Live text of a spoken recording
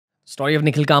Story of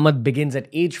Nikhil Kamath begins at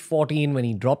age 14 when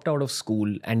he dropped out of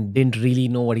school and didn't really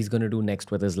know what he's going to do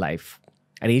next with his life.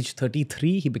 At age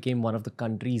 33, he became one of the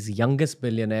country's youngest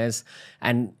billionaires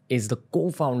and is the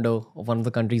co-founder of one of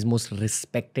the country's most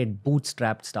respected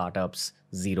bootstrapped startups,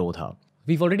 Zerodha.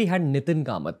 We've already had Nithin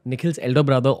Kamath, Nikhil's elder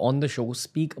brother, on the show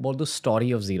speak about the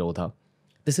story of Zerodha.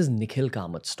 This is Nikhil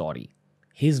Kamath's story,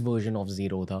 his version of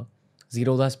Zerodha,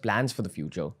 Zerodha's plans for the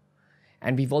future.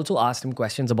 And we've also asked him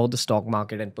questions about the stock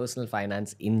market and personal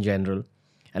finance in general.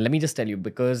 And let me just tell you,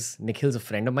 because Nikhil's a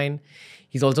friend of mine,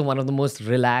 he's also one of the most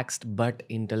relaxed but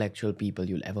intellectual people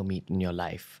you'll ever meet in your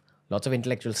life. Lots of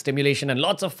intellectual stimulation and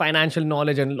lots of financial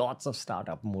knowledge and lots of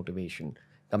startup motivation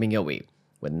coming your way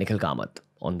with Nikhil Kamath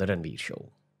on The Ranveer Show.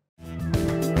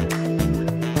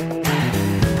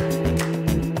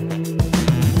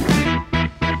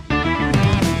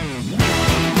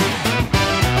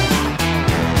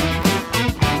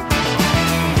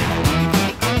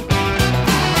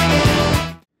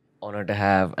 Honored to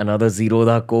have another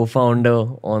Zerodha co-founder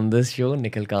on this show,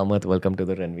 Nikhil Kamath. Welcome to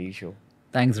The Ranveer Show.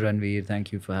 Thanks, Ranveer.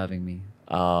 Thank you for having me.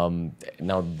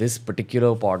 Now, this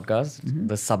particular podcast,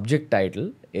 the subject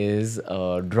title is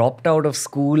Dropped Out of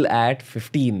School at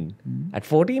 15. At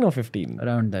 14 or 15?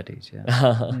 Around that age, yeah.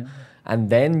 Yeah. And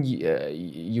then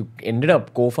you ended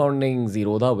up co-founding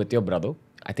Zerodha with your brother.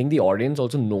 I think the audience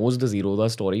also knows the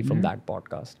Zerodha story from that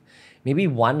podcast. Maybe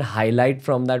one highlight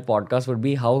from that podcast would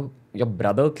be how your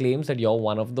brother claims that you're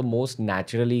one of the most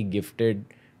naturally gifted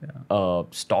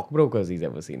stockbrokers he's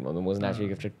ever seen, one of the most naturally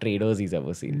gifted traders he's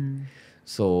ever seen.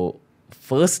 So,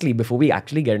 firstly, before we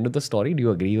actually get into the story, do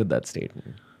you agree with that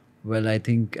statement? Well, I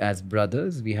think as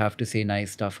brothers, we have to say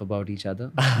nice stuff about each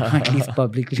other, at least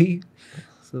publicly.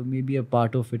 So maybe a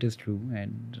part of it is true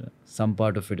and some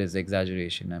part of it is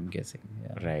exaggeration, I'm guessing.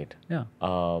 Yeah. Right. Yeah.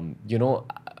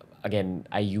 Again,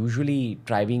 I usually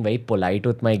try being very polite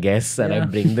with my guests and I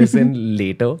bring this in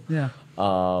later. Yeah.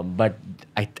 But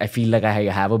I feel like I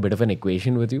have a bit of an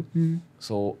equation with you.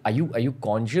 So are you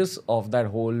conscious of that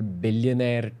whole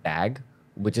billionaire tag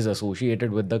which is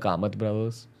associated with the Kamath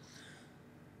brothers?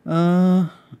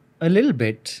 A little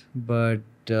bit, but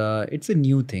it's a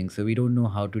new thing. So we don't know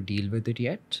how to deal with it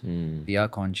yet. We are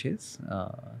conscious.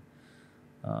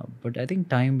 But I think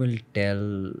time will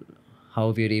tell how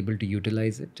we are able to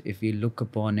utilize it. If we look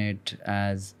upon it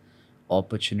as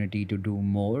opportunity to do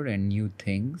more and new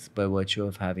things by virtue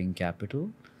of having capital,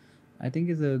 I think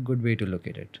is a good way to look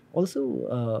at it.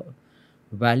 Also,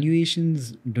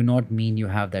 valuations do not mean you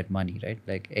have that money, right?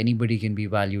 Like anybody can be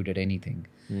valued at anything.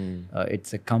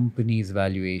 It's a company's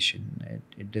valuation.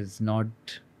 It does not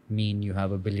mean you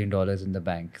have $1 billion in the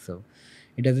bank. So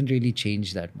it doesn't really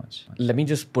change that much. Let me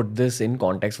just put this in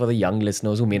context for the young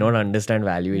listeners who may not understand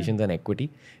valuations and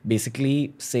equity.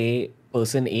 Basically, say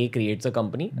person A creates a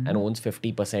company and owns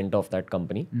 50% of that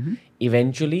company.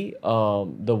 Eventually,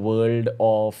 the world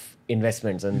of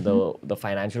investments and the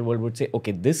financial world would say,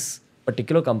 okay, this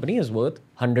particular company is worth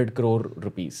 100 crore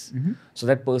rupees. So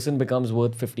that person becomes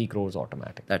worth 50 crores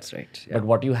automatically. That's right. Yeah. But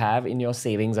what you have in your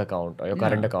savings account or your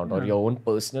current account or your own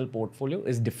personal portfolio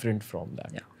is different from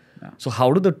that. Yeah. So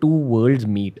how do the two worlds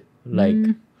meet?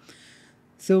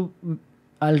 So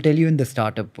I'll tell you in the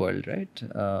startup world, right?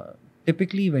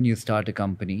 Typically when you start a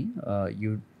company,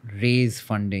 you raise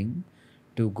funding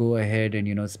to go ahead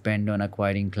and, spend on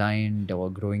acquiring client or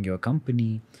growing your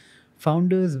company.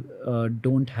 Founders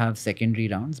don't have secondary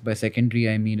rounds. By secondary,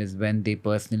 I mean is when they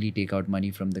personally take out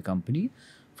money from the company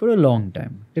for a long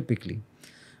time, typically.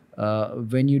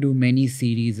 When you do many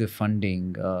series of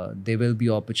funding, there will be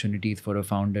opportunities for a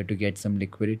founder to get some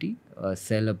liquidity,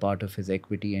 sell a part of his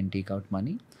equity and take out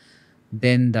money.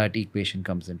 Then that equation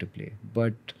comes into play.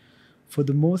 But for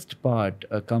the most part,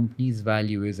 a company's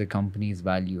value is a company's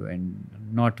value and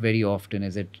not very often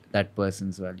is it that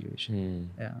person's valuation.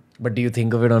 Yeah. But do you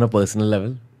think of it on a personal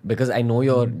level? Because I know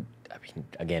you're,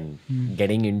 again,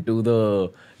 getting into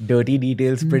the dirty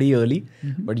details pretty early,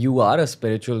 but you are a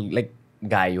spiritual,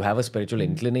 guy, you have a spiritual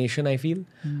inclination, I feel.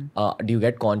 Do you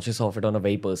get conscious of it on a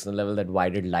very personal level, that why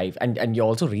did life, and you're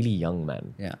also really young,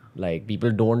 man. Yeah. Like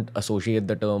people don't associate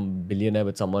the term billionaire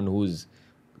with someone who's,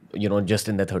 just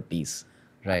in their 30s.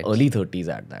 Right. Early 30s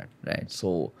at that. Right.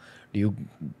 So do you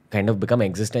kind of become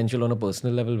existential on a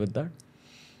personal level with that?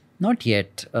 Not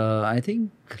yet. I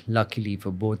think luckily for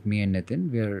both me and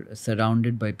Nithin, we're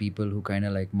surrounded by people who kind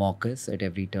of like mock us at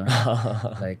every turn.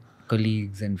 Like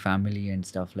colleagues and family and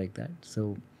stuff like that.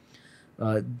 So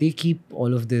they keep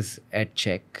all of this at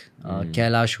check.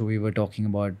 Kailash, who we were talking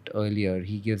about earlier,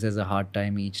 he gives us a hard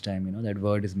time each time, that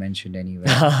word is mentioned anywhere.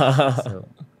 So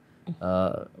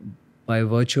by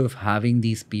virtue of having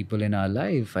these people in our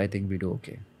life, I think we do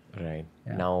okay. Right.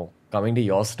 Yeah. Now, coming to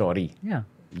your story, Yeah.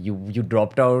 you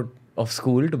dropped out of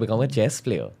school to become a chess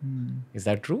player. Is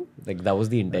that true? Like that was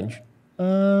the intention?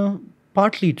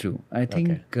 Partly true. I Okay.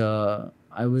 think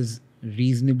I was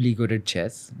reasonably good at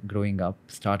chess growing up.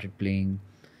 Started playing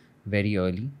very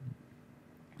early.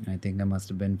 I think I must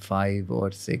have been 5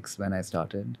 or 6 when I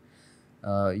started.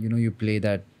 You play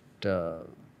that.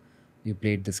 You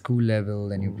played the school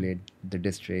level, and you played the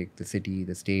district, the city,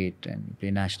 the state, and you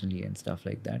play nationally and stuff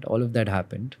like that. All of that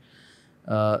happened.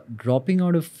 Dropping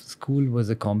out of school was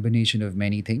a combination of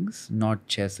many things, not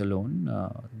chess alone.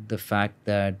 The fact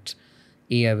that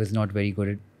I was not very good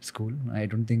at school. I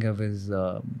don't think I was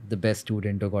the best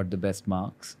student or got the best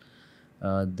marks.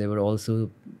 There were also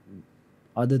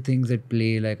other things at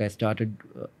play, like I started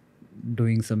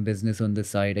doing some business on the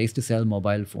side. I used to sell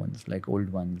mobile phones, like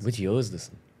old ones. Which year is this?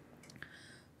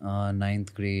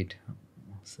 Ninth grade.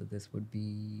 So this would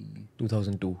be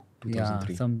 2002,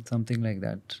 2003. yeah, something like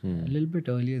that. A little bit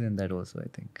earlier than that also, I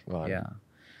think. Got it.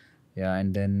 Yeah,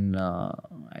 and then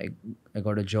I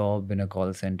got a job in a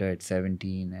call center at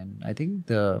 17, and I think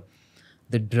the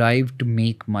drive to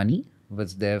make money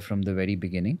was there from the very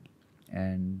beginning.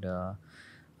 And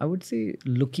I would say,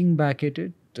 looking back at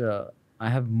it, I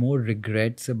have more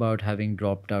regrets about having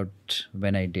dropped out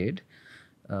when I did.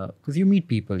 Because you meet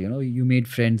people, you made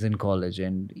friends in college,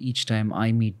 and each time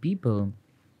I meet people,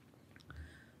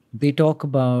 they talk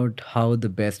about how the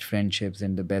best friendships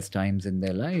and the best times in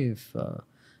their life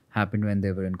happened when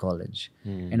they were in college.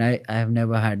 And I have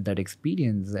never had that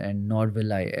experience, and nor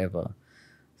will I ever.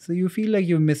 So you feel like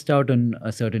you've missed out on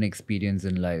a certain experience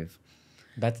in life.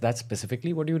 That's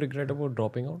specifically what you regret about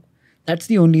dropping out? That's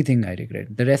the only thing I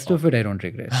regret. The rest of it I don't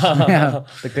regret. Yeah.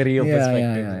 The career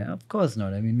perspective. Yeah. Of course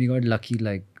not. I mean, we got lucky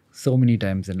like so many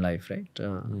times in life, right?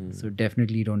 So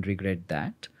definitely don't regret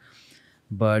that.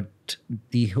 But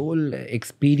the whole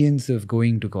experience of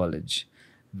going to college,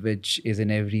 which is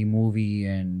in every movie,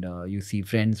 and you see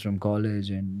friends from college,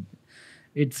 and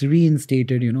it's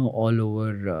reinstated, all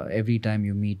over every time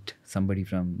you meet somebody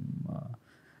from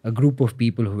a group of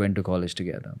people who went to college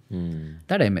together.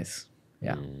 That I miss.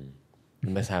 Yeah.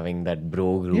 Miss having that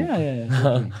bro group. Yeah.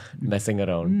 Totally. Messing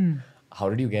around. How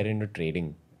did you get into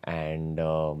trading? And,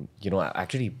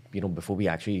 actually, before we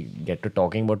actually get to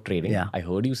talking about trading, Yeah. I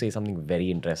heard you say something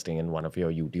very interesting in one of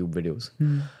your YouTube videos.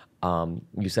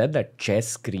 You said that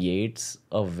chess creates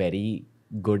a very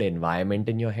good environment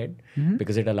in your head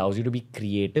because it allows you to be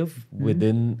creative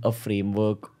within a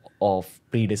framework of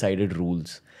pre-decided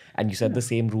rules. And you said the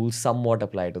same rules somewhat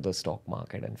apply to the stock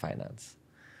market and finance.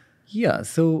 Yeah,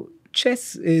 so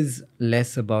chess is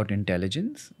less about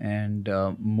intelligence and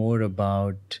more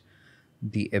about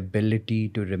the ability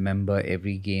to remember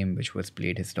every game which was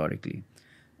played historically.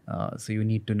 So you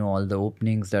need to know all the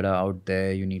openings that are out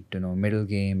there. You need to know middle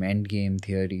game, end game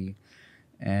theory.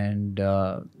 And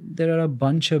there are a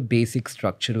bunch of basic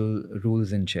structural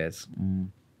rules in chess.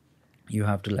 You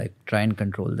have to try and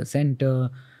control the center,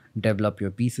 develop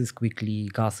your pieces quickly,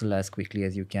 castle as quickly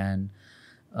as you can.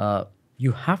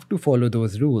 You have to follow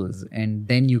those rules, and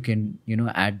then you can,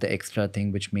 add the extra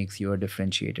thing which makes you a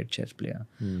differentiated chess player.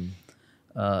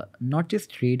 Not just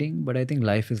trading, but I think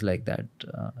life is like that.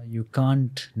 You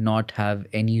can't not have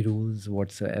any rules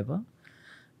whatsoever.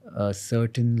 A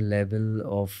certain level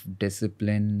of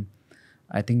discipline,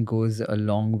 I think, goes a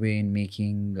long way in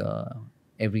making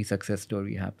every success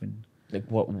story happen. Like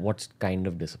what's kind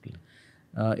of discipline?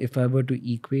 If I were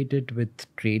to equate it with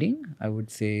trading, I would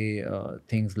say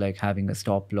things like having a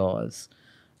stop loss,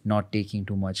 not taking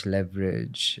too much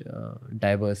leverage,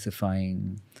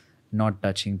 diversifying, not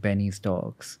touching penny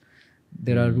stocks.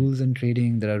 There are rules in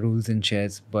trading, there are rules in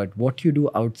chess, but what you do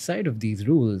outside of these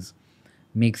rules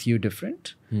makes you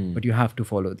different, but you have to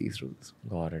follow these rules.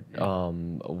 Got it.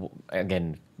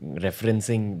 Again,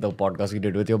 referencing the podcast we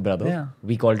did with your brother, Yeah.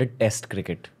 we called it test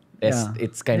cricket.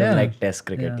 It's kind of like test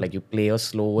cricket. Like you play a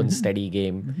slow and steady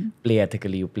game, play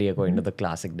ethically, you play according to the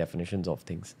classic definitions of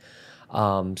things.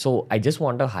 So I just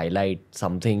want to highlight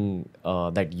something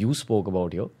that you spoke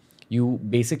about here. You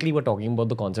basically were talking about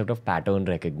the concept of pattern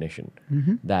recognition.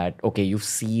 That, okay, you've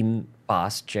seen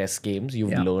past chess games,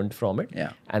 you've learned from it.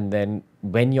 Yeah. And then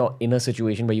when you're in a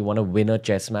situation where you want to win a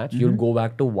chess match, you'll go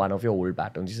back to one of your old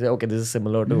patterns. You say, okay, this is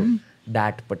similar to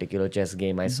that particular chess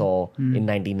game I saw in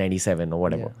 1997 or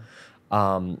whatever.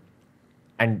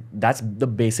 And that's the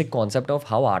basic concept of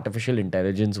how artificial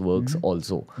intelligence works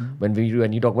also. When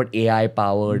you talk about AI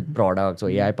powered products or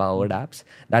AI powered apps,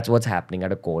 that's what's happening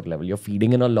at a core level. You're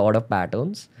feeding in a lot of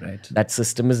patterns. Right. That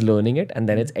system is learning it, and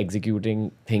then it's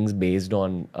executing things based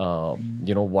on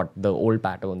what the old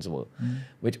patterns were.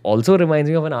 Which also reminds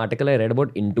me of an article I read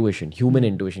about intuition, human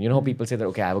intuition. You know how people say that,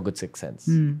 okay, I have a good sixth sense.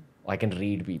 Or I can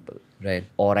read people. Right.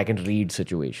 Or I can read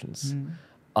situations.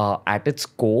 At its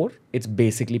core, it's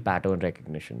basically pattern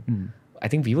recognition. I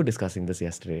think we were discussing this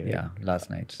yesterday. Right? Yeah, last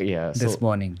night. Yeah. This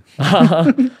morning.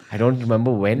 I don't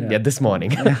remember when. Yeah, this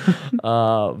morning.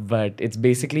 But it's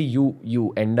basically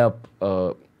you end up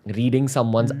reading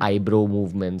someone's eyebrow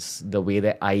movements, the way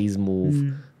their eyes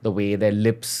move, the way their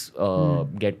lips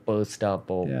get pursed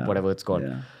up or whatever it's called.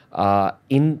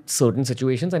 In certain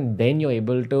situations, and then you're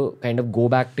able to kind of go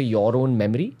back to your own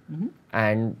memory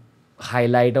and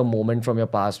highlight a moment from your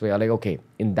past where you're like, okay,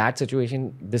 in that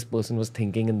situation, this person was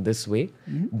thinking in this way.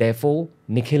 Therefore,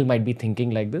 Nikhil might be thinking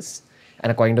like this.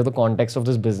 And according to the context of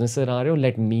this business scenario,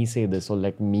 let me say this or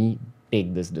let me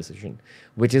take this decision,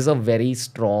 which is a very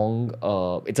strong,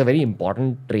 it's a very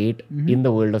important trait in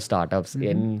the world of startups,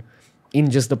 in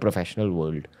just the professional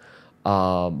world.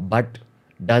 But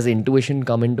does intuition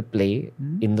come into play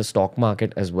in the stock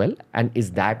market as well? And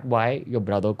is that why your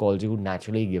brother calls you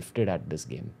naturally gifted at this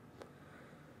game?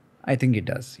 I think it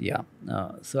does, yeah.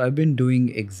 So I've been doing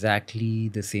exactly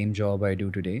the same job I do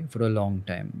today for a long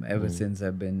time, ever since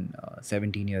I've been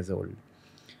 17 years old.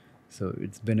 So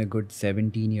it's been a good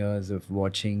 17 years of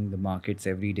watching the markets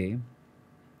every day.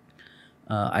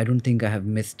 I don't think I have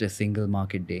missed a single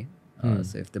market day.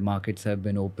 So if the markets have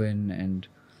been open, and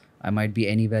I might be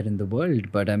anywhere in the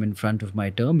world, but I'm in front of my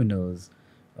terminals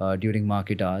during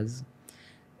market hours.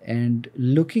 And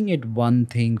looking at one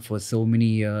thing for so many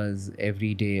years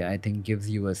every day, I think gives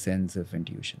you a sense of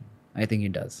intuition. I think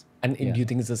it does. And do you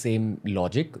think it's the same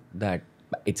logic that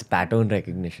it's pattern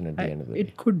recognition at the end of the day?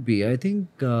 It could be. I think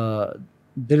there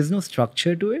is no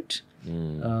structure to it.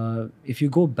 If you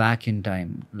go back in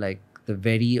time, like the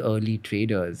very early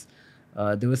traders,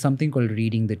 there was something called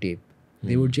reading the tape.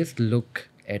 They would just look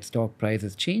at stock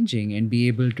prices changing and be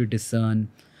able to discern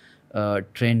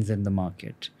trends in the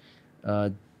market.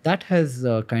 That has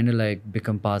kind of like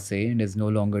become passé and is no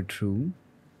longer true.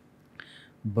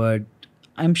 But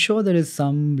I'm sure there is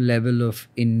some level of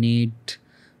innate,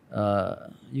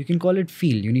 you can call it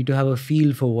feel. You need to have a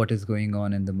feel for what is going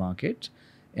on in the market.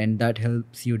 And that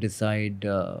helps you decide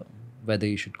whether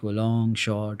you should go long,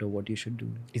 short, or what you should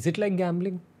do. Is it like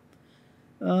gambling?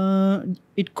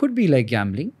 It could be like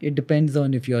gambling. It depends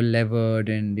on if you're levered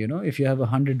and, if you have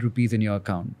 100 rupees in your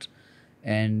account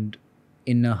and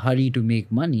in a hurry to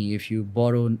make money, if you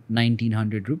borrow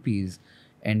 1900 rupees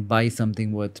and buy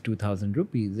something worth 2000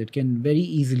 rupees, it can very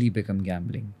easily become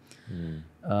gambling.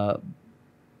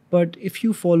 But if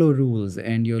you follow rules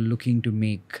and you're looking to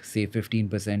make, say,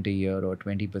 15% a year or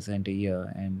 20% a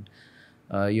year, and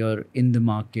you're in the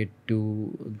market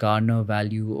to garner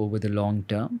value over the long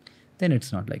term, then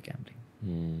it's not like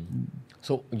gambling.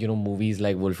 So, movies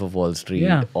like Wolf of Wall Street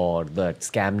or the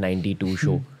Scam 92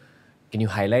 show, can you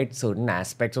highlight certain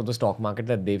aspects of the stock market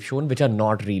that they've shown which are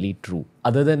not really true,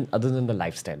 other than the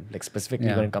lifestyle, like specifically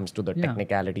when it comes to the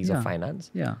technicalities of finance?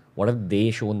 What have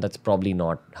they shown that's probably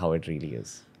not how it really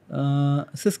is?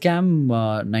 So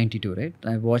Scam 92, right?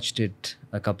 I watched it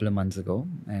a couple of months ago,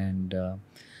 and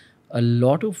a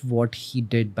lot of what he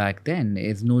did back then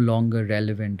is no longer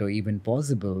relevant or even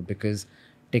possible because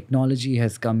technology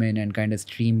has come in and kind of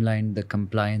streamlined the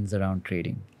compliance around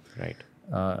trading. Right.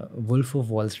 Wolf of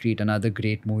Wall Street, another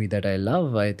great movie that I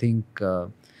love, I think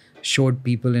showed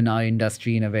people in our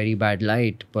industry in a very bad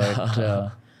light.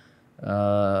 But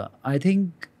I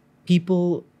think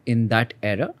people in that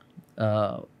era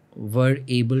were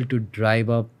able to drive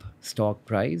up stock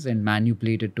price and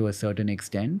manipulate it to a certain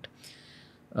extent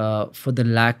for the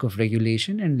lack of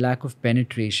regulation and lack of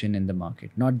penetration in the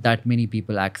market. Not that many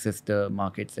people accessed the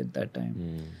markets at that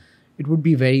time. It would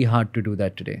be very hard to do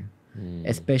that today.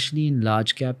 Especially in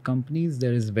large cap companies,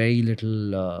 there is very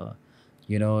little,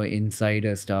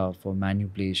 insider stuff or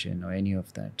manipulation or any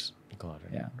of that. Got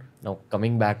it. Yeah. Now,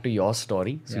 coming back to your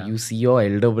story, so you see your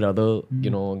elder brother,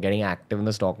 getting active in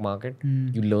the stock market.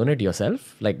 You learn it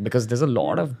yourself, because there's a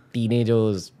lot of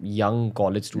teenagers, young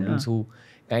college students who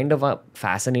kind of are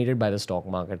fascinated by the stock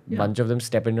market. Bunch of them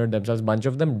step into it themselves. Bunch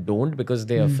of them don't because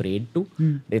they're afraid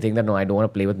to. They think that, no, I don't want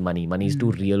to play with money. Money is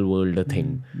too real world a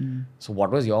thing. So what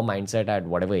was your mindset at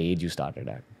whatever age you started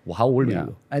at? How old were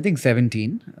you? I think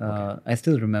 17. I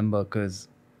still remember because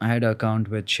I had an account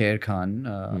with Sher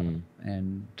Khan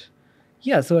and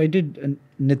Yeah, so I did.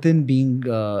 Nithin being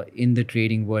in the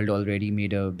trading world already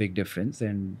made a big difference,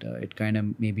 and it kind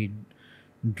of maybe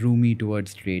drew me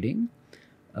towards trading.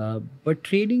 But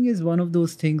trading is one of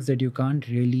those things that you can't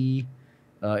really.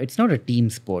 It's not a team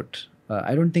sport.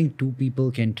 I don't think two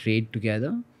people can trade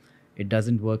together. It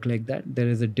doesn't work like that. There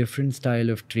is a different style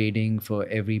of trading for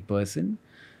every person,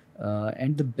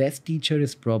 and the best teacher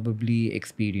is probably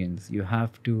experience. You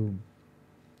have to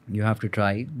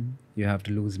try, you have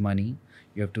to lose money,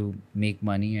 you have to make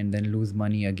money and then lose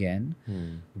money again.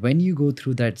 When you go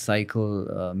through that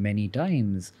cycle many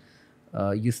times,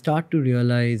 you start to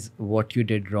realize what you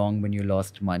did wrong when you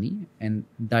lost money, and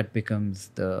that becomes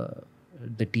the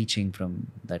teaching from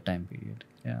that time period.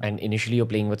 Yeah. And initially you're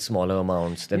playing with smaller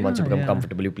amounts. Then once you become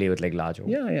comfortable, you play with like larger.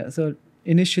 Yeah. So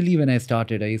initially when I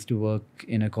started, I used to work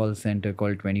in a call center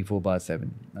called 24/7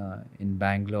 in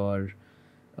Bangalore.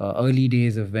 Early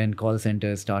days of when call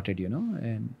centers started,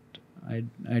 and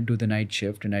I'd do the night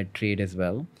shift and I'd trade as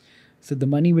well. So the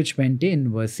money which went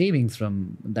in was savings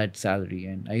from that salary,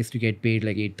 and I used to get paid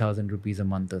like 8,000 rupees a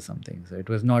month or something. So it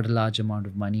was not a large amount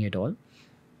of money at all.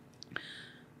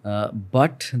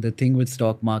 But the thing with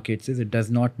stock markets is it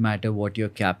does not matter what your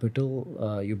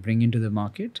capital you bring into the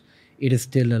market. It is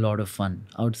still a lot of fun.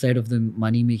 Outside of the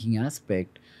money making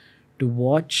aspect, to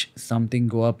watch something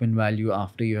go up in value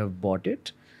after you have bought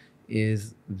it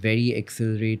is very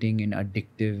exhilarating and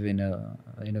addictive in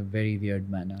a very weird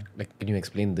manner. Like, can you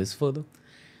explain this further?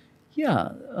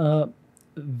 Yeah.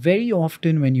 Very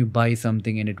often when you buy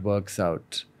something and it works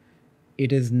out,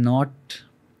 it is not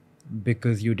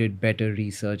because you did better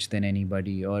research than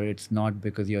anybody, or it's not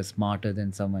because you're smarter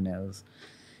than someone else.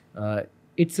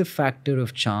 It's a factor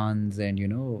of chance and,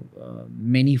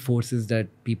 many forces that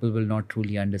people will not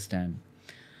truly understand.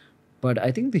 But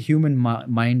I think the human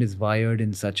mind is wired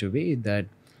in such a way that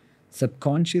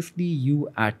subconsciously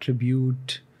you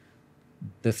attribute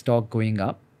the stock going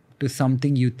up to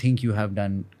something you think you have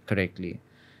done correctly.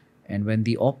 And when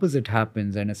the opposite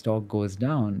happens and a stock goes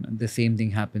down, the same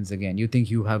thing happens again. You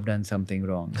think you have done something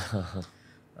wrong.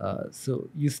 So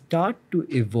you start to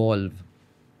evolve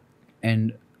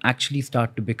and actually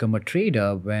start to become a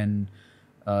trader when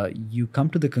you come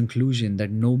to the conclusion that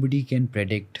nobody can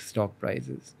predict stock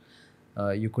prices.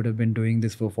 You could have been doing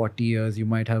this for 40 years. You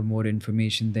might have more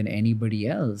information than anybody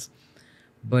else.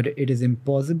 But it is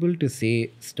impossible to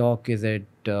say stock is at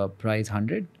price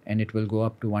 100 and it will go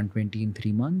up to 120 in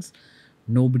 3 months.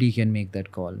 Nobody can make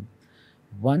that call.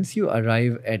 Once you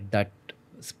arrive at that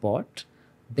spot,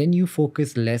 then you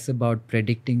focus less about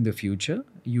predicting the future.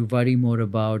 You worry more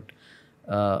about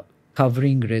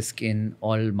covering risk in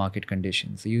all market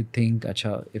conditions. So you think,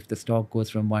 Acha, if the stock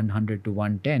goes from 100 to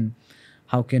 110,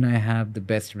 how can I have the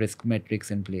best risk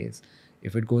metrics in place?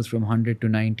 If it goes from 100 to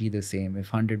 90, the same.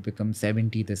 If 100 becomes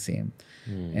 70, the same.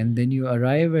 And then you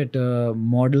arrive at a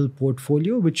model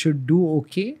portfolio which should do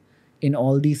okay in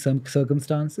all these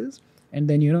circumstances. And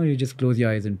then, you just close your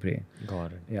eyes and pray.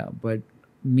 Got it. Yeah, but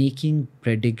making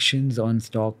predictions on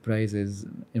stock price is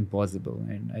impossible.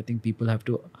 And I think people have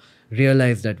to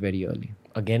realize that very early.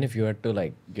 Again, if you had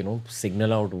to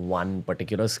signal out one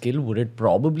particular skill, would it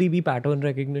probably be pattern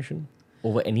recognition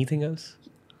over anything else?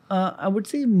 I would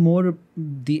say more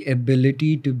the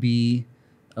ability to be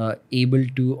able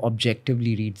to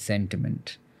objectively read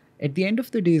sentiment. At the end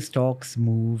of the day, stocks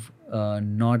move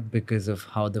not because of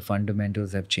how the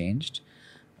fundamentals have changed,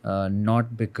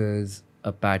 not because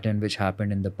a pattern which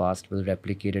happened in the past will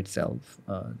replicate itself.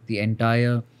 The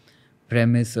entire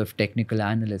premise of technical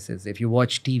analysis, if you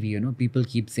watch TV, people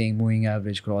keep saying moving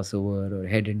average, crossover, or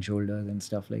head and shoulders and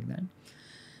stuff like that.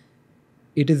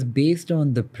 It is based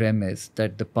on the premise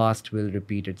that the past will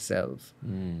repeat itself.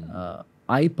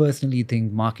 I personally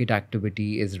think market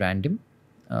activity is random.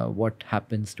 What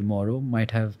happens tomorrow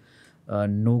might have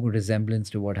no resemblance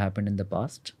to what happened in the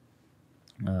past.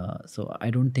 So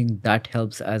I don't think that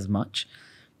helps as much.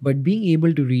 But being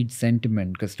able to read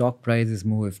sentiment, because stock prices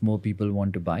move if more people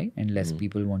want to buy and less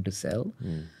people want to sell.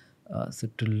 So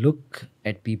to look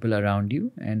at people around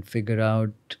you and figure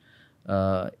out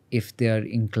if they are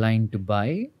inclined to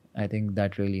buy, I think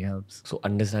that really helps. So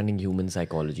understanding human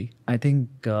psychology. I think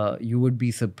you would be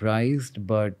surprised,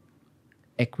 but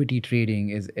equity trading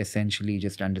is essentially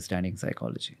just understanding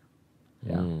psychology.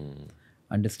 Yeah.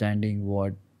 Understanding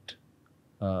what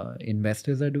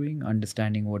investors are doing,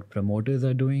 understanding what promoters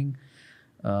are doing,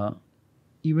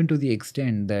 even to the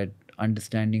extent that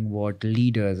understanding what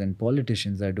leaders and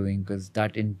politicians are doing, because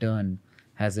that in turn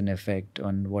has an effect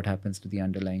on what happens to the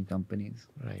underlying companies.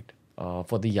 Right.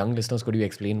 For the young listeners, could you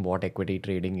explain what equity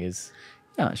trading is?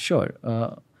 Yeah, sure.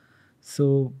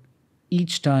 So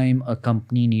each time a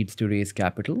company needs to raise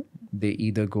capital, they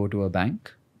either go to a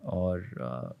bank or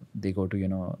they go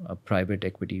to, a private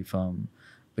equity firm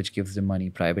which gives them money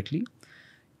privately.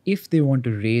 If they want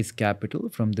to raise capital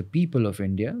from the people of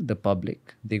India, the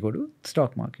public, they go to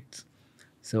stock markets.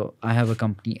 So I have a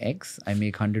company X, I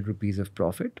make 100 rupees of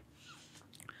profit.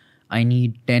 I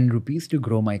need 10 rupees to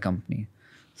grow my company.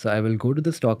 So I will go to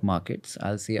the stock markets.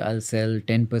 I'll say I'll sell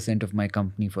 10% of my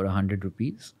company for 100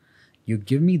 rupees. You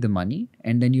give me the money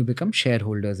and then you become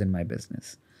shareholders in my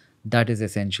business. That is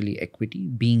essentially equity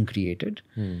being created.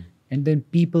 And then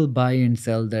people buy and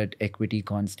sell that equity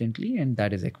constantly, and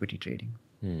that is equity trading.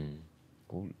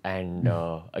 Cool. And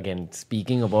again,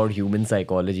 speaking about human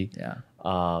psychology,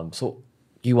 so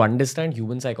you understand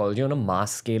human psychology on a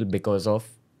mass scale because of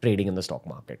trading in the stock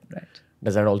market. Right.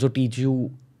 Does that also teach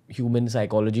you human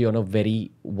psychology on a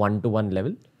very one-to-one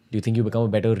level? Do you think you become a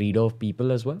better reader of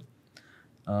people as well?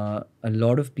 A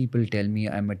lot of people tell me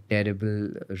I'm a terrible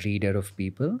reader of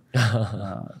people.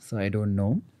 So I don't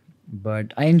know.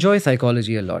 But I enjoy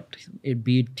psychology a lot. It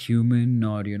be it human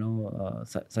or,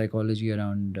 psychology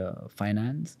around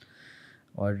finance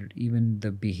or even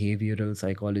the behavioral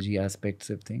psychology aspects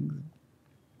of things.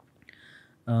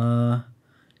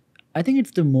 I think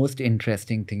it's the most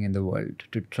interesting thing in the world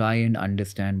to try and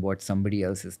understand what somebody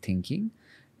else is thinking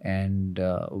and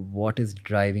what is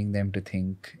driving them to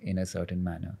think in a certain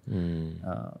manner.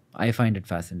 I find it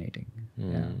fascinating.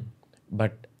 Yeah.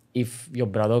 But if your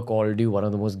brother called you one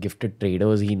of the most gifted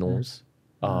traders he knows,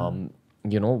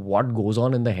 what goes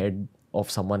on in the head of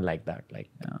someone like that?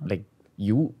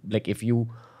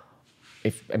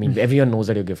 If everyone knows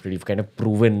that you're gifted, you've kind of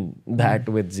proven that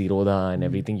with Zerodha and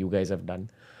everything you guys have done.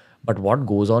 But what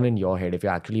goes on in your head if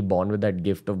you're actually born with that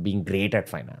gift of being great at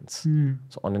finance?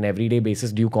 So on an everyday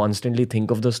basis, do you constantly think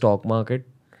of the stock market?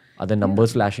 Are the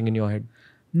numbers flashing in your head?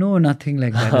 No, nothing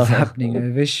like that is happening. I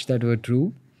wish that were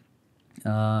true.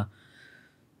 So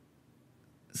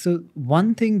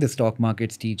one thing the stock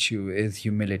markets teach you is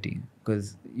humility,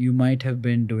 because you might have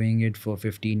been doing it for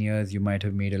 15 years, you might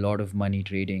have made a lot of money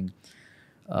trading.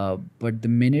 But the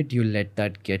minute you let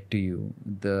that get to you,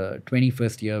 the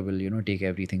 21st year will, take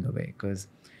everything away, because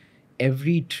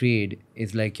every trade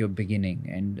is like your beginning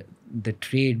and the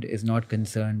trade is not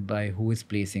concerned by who is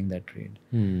placing that trade.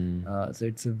 So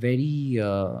it's a very,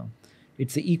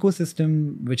 it's an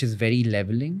ecosystem which is very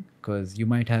leveling, because you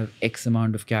might have X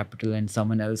amount of capital and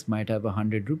someone else might have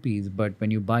 100 rupees. But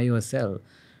when you buy or sell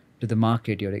to the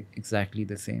market, you're exactly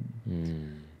the same.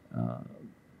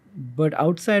 But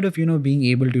outside of, being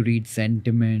able to read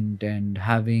sentiment and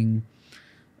having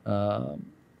a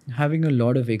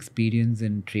lot of experience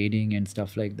in trading and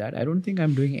stuff like that, I don't think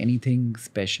I'm doing anything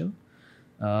special.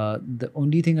 The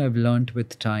only thing I've learned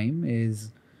with time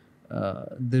is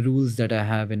the rules that I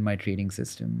have in my trading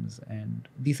systems. And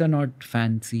these are not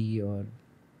fancy, or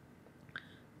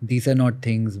these are not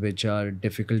things which are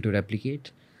difficult to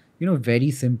replicate.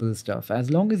 Very simple stuff. As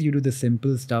long as you do the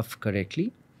simple stuff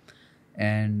correctly,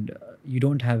 and you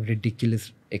don't have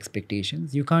ridiculous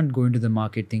expectations. You can't go into the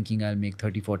market thinking I'll make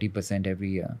 30-40%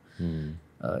 every year.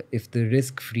 If the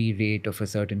risk-free rate of a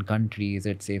certain country is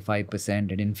at say 5%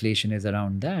 and inflation is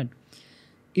around that,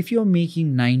 if you're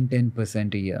making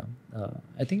 9-10% a year,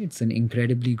 I think it's an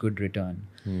incredibly good return.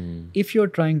 If you're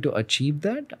trying to achieve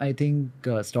that, I think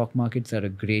stock markets are a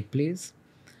great place.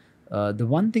 The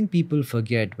one thing people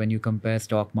forget when you compare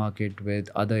stock market with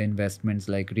other investments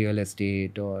like real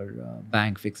estate or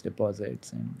bank fixed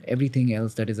deposits and everything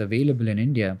else that is available in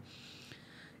India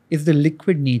is the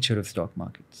liquid nature of stock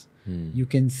markets. You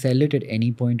can sell it at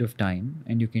any point of time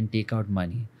and you can take out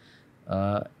money.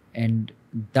 And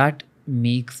that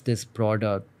makes this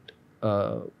product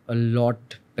a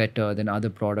lot better than other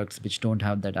products which don't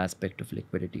have that aspect of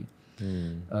liquidity.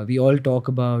 We all talk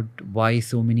about why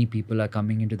so many people are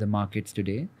coming into the markets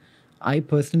today. I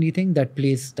personally think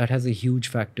that has a huge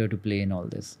factor to play in all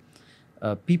this.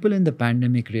 People in the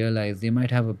pandemic realize they might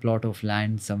have a plot of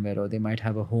land somewhere or they might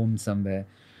have a home somewhere.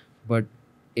 But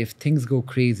if things go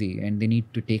crazy and they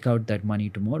need to take out that money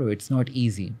tomorrow, it's not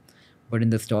easy. But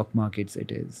in the stock markets,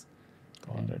 it is.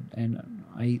 And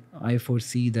I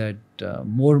foresee that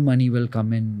more money will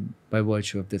come in by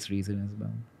virtue of this reason as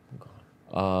well.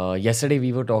 Yesterday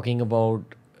we were talking about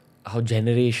how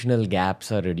generational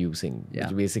gaps are reducing,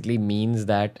 which basically means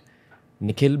that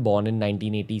Nikhil born in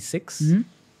 1986 and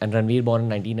Ranveer born in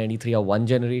 1993 are one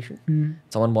generation.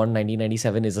 Someone born in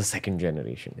 1997 is a second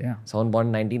generation. Someone born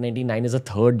in 1999 is a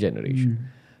third generation.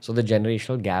 So the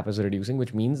generational gap is reducing,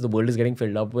 which means the world is getting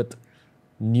filled up with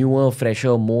newer,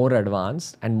 fresher, more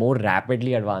advanced and more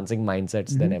rapidly advancing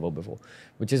mindsets than ever before,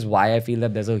 which is why I feel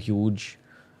that there's a huge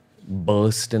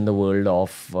burst in the world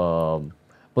of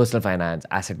personal finance,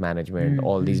 asset management,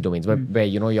 all these domains, where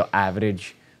your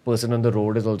average person on the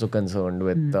road is also concerned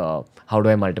with how do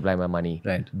I multiply my money,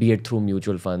 Right. be it through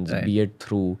mutual funds, Right. be it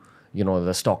through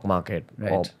the stock market,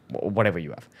 Right. or whatever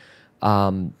you have.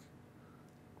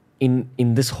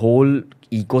 In this whole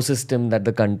ecosystem that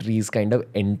the country's kind of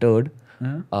entered,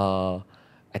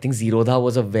 I think Zerodha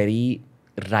was a very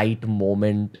right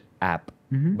moment app.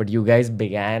 But you guys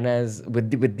began as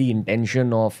with the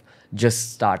intention of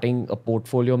just starting a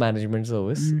portfolio management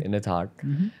service in its heart.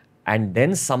 And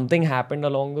then something happened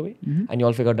along the way, and you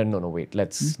all figured out, no, wait,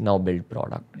 let's now build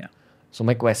product. Yeah. So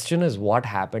my question is, what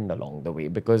happened along the way?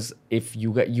 Because if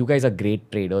you guys are great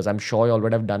traders, I'm sure you all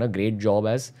would have done a great job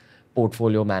as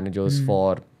portfolio managers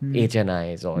for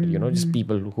HNIs or just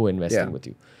people who are investing with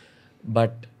you.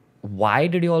 But why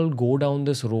did you all go down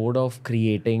this road of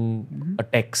creating a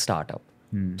tech startup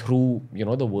through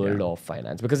the world of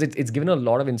finance? Because it's given a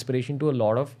lot of inspiration to a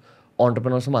lot of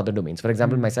entrepreneurs from other domains. For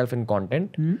example, myself in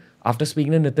content, after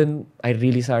speaking to Nithin, I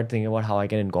really started thinking about how I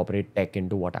can incorporate tech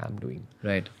into what I'm doing.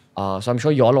 Right. So I'm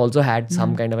sure y'all also had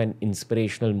some kind of an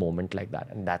inspirational moment like that,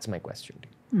 and that's my question to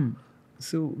you.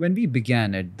 So when we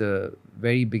began at the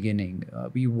very beginning,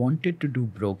 we wanted to do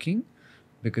broking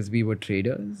because we were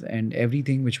traders, and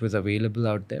everything which was available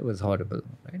out there was horrible,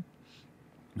 right?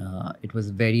 It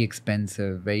was very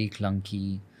expensive, very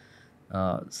clunky.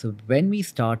 So when we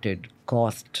started,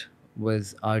 cost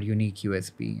was our unique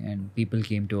USP, and people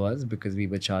came to us because we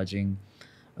were charging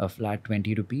a flat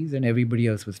 20 rupees and everybody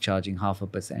else was charging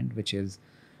 0.5%, which is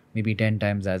maybe 10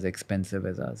 times as expensive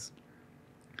as us.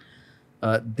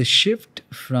 The shift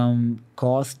from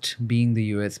cost being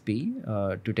the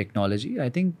USP to technology, I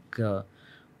think,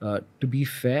 to be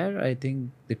fair, I think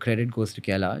the credit goes to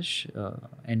Kailash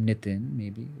and Nithin,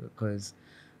 maybe, because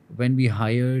when we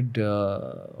hired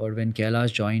or when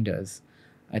Kailash joined us,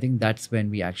 I think that's when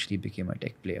we actually became a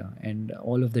tech player. And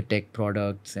all of the tech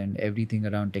products and everything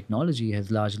around technology has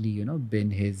largely,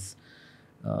 been his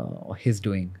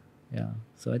doing. Yeah.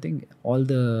 So I think all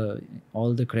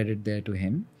the credit there to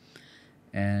him.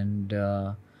 And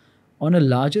on a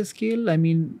larger scale, I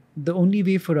mean, the only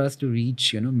way for us to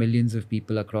reach, millions of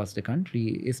people across the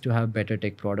country is to have better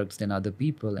tech products than other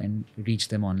people and reach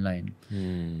them online.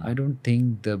 I don't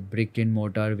think the brick and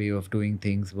mortar way of doing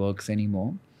things works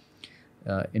anymore.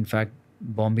 In fact,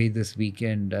 Bombay this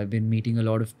weekend, I've been meeting a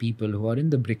lot of people who are in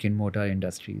the brick and mortar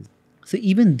industries. So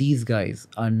even these guys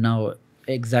are now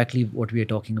exactly what we are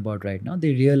talking about right now.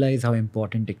 They realize how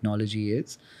important technology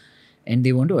is and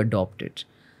they want to adopt it.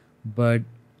 But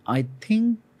I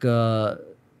think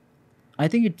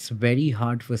it's very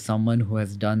hard for someone who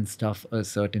has done stuff a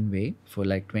certain way for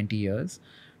like 20 years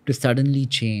to suddenly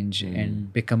change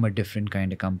and become a different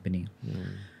kind of company.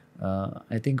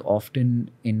 I think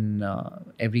often in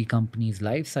every company's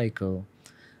life cycle,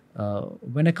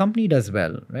 when a company does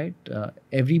well, right,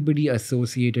 everybody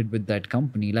associated with that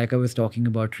company, like I was talking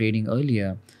about trading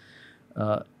earlier,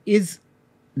 is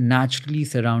naturally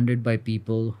surrounded by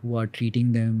people who are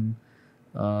treating them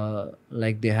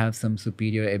like they have some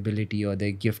superior ability or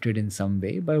they're gifted in some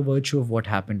way by virtue of what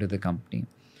happened to the company.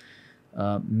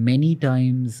 Many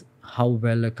times, how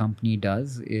well a company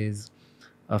does is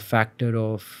a factor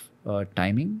of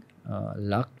timing,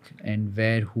 luck, and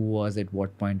who was at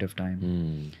what point of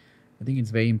time. I think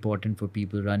it's very important for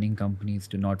people running companies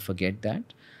to not forget that.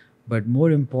 But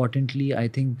more importantly, I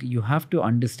think you have to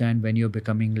understand when you're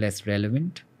becoming less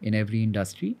relevant in every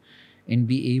industry and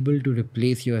be able to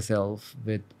replace yourself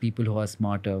with people who are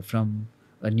smarter from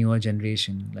a newer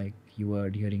generation, like you were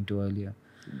adhering to earlier.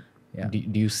 Yeah.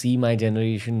 Do you see my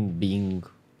generation being,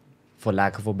 for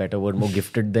lack of a better word, more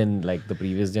gifted than like the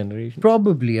previous generation?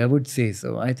 Probably, I would say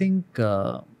so. I think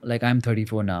like I'm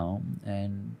 34 now,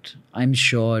 and I'm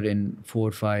sure in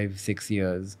 4, 5, 6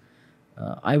 years,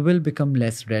 I will become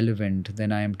less relevant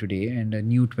than I am today, and a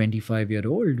new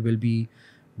 25-year-old will be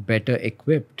better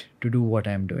equipped to do what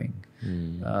I'm doing.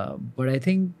 But I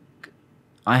think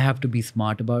I have to be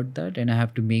smart about that, and I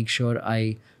have to make sure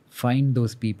I find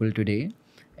those people today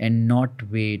and not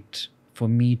wait for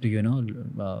me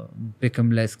to,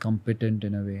 become less competent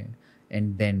in a way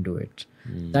and then do it.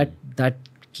 That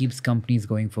keeps companies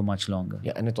going for much longer.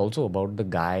 Yeah, and it's also about the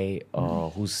guy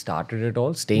who started it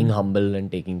all, staying humble and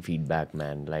taking feedback,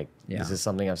 man. Like, this is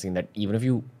something I've seen, that even if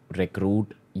you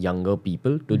recruit younger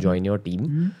people to join your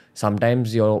team,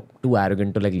 sometimes you're too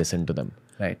arrogant to like listen to them.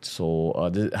 Right.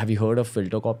 So, have you heard of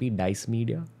Filter Copy, Dice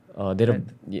Media?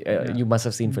 You must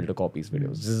have seen Filter Copy's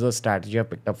videos. This is a strategy I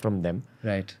picked up from them.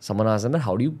 Right. Someone asked them that,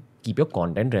 how do you keep your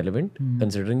content relevant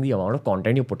considering the amount of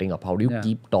content you're putting up? How do you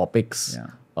keep topics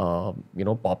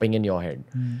popping in your head.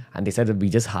 And they said that we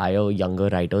just hire younger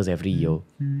writers every year.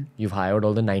 You've hired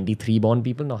all the 93 born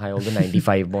people, now hire all the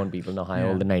 95 born people, now hire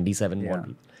all the 97 born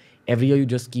people. Every year you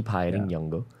just keep hiring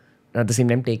younger. And at the same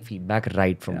time, take feedback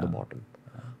right from the bottom.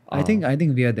 I think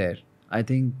we are there. I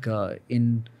think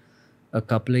in a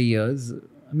couple of years,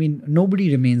 I mean,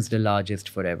 nobody remains the largest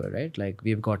forever, right? Like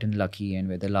we've gotten lucky and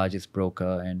we're the largest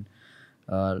broker, and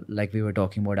like we were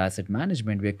talking about asset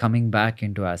management, we're coming back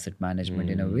into asset management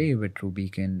in a way with True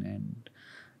Beacon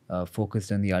and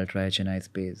focused on the ultra HNI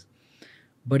space.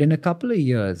 But in a couple of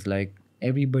years, like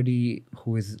everybody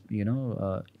who is, me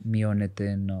or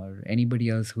Nithin or anybody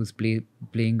else who's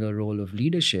playing a role of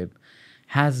leadership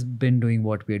has been doing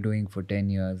what we're doing for 10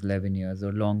 years, 11 years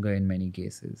or longer in many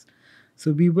cases.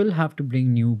 So we will have to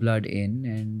bring new blood in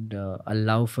and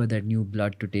allow for that new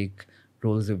blood to take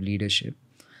roles of leadership,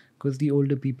 because the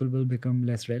older people will become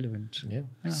less relevant. Yeah.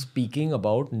 Speaking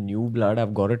about new blood,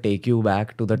 I've got to take you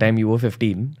back to the time you were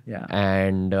 15. Yeah.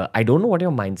 And I don't know what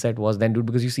your mindset was then, dude,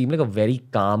 because you seem like a very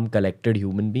calm, collected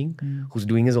human being who's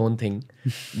doing his own thing.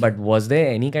 But was there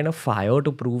any kind of fire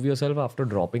to prove yourself after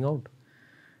dropping out?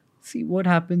 See, what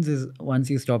happens is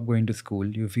once you stop going to school,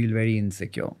 you feel very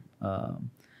insecure.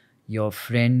 Your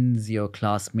friends, your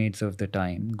classmates of the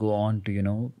time go on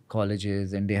to,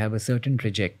 colleges, and they have a certain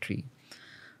trajectory.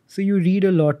 So you read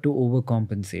a lot to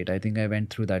overcompensate. I think I went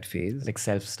through that phase. Like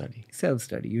self-study.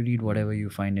 Self-study. You read whatever you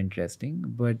find interesting.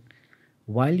 But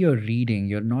while you're reading,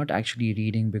 you're not actually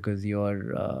reading because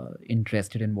you're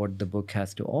interested in what the book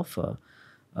has to offer.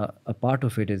 A part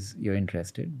of it is you're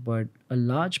interested, but a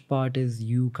large part is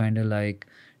you kind of like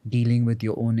dealing with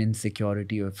your own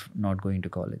insecurity of not going to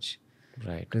college.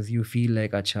 Right. Because you feel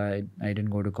like, acha, I didn't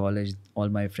go to college, all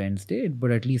my friends did, but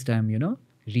at least I'm,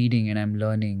 reading and I'm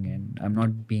learning and I'm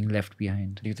not being left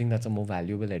behind. Do you think that's a more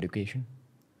valuable education?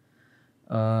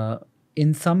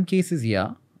 In some cases,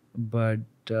 yeah, but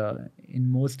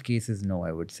in most cases, no,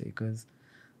 I would say, because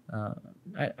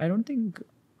I don't think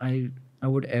I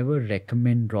would ever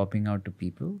recommend dropping out to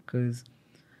people, because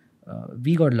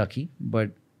we got lucky,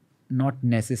 but not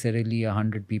necessarily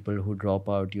 100 people who drop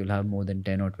out, you'll have more than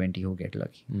 10 or 20 who get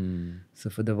lucky. So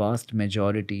for the vast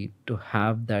majority, to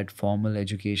have that formal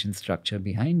education structure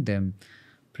behind them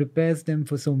prepares them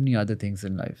for so many other things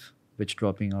in life, which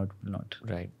dropping out will not.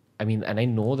 Right. I mean, and I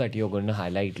know that you're going to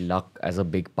highlight luck as a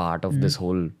big part of this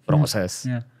whole process.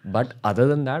 Yeah. But other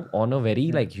than that, on a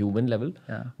very like human level,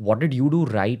 what did you do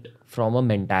right from a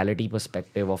mentality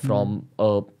perspective or from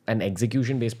an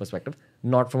execution-based perspective,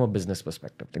 not from a business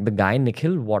perspective? Like the guy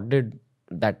Nikhil, what did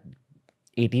that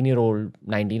 18-year-old,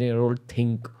 19-year-old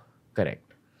think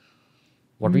correct?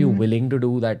 What were you willing to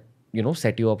do that,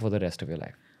 set you up for the rest of your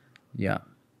life? Yeah.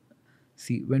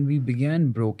 See, when we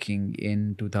began broking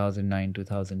in 2009,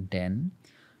 2010,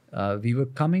 we were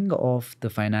coming off the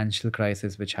financial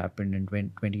crisis which happened in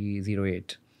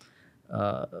 2008.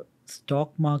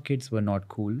 Stock markets were not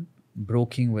cool.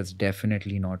 Broking was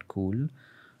definitely not cool.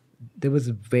 There was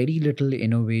very little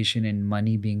innovation and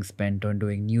money being spent on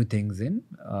doing new things in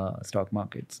stock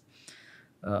markets.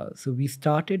 So we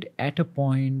started at a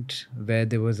point where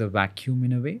there was a vacuum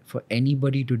in a way for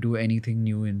anybody to do anything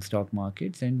new in stock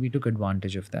markets, and we took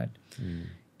advantage of that.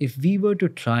 If we were to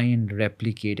try and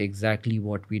replicate exactly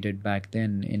what we did back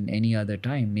then in any other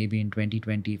time, maybe in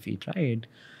 2020 if we tried,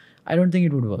 I don't think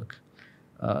it would work.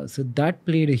 So that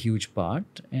played a huge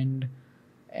part. And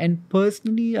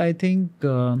personally, I think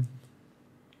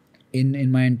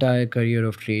in my entire career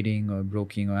of trading or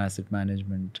broking or asset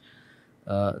management,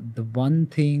 the one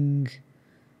thing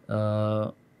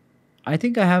I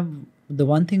think I have, the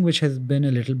one thing which has been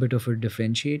a little bit of a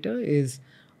differentiator is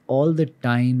all the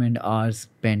time and hours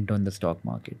spent on the stock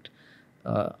market.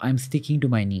 I'm sticking to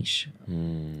my niche.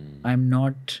 I'm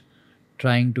not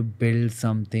trying to build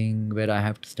something where I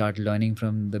have to start learning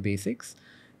from the basics.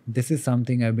 This is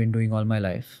something I've been doing all my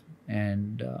life,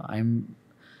 and I'm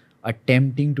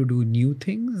attempting to do new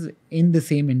things in the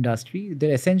same industry.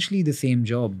 They're essentially the same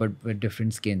job, but with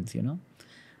different skins,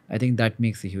 I think that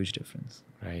makes a huge difference.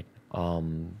 Right. I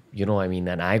mean,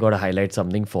 and I got to highlight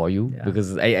something for you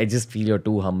because I just feel you're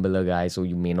too humble a guy, so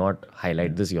you may not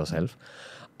highlight this yourself.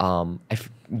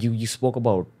 You spoke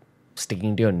about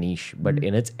sticking to your niche, but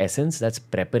in its essence, that's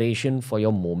preparation for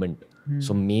your moment.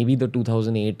 So maybe the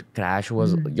 2008 crash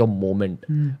was your moment,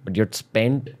 but you'd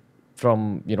spent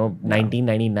from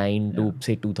 1999 to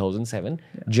say 2007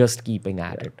 just keeping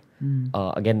at it.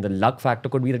 Again, the luck factor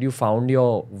could be that you found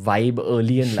your vibe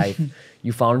early in life.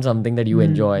 You found something that you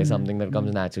enjoy, something that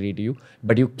comes naturally to you,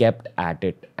 but you kept at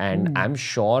it. And I'm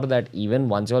sure that even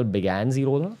once you all began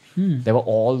Zerodha, there were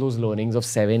all those learnings of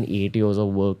 7-8 years of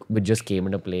work which just came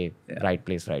into play. Right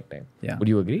place, right time. Yeah. Would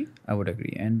you agree? I would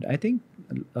agree. And I think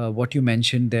what you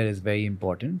mentioned there is very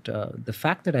important. The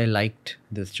fact that I liked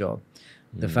this job,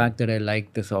 the fact that I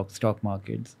liked the stock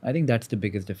markets, I think that's the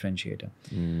biggest differentiator.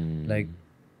 Like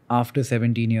after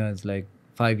 17 years, like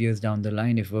 5 years down the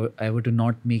line, if I were to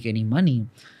not make any money,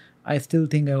 I still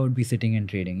think I would be sitting and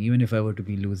trading, even if I were to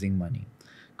be losing money,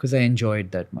 because I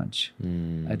enjoyed that much.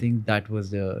 I think that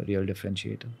was the real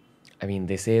differentiator. I mean,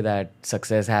 they say that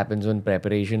success happens when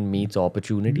preparation meets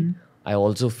opportunity. I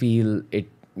also feel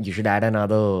you should add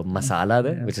another masala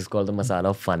there, which is called the masala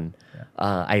of fun.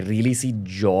 I really see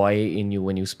joy in you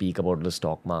when you speak about the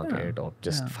stock market or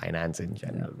just finance in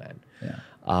general,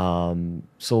 man.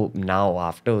 So now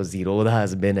after Zerodha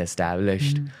has been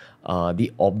established,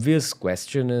 the obvious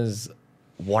question is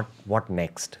what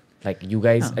next? Like you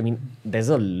guys, I mean, there's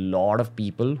a lot of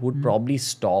people who would probably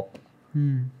stop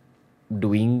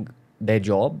doing their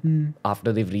job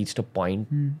after they've reached a point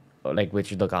like which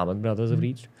the Kamath brothers have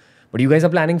reached. But you guys are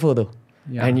planning further.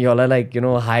 And y'all are like,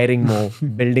 hiring more,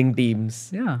 building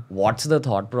teams. What's the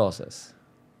thought process?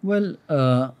 Well,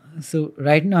 so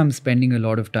right now I'm spending a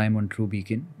lot of time on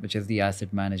TrueBeacon, which is the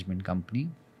asset management company.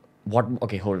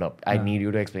 Okay, hold up. I need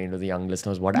you to explain to the young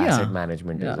listeners what asset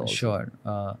management is also. Sure.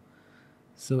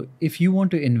 So if you want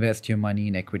to invest your money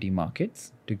in equity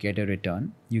markets to get a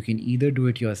return, you can either do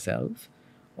it yourself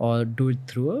or do it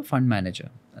through a fund manager.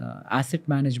 Asset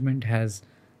management has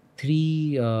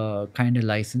 3 kind of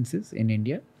licenses in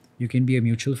India. You can be a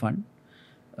mutual fund.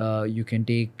 You can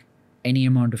take any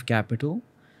amount of capital.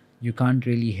 You can't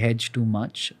really hedge too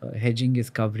much. Hedging is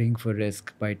covering for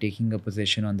risk by taking a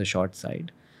position on the short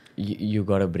side. You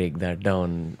got to break that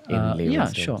down in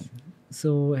layman's terms. Sure.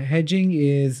 So hedging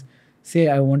is, say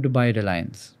I want to buy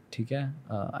Reliance.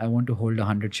 I want to hold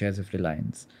 100 shares of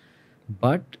Reliance.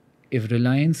 But if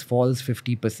Reliance falls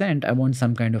 50%, I want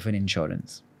some kind of an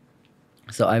insurance.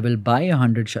 So I will buy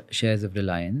 100 shares of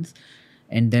Reliance,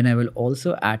 and then I will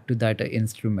also add to that an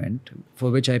instrument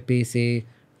for which I pay, say,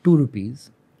 2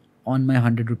 rupees on my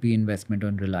 100 rupee investment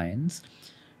on Reliance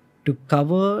to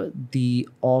cover the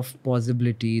off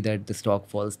possibility that the stock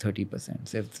falls 30%.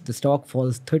 So if the stock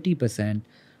falls 30%,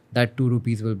 that 2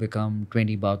 rupees will become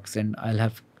 20 bucks, and I'll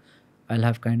have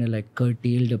kind of like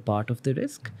curtailed a part of the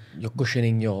risk. You're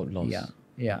cushioning your loss.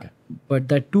 Yeah. Okay. But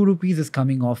that 2 rupees is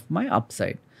coming off my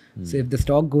upside. So if the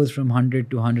stock goes from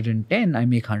 100 to 110, I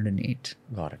make 108.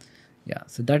 Got it. Yeah.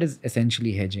 So that is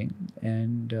essentially hedging.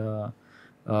 And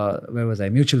where was I?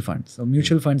 Mutual funds. So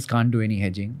mutual funds can't do any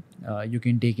hedging. You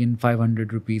can take in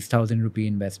 500 rupees, 1000 rupee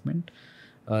investment.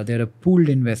 They're a pooled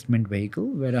investment vehicle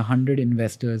where 100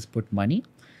 investors put money.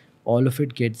 All of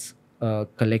it gets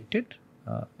collected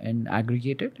and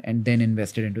aggregated and then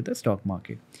invested into the stock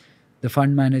market. The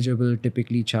fund manager will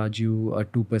typically charge you a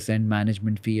 2%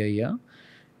 management fee a year.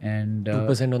 And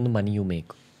 2% on the money you make.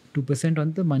 2%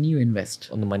 on the money you invest.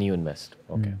 On the money you invest.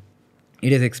 Okay.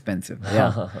 It is expensive.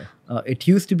 Yeah. It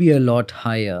used to be a lot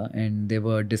higher, and there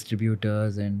were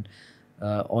distributors and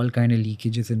all kind of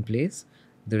leakages in place.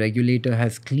 The regulator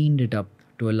has cleaned it up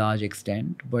to a large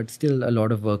extent, but still a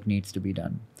lot of work needs to be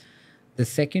done. The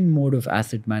second mode of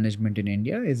asset management in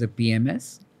India is a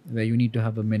PMS, where you need to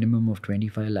have a minimum of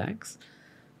 25 lakhs.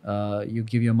 You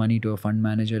give your money to a fund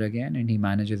manager again, and he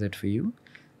manages it for you.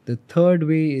 The third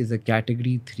way is a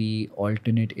category 3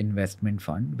 alternate investment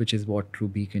fund, which is what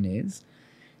TrueBeacon is.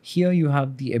 Here you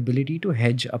have the ability to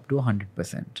hedge up to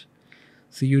 100%.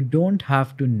 So you don't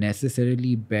have to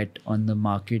necessarily bet on the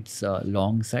market's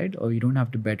long side, or you don't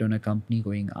have to bet on a company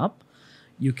going up.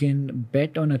 You can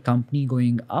bet on a company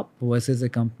going up versus a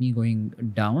company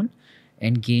going down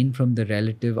and gain from the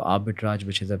relative arbitrage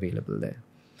which is available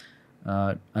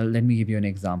there. Let me give you an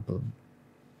example.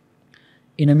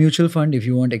 In a mutual fund, if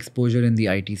you want exposure in the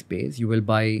IT space, you will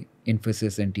buy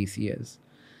Infosys and TCS.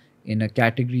 In a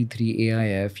category 3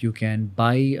 AIF, you can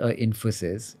buy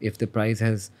Infosys if the price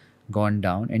has gone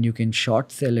down, and you can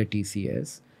short sell a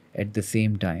TCS at the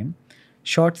same time.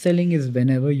 Short selling is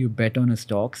whenever you bet on a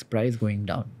stock's price going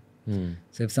down.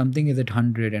 So if something is at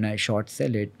 100 and I short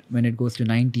sell it, when it goes to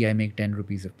 90, I make 10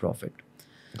 rupees of profit.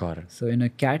 Got it. So in a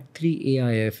Cat 3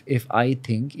 AIF, if I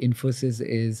think Infosys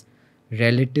is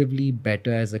relatively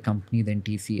better as a company than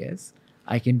TCS,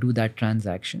 I can do that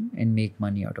transaction and make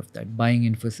money out of that, buying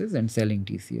Infosys and selling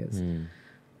TCS.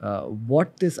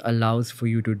 What this allows for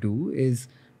you to do is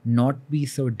not be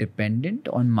so dependent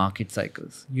on market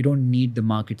cycles. You don't need the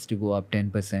markets to go up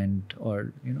 10%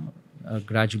 or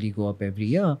gradually go up every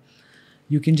year.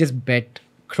 You can just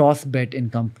cross bet in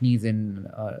companies in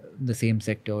the same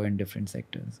sector or in different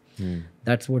sectors.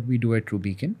 That's what we do at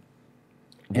TrueBeacon.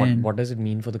 What does it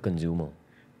mean for the consumer?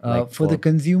 For the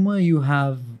consumer, you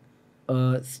have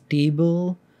a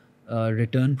stable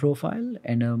return profile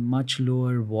and a much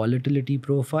lower volatility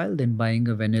profile than buying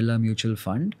a vanilla mutual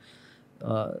fund.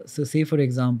 So say, for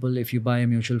example, if you buy a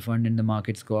mutual fund and the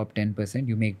markets go up 10%,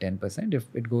 you make 10%. If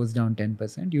it goes down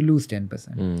 10%, you lose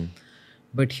 10%.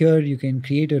 But here you can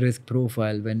create a risk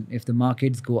profile if the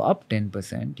markets go up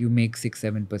 10%, you make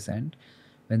 6-7%.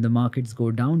 When the markets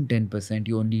go down 10%,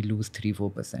 you only lose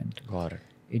 3-4%. Got it.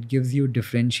 It gives you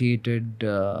differentiated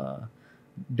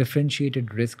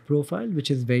risk profile,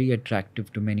 which is very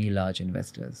attractive to many large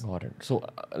investors. Got it. So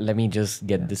let me just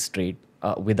get this straight.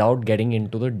 Without getting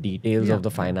into the details of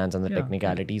the finance and the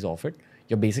technicalities of it,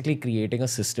 you're basically creating a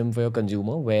system for your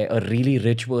consumer where a really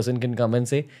rich person can come and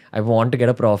say, I want to get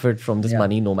a profit from this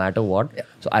money no matter what.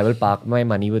 So I will park my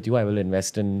money with you. I will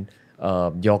invest in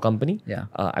your company.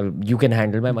 You can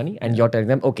handle my money. And you're telling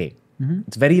them, okay,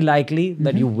 it's very likely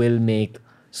that you will make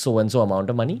so and so amount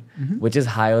of money, which is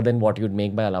higher than what you'd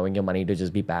make by allowing your money to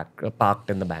just be parked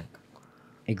in the bank.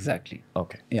 Exactly.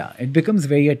 Okay. Yeah, it becomes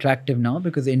very attractive now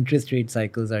because interest rate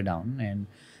cycles are down, and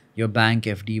your bank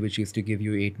FD, which used to give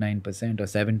you 8-9% or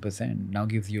 7%, now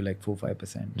gives you like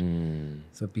 4-5%.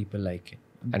 So people like it.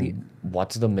 And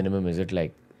what's the minimum? Is it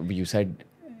like you said?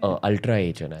 Ultra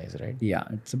HNIs, right? Yeah,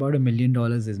 it's about $1 million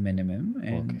is minimum,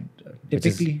 and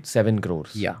typically which is 7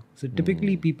 crores. Yeah, so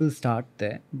typically people start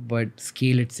there, but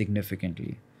scale it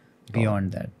significantly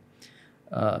beyond that.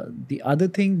 The other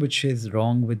thing which is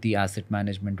wrong with the asset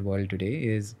management world today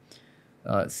is,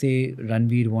 say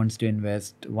Ranveer wants to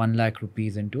invest 1 lakh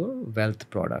rupees into a wealth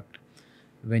product.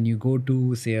 When you go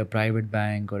to, say, a private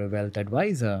bank or a wealth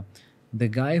advisor, the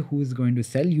guy who is going to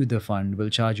sell you the fund will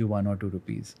charge you 1 or 2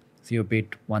 rupees. So you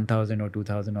paid 1,000 or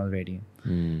 2,000 already.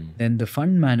 Then the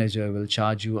fund manager will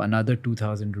charge you another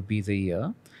 2,000 rupees a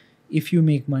year. If you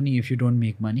make money, if you don't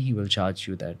make money, he will charge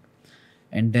you that.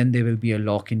 And then there will be a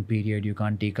lock-in period. You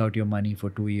can't take out your money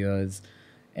for 2 years.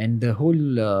 And the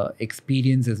whole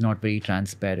experience is not very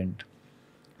transparent.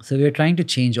 So we are trying to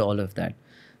change all of that.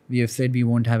 We have said we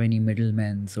won't have any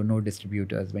middlemen, so no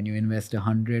distributors. When you invest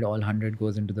 100, all 100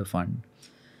 goes into the fund.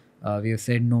 We have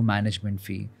said no management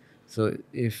fee. So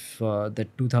if the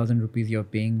 2,000 rupees you're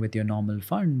paying with your normal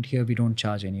fund, here we don't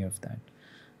charge any of that.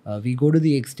 We go to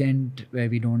the extent where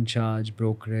we don't charge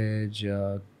brokerage,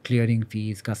 clearing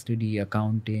fees, custody,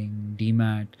 accounting,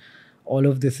 demat. All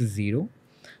of this is zero.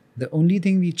 The only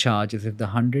thing we charge is if the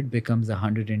 100 becomes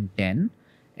 110,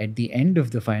 at the end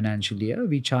of the financial year,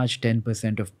 we charge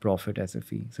 10% of profit as a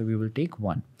fee. So we will take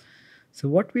 1. So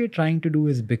what we are trying to do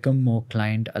is become more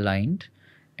client aligned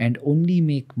and only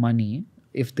make money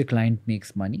if the client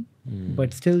makes money,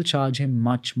 but still charge him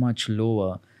much, much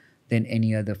lower than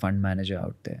any other fund manager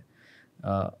out there.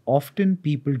 Often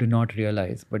people do not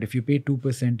realize, but if you pay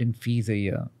 2% in fees a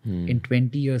year, in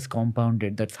 20 years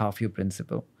compounded, that's half your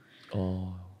principal.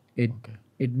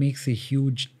 It makes a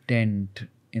huge dent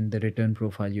in the return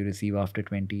profile you receive after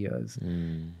 20 years.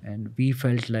 And we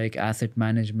felt like asset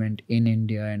management in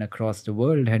India and across the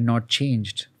world had not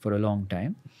changed for a long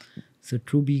time. So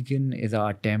TrueBeacon is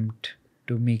our attempt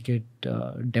to make it,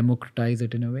 democratize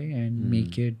it in a way and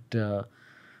make it a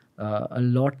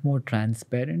lot more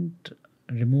transparent,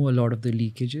 remove a lot of the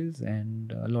leakages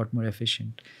and a lot more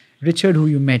efficient. Richard, who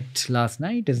you met last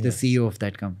night, is the CEO of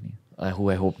that company.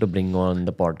 Who I hope to bring on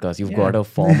the podcast. You've got a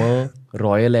former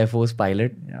Royal Air Force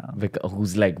pilot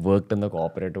who's like worked in the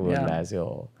corporate world as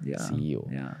your CEO.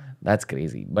 Yeah. That's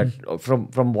crazy. But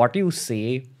from what you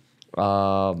say,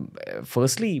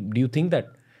 firstly, do you think that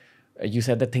you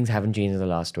said that things haven't changed in the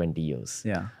last 20 years?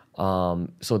 Yeah.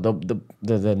 So the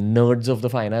nerds of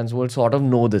the finance world sort of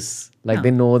know this. Like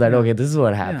they know that, okay, this is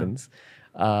what happens.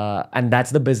 And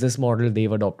that's the business model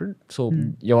they've adopted. So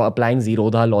you're applying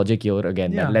Zerodha logic here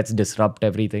again. That let's disrupt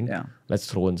everything. Let's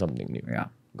throw in something new.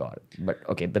 Got it. But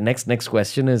okay, the next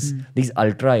question is these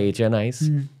ultra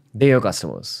HNIs, they're your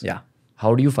customers. Yeah.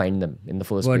 How do you find them in the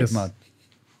first place? Word of mouth.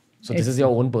 So this is your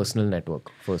own personal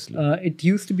network, firstly. It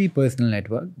used to be personal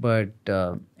network, but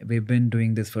we've been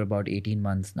doing this for about 18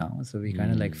 months now. So we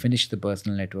kind of like finished the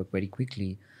personal network very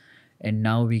quickly. And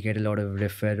now we get a lot of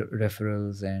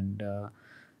referrals, and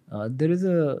there is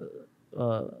a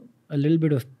little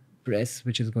bit of press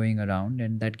which is going around,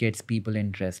 and that gets people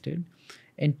interested.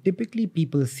 And typically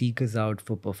people seek us out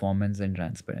for performance and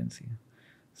transparency.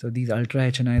 So these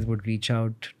ultra HNIs would reach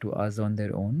out to us on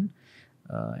their own.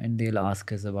 and they'll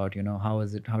ask us about, how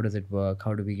does it work?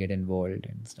 How do we get involved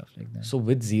and stuff like that. So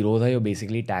with Zerodha, you're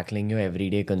basically tackling your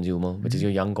everyday consumer, which is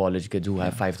your young college kids who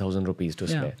have 5,000 rupees to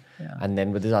spare. Yeah. And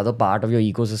then with this other part of your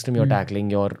ecosystem, you're tackling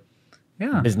your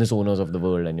Yeah. business owners of the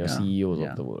world and your CEOs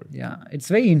of the world. Yeah, it's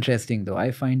very interesting though.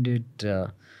 I find it,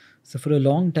 so for a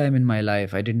long time in my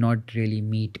life, I did not really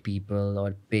meet people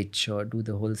or pitch or do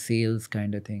the whole sales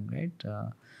kind of thing, right?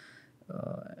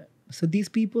 So these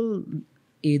people,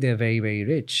 A, they're very, very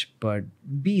rich, but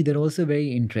B, they're also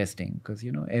very interesting because,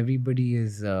 everybody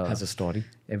is... Has a story.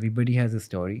 Everybody has a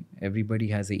story. Everybody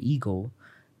has an ego.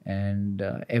 And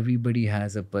everybody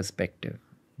has a perspective.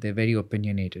 They're very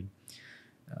opinionated.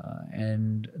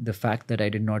 And the fact that I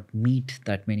did not meet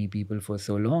that many people for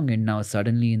so long, and now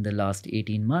suddenly in the last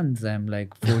 18 months, I'm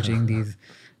like forging these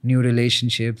new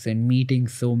relationships and meeting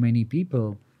so many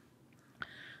people.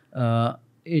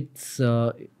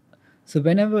 So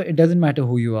whenever, it doesn't matter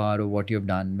who you are or what you've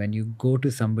done, when you go to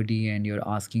somebody and you're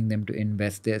asking them to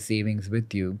invest their savings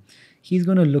with you, he's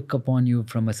going to look upon you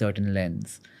from a certain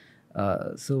lens.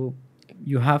 So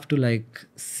you have to like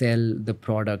sell the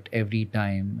product every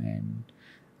time, and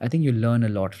I think you learn a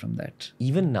lot from that.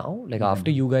 Even now, like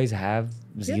after you guys have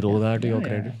Zerodha to your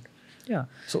credit. Yeah.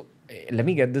 So let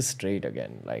me get this straight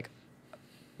again. Like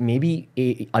maybe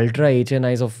ultra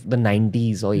HNIs of the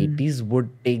 90s or 80s would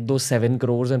take those 7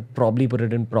 crores and probably put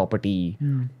it in property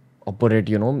or put it,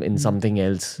 in something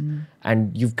else.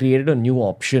 And you've created a new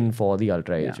option for the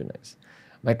ultra HNIs.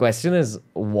 My question is,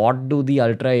 what do the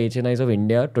ultra HNIs of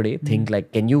India today think?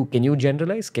 Like, can you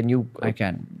generalize? Can you? I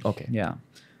can. Okay. Yeah.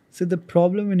 So the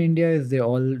problem in India is they're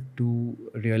all too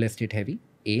real estate heavy,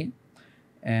 A,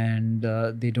 and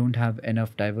they don't have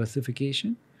enough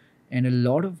diversification. And a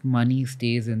lot of money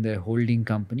stays in their holding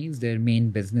companies, their main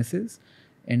businesses,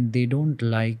 and they don't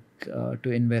like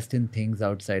to invest in things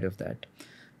outside of that.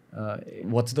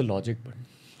 What's the logic?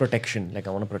 Protection, like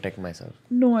I want to protect myself.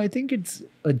 No, I think it's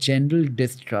a general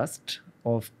distrust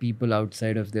of people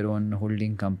outside of their own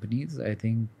holding companies. I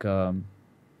think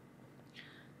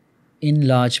in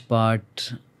large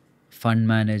part, fund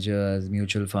managers,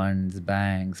 mutual funds,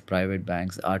 banks, private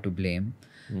banks are to blame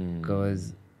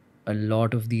because a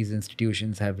lot of these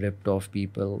institutions have ripped off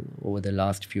people over the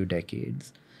last few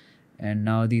decades. And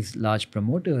now these large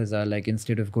promoters are like,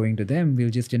 instead of going to them, we'll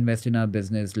just invest in our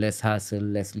business, less hassle,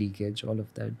 less leakage, all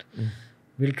of that.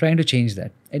 We're trying to change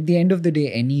that. At the end of the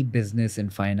day, any business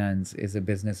in finance is a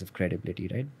business of credibility,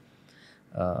 right?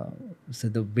 So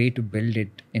the way to build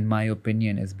it, in my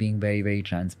opinion, is being very, very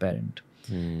transparent.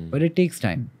 But it takes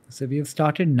time. So we have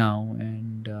started now,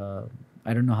 and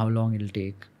I don't know how long it'll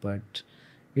take, but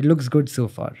it looks good so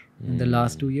far. In the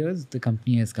last 2 years, the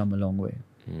company has come a long way.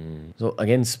 So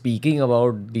again, speaking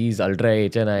about these ultra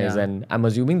HNIs, and I'm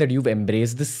assuming that you've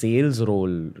embraced the sales role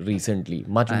recently,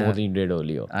 much more than you did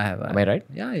earlier. I have. Am I right?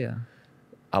 Yeah.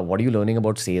 What are you learning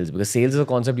about sales? Because sales is a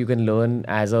concept you can learn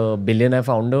as a billionaire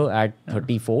founder at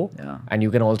 34, and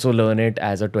you can also learn it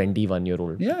as a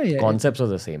 21-year-old. Yeah. Concepts are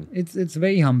the same. It's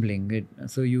very humbling.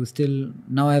 So you still,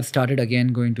 now I've started again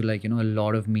going to a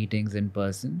lot of meetings in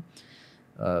person.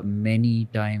 Many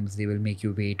times they will make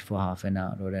you wait for half an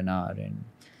hour or an hour, and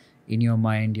in your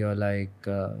mind you're like,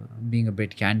 being a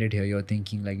bit candid here, you're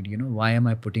thinking like, why am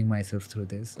I putting myself through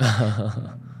this?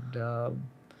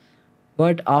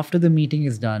 But after the meeting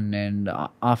is done and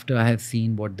after I have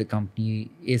seen what the company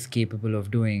is capable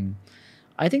of doing,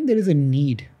 I think there is a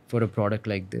need for a product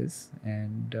like this,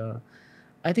 and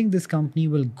I think this company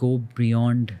will go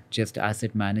beyond just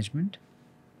asset management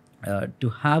to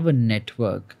have a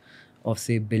network of,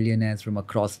 say, billionaires from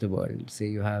across the world. Say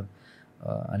you have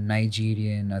a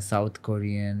Nigerian, a South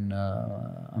Korean,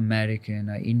 American,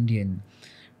 a Indian,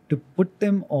 to put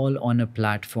them all on a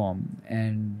platform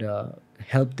and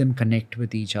help them connect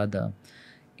with each other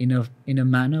in a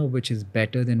manner which is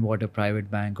better than what a private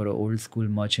bank or an old school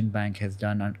merchant bank has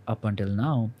done up until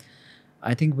now,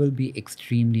 I think will be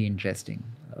extremely interesting.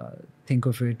 Think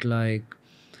of it like,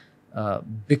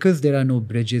 because there are no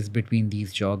bridges between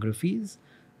these geographies,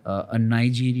 a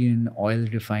Nigerian oil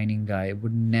refining guy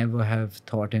would never have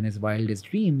thought in his wildest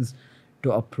dreams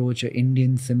to approach an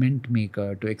Indian cement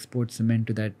maker to export cement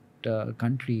to that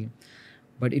country.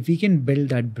 But if we can build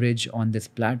that bridge on this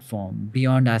platform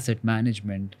beyond asset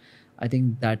management, I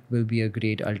think that will be a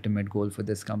great ultimate goal for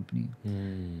this company.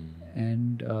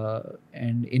 And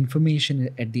information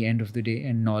at the end of the day,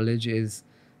 and knowledge is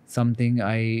something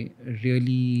I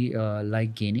really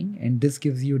like gaining. And this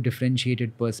gives you a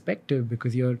differentiated perspective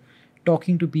because you're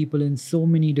talking to people in so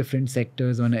many different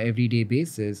sectors on an everyday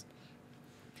basis.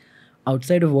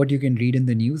 Outside of what you can read in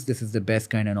the news, this is the best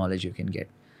kind of knowledge you can get.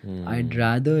 I'd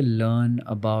rather learn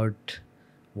about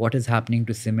what is happening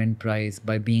to cement price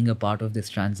by being a part of this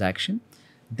transaction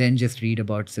than just read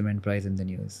about cement price in the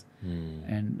news.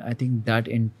 And I think that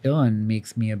in turn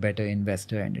makes me a better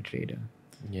investor and a trader.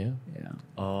 Yeah.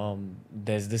 Yeah.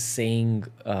 There's this saying,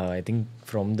 I think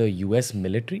from the US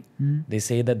military, they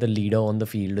say that the leader on the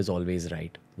field is always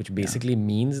right, which basically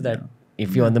means that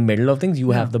if you're in the middle of things,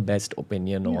 you have the best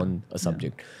opinion on a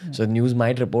subject. So the news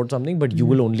might report something, but you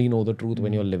will only know the truth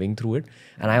when you're living through it.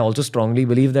 And I also strongly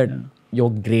believe that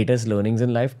your greatest learnings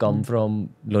in life come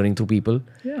from learning through people.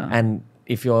 Yeah. And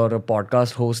if you're a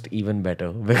podcast host, even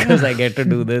better, because I get to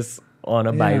do this on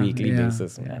a bi-weekly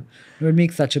basis, man. No, it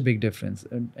makes such a big difference.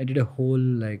 I did a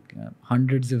whole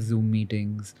hundreds of Zoom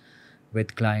meetings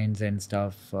with clients and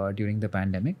stuff during the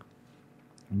pandemic.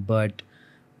 But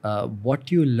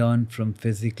what you learn from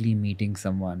physically meeting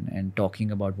someone and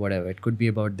talking about whatever, it could be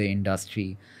about the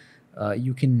industry,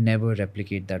 you can never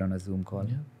replicate that on a Zoom call.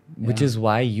 Which is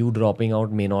why you dropping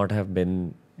out may not have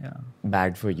been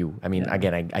bad for you. I mean,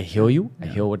 again, I hear you. I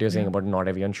hear what you're saying about not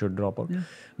everyone should drop out.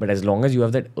 But as long as you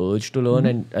have that urge to learn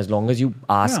and as long as you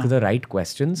ask the right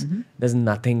questions, there's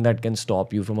nothing that can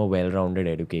stop you from a well-rounded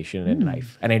education in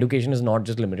life. And education is not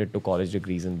just limited to college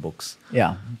degrees and books.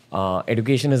 Yeah.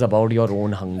 Education is about your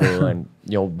own hunger and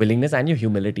your willingness and your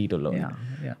humility to learn.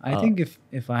 Yeah. I think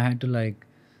if I had to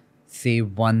say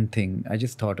one thing, I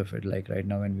just thought of it right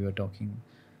now when we were talking,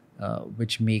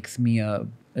 which makes me a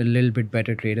little bit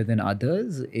better trader than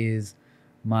others is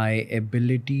my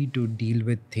ability to deal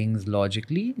with things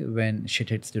logically when shit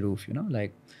hits the roof,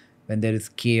 like when there is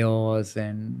chaos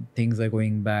and things are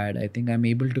going bad. I think I'm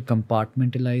able to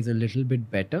compartmentalize a little bit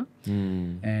better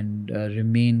and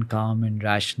remain calm and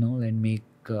rational and make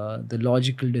the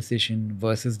logical decision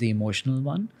versus the emotional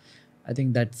one. I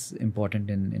think that's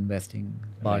important in investing,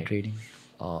 bar trading.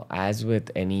 As with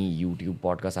any YouTube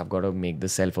podcast, I've got to make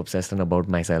this self-obsessed and about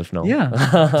myself now.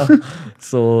 Yeah.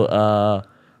 So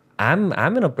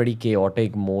I'm in a pretty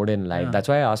chaotic mode in life. That's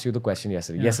why I asked you the question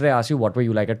yesterday. Yesterday I asked you what were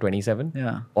you like at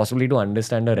 27? Possibly to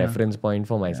understand a reference point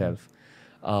for myself.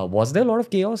 Was there a lot of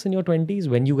chaos in your 20s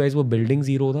when you guys were building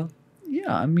Zerodha?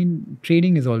 Yeah, I mean,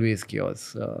 trading is always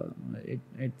chaos.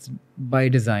 It's by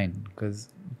design because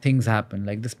things happen.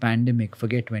 Like this pandemic,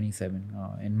 forget 27,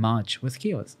 in March was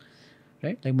chaos.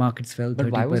 Right? Like markets fell 30%.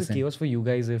 But why was it chaos for you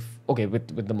guys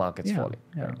with the markets falling?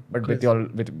 Yeah. Right?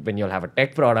 But when y'all have a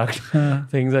tech product,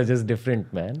 things are just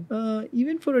different, man.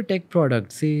 Even for a tech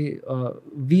product, say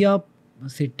we are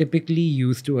typically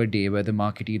used to a day where the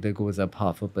market either goes up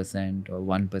 0.5% or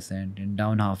 1% and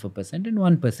down 0.5% and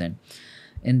 1%.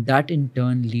 And that in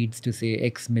turn leads to say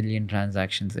X million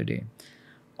transactions a day.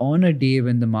 On a day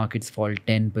when the markets fall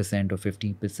 10% or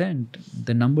 15%,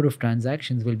 the number of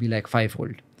transactions will be like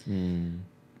fivefold.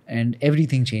 And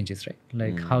everything changes, right?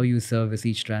 Like how you service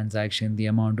each transaction, the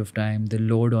amount of time, the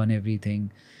load on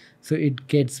everything. So it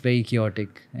gets very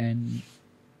chaotic. And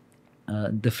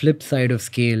the flip side of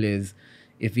scale is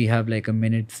if we have like a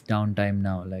minute's downtime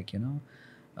now,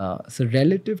 so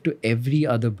relative to every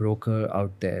other broker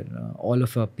out there, all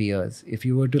of our peers, if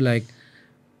you were to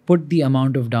put the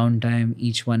amount of downtime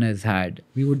each one has had,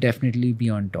 we would definitely be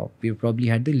on top. We've probably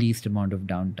had the least amount of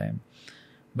downtime.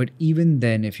 But even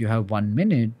then, if you have 1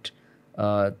 minute,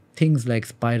 things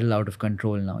spiral out of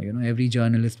control now. Every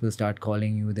journalist will start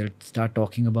calling you. They'll start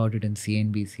talking about it in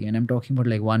CNBC. And I'm talking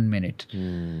about 1 minute.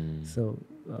 So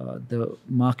the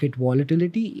market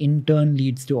volatility in turn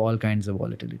leads to all kinds of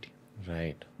volatility.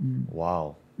 Right.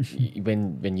 Wow.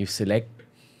 When you select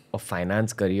a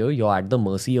finance career, you're at the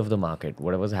mercy of the market.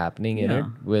 Whatever's happening in it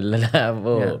will have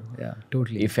a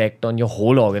totally effect on your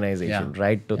whole organization,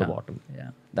 right to the bottom. Yeah.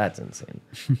 That's insane.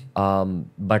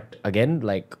 But again,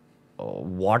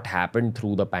 what happened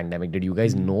through the pandemic? Did you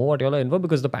guys know what y'all are in for?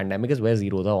 Because the pandemic is where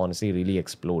Zerodha honestly really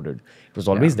exploded. It was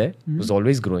always there. It was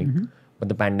always growing. But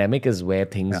the pandemic is where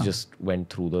things just went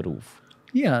through the roof.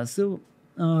 Yeah. So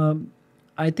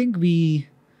I think we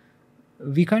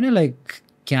kind of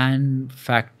can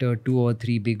factor 2 or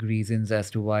 3 big reasons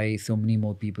as to why so many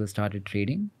more people started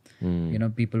trading.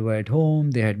 People were at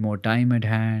home, they had more time at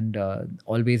hand,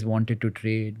 always wanted to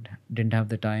trade, didn't have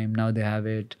the time, now they have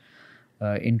it.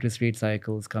 Interest rate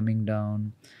cycles coming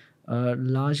down,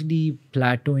 largely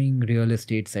plateauing real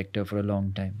estate sector for a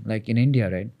long time. Like in India,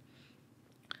 right?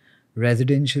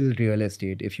 Residential real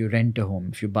estate, if you rent a home,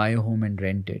 if you buy a home and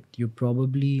rent it, you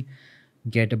probably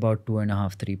get about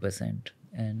 2.5-3%.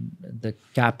 And the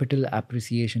capital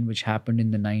appreciation which happened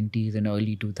in the 90s and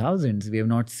early 2000s, we have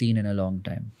not seen in a long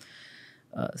time.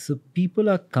 So people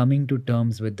are coming to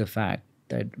terms with the fact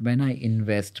that when I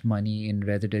invest money in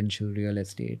residential real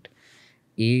estate,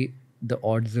 the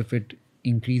odds of it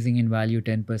increasing in value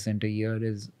 10% a year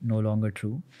is no longer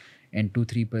true, and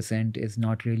 2-3% is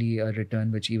not really a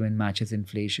return which even matches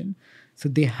inflation. So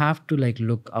they have to like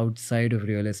look outside of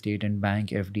real estate and bank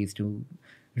FDs to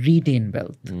retain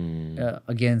wealth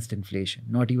against inflation,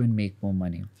 not even make more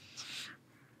money.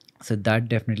 So that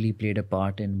definitely played a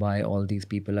part in why all these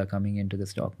people are coming into the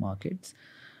stock markets.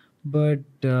 But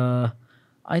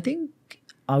I think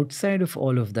outside of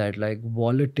all of that, like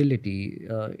volatility,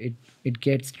 it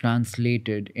gets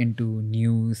translated into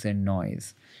news and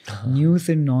noise. News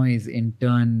and noise in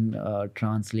turn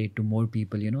translate to more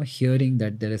people, hearing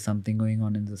that there is something going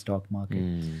on in the stock market.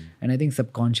 And I think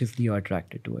subconsciously you're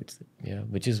attracted towards it. Yeah,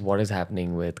 which is what is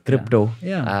happening with crypto.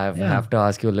 Yeah. I have to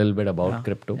ask you a little bit about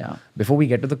crypto. Yeah. Before we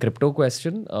get to the crypto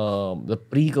question, the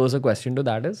precursor question to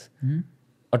that is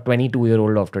a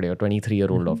 22-year-old of today or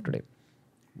 23-year-old of today.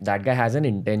 That guy has an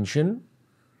intention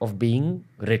of being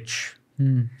rich,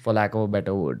 for lack of a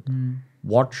better word.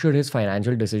 What should his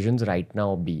financial decisions right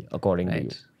now be, according to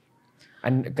you?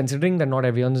 And considering that not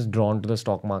everyone is drawn to the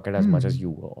stock market as much as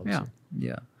you were also.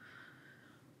 Yeah.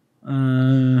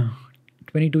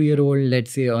 22-year-old, let's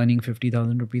say, earning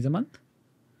 50,000 rupees a month.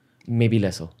 Maybe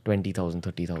lesser, 20,000,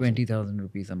 30,000. 20,000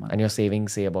 rupees a month. And you're saving,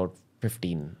 say, about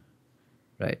 15.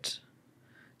 Right.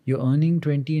 You're earning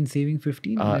 20 and saving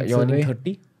 15? You're earning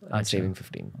 30 and saving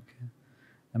 15. Okay.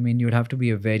 I mean, you'd have to be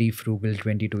a very frugal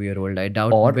 22-year-old. I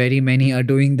doubt very many are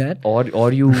doing that.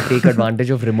 Or you take advantage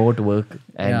of remote work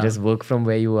and just work from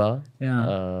where you are.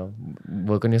 Yeah.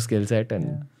 Work on your skill set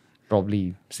and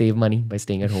probably save money by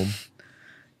staying at home.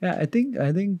 Yeah, I think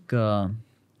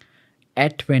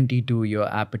at 22, your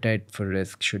appetite for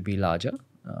risk should be larger.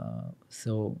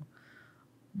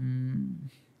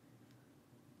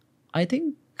 I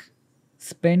think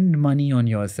spend money on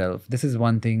yourself. This is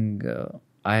one thing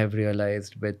I have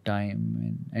realized with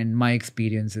time and my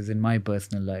experiences in my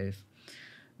personal life.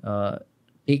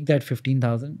 Take that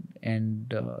 15,000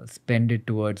 and spend it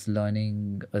towards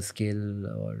learning a skill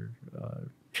or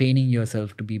training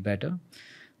yourself to be better.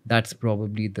 That's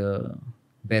probably the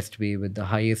best way with the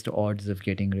highest odds of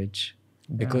getting rich.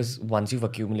 Because once you've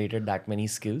accumulated that many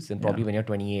skills, then probably when you're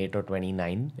 28 or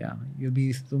 29, you'll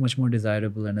be so much more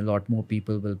desirable and a lot more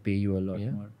people will pay you a lot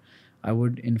more. I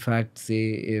would in fact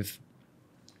say if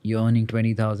you're earning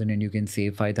 20,000 and you can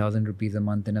save 5,000 rupees a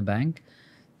month in a bank,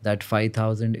 that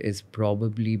 5,000 is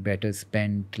probably better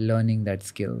spent learning that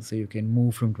skill. So you can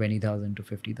move from 20,000 to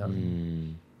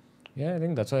 50,000. Yeah, I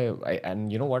think that's why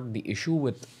and you know what, the issue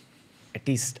with at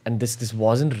least, and this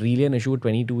wasn't really an issue with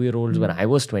 22-year-olds when I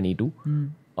was 22.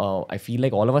 I feel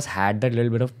like all of us had that little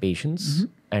bit of patience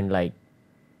and like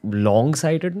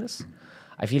long-sightedness.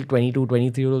 I feel 22,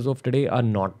 23-year-olds of today are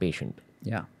not patient.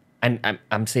 Yeah. And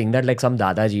I'm saying that like some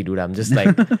Dadaji dude. I'm just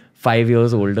like 5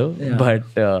 years older. But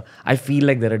I feel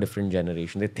like they're a different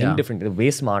generation. They think differently. They're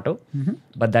way smarter.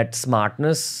 But that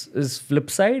smartness is flip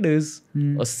side is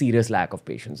a serious lack of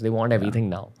patience. They want everything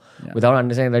now. Without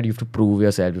understanding that you have to prove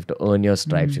yourself, you have to earn your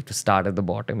stripes, you have to start at the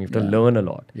bottom, you have to learn a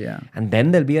lot. And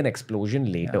then there'll be an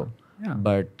explosion later.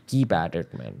 But keep at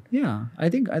it, man. Yeah. I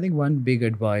think one big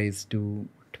advice to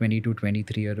 22,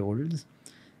 23-year-olds,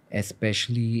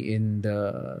 especially in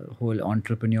the whole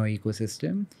entrepreneur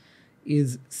ecosystem,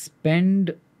 is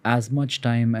spend as much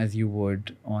time as you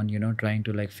would on, trying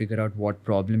to like figure out what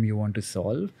problem you want to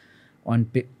solve, on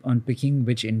picking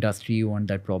which industry you want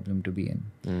that problem to be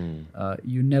in.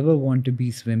 You never want to be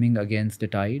swimming against the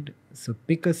tide. So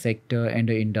pick a sector and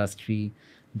an industry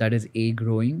that is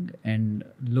growing and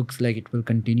looks like it will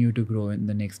continue to grow in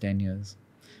the next 10 years.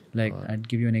 Like I'd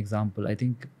give you an example. I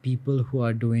think people who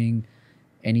are doing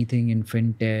anything in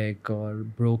fintech or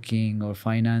broking or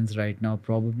finance right now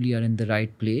probably are in the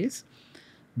right place,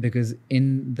 because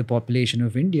in the population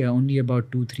of India, only about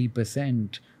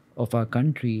 2-3% of our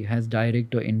country has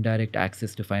direct or indirect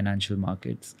access to financial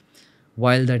markets,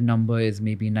 while that number is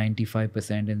maybe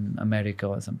 95% in America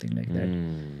or something like that.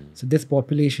 So this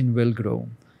population will grow.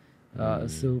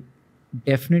 So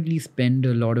definitely spend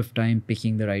a lot of time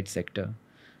picking the right sector.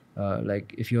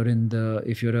 Like if you're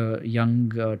a young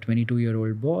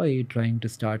 22-year-old boy trying to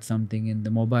start something in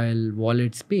the mobile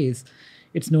wallet space,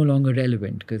 it's no longer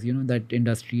relevant because that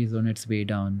industry is on its way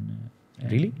down.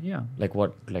 Really? Yeah.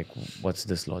 What's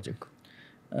this logic?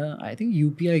 I think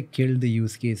UPI killed the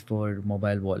use case for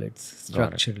mobile wallets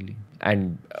structurally.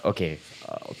 And okay,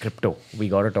 crypto. We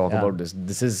got to talk about this.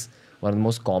 This is one of the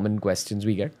most common questions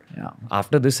we get. Yeah.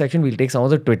 After this section, we'll take some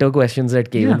of the Twitter questions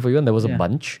that came in for you, and there was a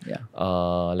bunch.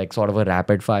 Like sort of a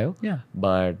rapid fire. Yeah.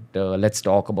 But let's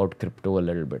talk about crypto a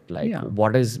little bit. Like,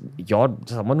 what is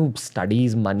someone who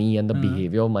studies money and the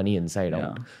behavior of money inside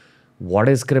out? what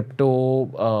is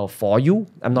crypto for you?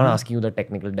 I'm not asking you the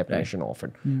technical definition of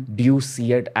it. Do you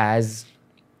see it as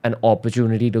an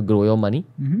opportunity to grow your money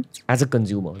as a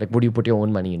consumer? Like, would you put your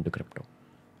own money into crypto?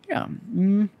 Yeah.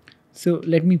 So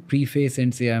let me preface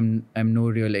and say I'm no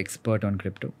real expert on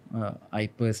crypto. I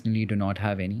personally do not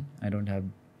have any. I don't have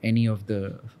any of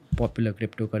the popular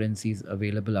cryptocurrencies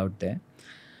available out there.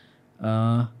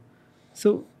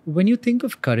 So when you think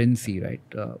of currency, right?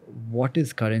 What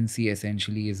is currency?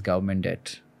 Essentially, is government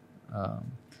debt.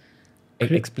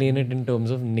 Explain it in terms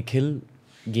of Nikhil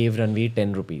gave Ranveer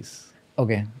 10 rupees.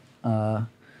 Okay.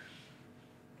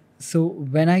 So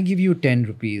when I give you 10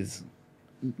 rupees,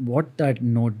 what that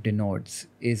note denotes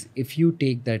is if you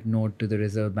take that note to the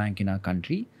Reserve Bank in our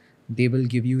country, they will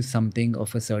give you something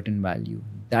of a certain value.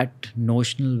 That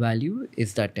notional value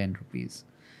is that 10 rupees.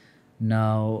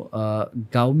 Now,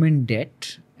 government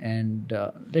debt, and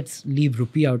let's leave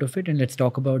rupee out of it and let's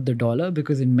talk about the dollar,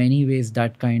 because in many ways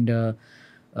that kind of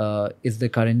is the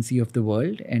currency of the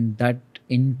world, and that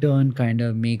in turn kind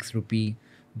of makes rupee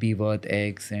be worth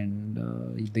X and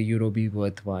the euro be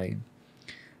worth Y.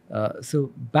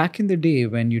 So back in the day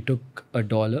when you took a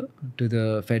dollar to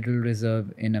the Federal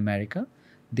Reserve in America,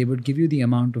 they would give you the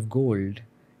amount of gold,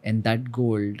 and that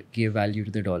gold gave value to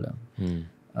the dollar.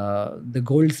 The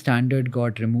gold standard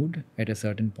got removed at a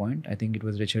certain point. I think it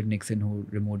was Richard Nixon who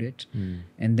removed it.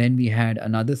 And then we had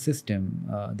another system,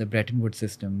 the Bretton Woods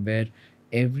system, where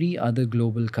every other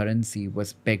global currency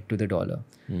was pegged to the dollar.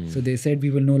 So they said, we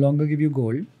will no longer give you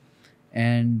gold.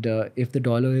 And if the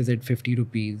dollar is at 50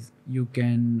 rupees, you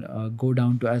can go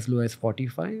down to as low as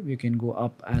 45. You can go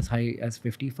up as high as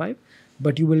 55.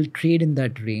 But you will trade in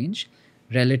that range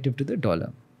relative to the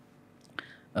dollar.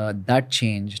 That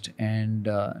changed, and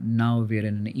now we're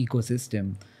in an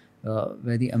ecosystem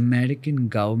where the American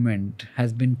government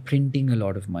has been printing a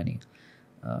lot of money.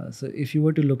 So if you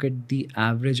were to look at the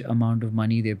average amount of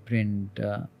money they print,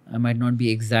 I might not be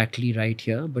exactly right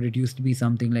here, but it used to be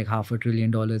something like $500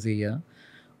 billion a year.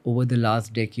 Over the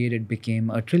last decade, it became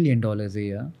 $1 trillion a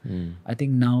year. I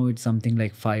think now it's something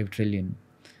like 5 trillion.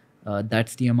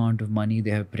 That's the amount of money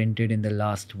they have printed in the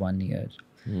last 1 year.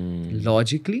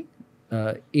 Logically,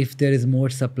 if there is more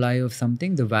supply of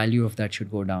something, the value of that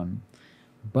should go down.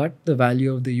 But the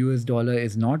value of the US dollar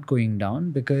is not going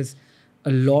down because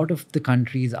a lot of the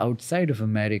countries outside of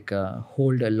America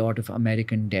hold a lot of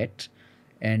American debt,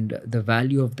 and the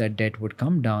value of that debt would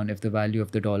come down if the value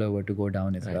of the dollar were to go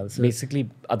down as well. So basically,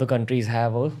 other countries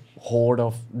have a hoard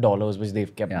of dollars which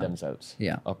they've kept themselves.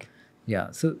 Yeah. Okay.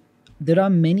 Yeah. So there are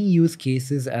many use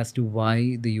cases as to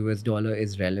why the US dollar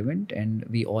is relevant, and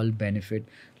we all benefit.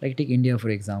 Like take India, for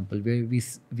example, where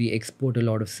we export a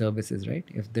lot of services, right?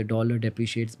 If the dollar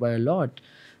depreciates by a lot,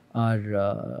 our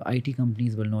IT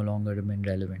companies will no longer remain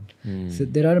relevant. So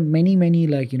there are many,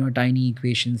 tiny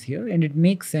equations here, and it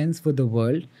makes sense for the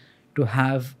world to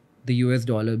have the US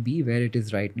dollar be where it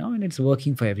is right now, and it's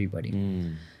working for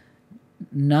everybody.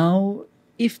 Now,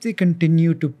 if they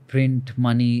continue to print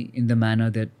money in the manner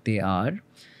that they are,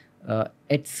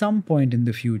 at some point in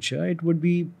the future, it would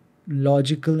be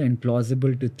logical and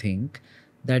plausible to think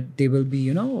that there will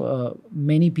be,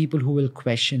 many people who will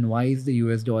question why is the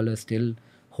US dollar still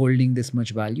holding this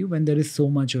much value when there is so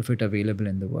much of it available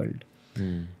in the world.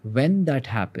 When that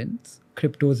happens,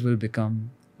 cryptos will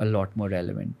become a lot more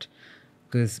relevant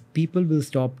because people will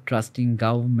stop trusting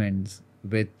governments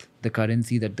with the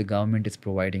currency that the government is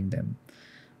providing them.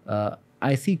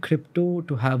 I see crypto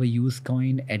to have a use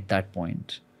coin at that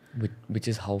point. Which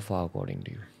is how far according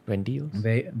to you? 20 years?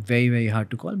 Very, very, very hard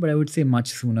to call, but I would say much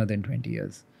sooner than 20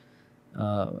 years.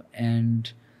 On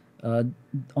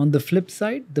the flip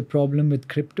side, the problem with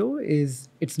crypto is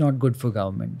it's not good for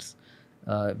governments.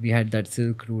 We had that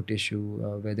Silk Route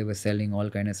issue where they were selling all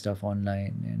kind of stuff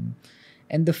online.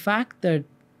 And the fact that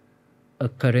a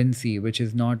currency which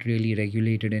is not really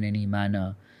regulated in any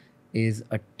manner is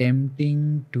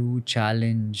attempting to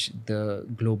challenge the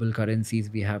global currencies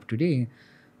we have today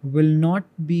will not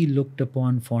be looked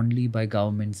upon fondly by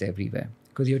governments everywhere,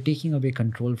 because you're taking away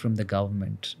control from the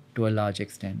government to a large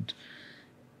extent.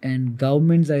 And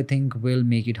governments, I think, will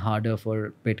make it harder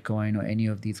for Bitcoin or any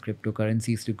of these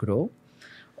cryptocurrencies to grow.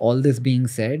 All this being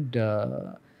said,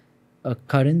 a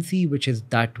currency which is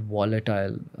that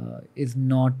volatile is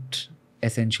not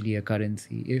essentially a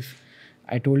currency. If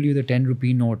I told you the 10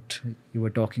 rupee note you were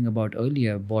talking about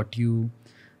earlier bought you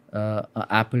an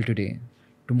apple today,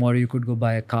 tomorrow you could go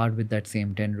buy a car with that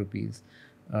same 10 rupees.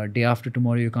 Day after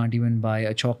tomorrow, you can't even buy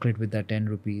a chocolate with that 10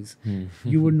 rupees.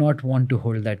 You would not want to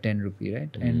hold that 10 rupee,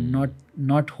 right? And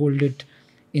not hold it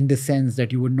in the sense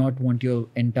that you would not want your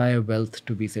entire wealth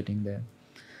to be sitting there.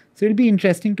 So it'll be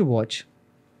interesting to watch.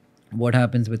 what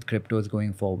happens with cryptos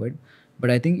going forward.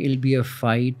 But I think it'll be a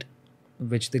fight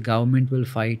which the government will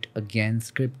fight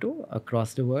against crypto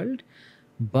across the world,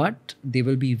 but they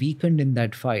will be weakened in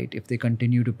that fight if they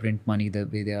continue to print money the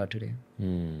way they are today.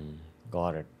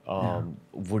 Got it.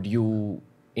 Would you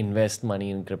invest money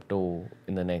in crypto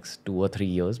in the next 2 or 3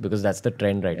 years? Because that's the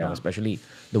trend right now, especially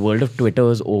the world of Twitter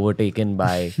is overtaken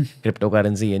by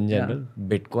cryptocurrency in general,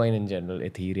 Bitcoin in general,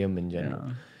 Ethereum in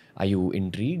general. Are you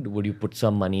intrigued? Would you put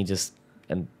some money just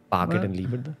and park it and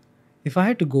leave it there? If I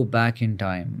had to go back in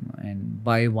time and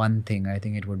buy one thing, I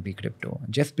think it would be crypto,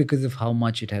 just because of how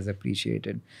much it has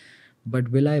appreciated. But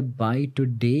will I buy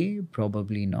today?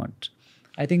 Probably not.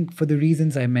 I think for the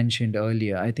reasons I mentioned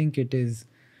earlier, I think it is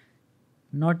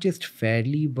not just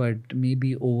fairly, but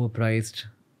maybe overpriced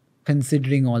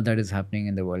considering all that is happening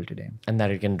in the world today. And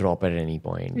that it can drop at any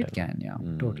point. It can, yeah,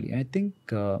 totally. I think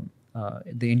the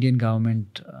Indian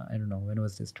government, I don't know, when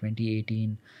was this,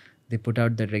 2018, they put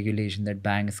out that regulation that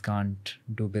banks can't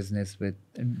do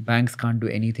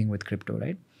anything with crypto,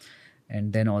 right?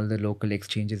 And then all the local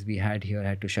exchanges we had here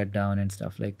had to shut down and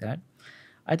stuff like that.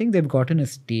 I think they've gotten a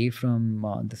stay from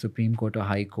the Supreme Court or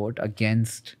High Court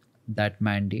against that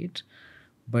mandate.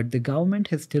 But the government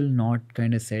has still not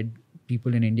kind of said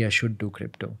people in India should do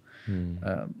crypto.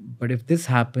 But if this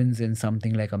happens in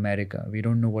something like America, we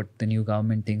don't know what the new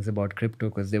government thinks about crypto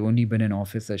because they've only been in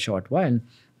office a short while.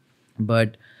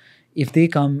 But if they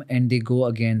come and they go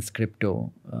against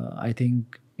crypto, I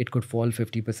think it could fall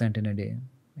 50% in a day.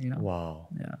 You know? Wow.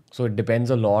 Yeah. So it depends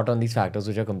a lot on these factors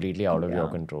which are completely out of your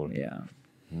control. Yeah.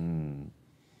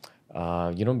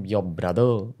 Your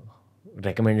brother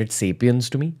recommended Sapiens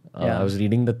to me. I was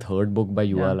reading the third book by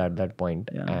Yuval at that point,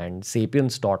 and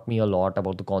Sapiens taught me a lot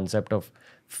about the concept of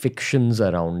fictions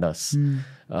around us,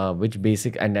 which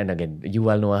and again,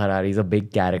 Yuval Noah Harari is a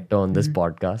big character on this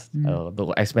podcast.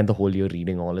 Though I spent the whole year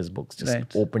reading all his books,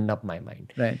 just opened up my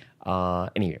mind. Right.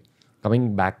 Anyway,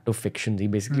 coming back to fictions, he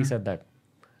basically said that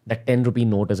 10 rupee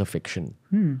note is a fiction.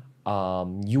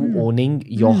 You owning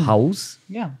your house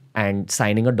and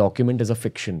signing a document is a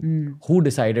fiction. Who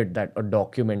decided that a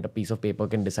document, a piece of paper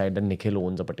can decide that Nikhil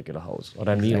owns a particular house or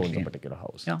Ranveer owns a particular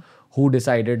house? Who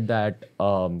decided that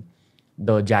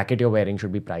the jacket you're wearing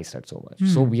should be priced at so much?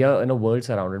 So we are in a world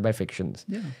surrounded by fictions.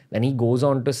 Then he goes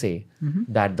on to say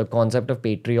that the concept of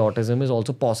patriotism is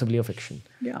also possibly a fiction.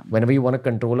 Whenever you want to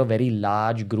control a very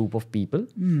large group of people,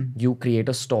 you create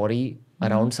a story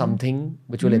around something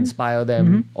which will inspire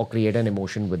them or create an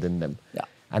emotion within them.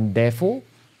 And therefore,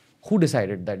 who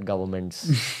decided that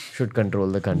governments should control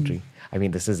the country? I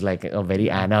mean, this is like a very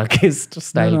anarchist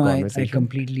style conversation. I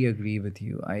completely agree with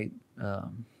you. I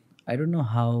don't know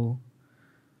how,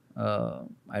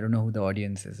 I don't know who the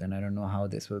audience is and I don't know how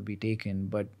this will be taken,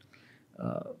 but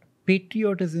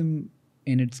patriotism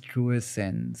in its truest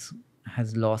sense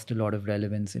has lost a lot of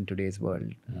relevance in today's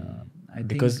world.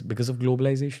 Because of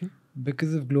globalization?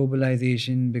 Because of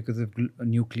globalization, because of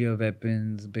nuclear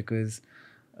weapons, because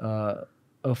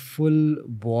a full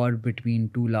war between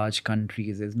two large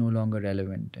countries is no longer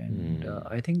relevant. And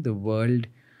I think the world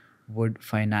would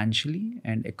financially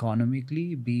and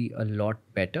economically be a lot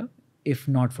better if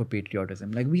not for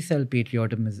patriotism. Like we sell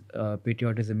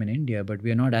patriotism in India, but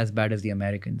we are not as bad as the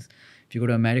Americans. If you go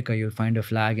to America, you'll find a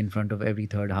flag in front of every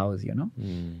third house, you know?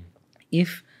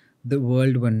 If the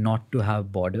world were not to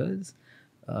have borders,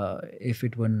 if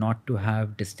it were not to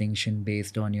have distinction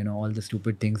based on, you know, all the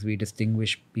stupid things we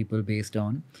distinguish people based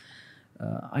on,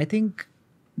 I think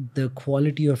the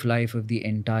quality of life of the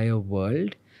entire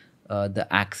world, the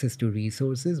access to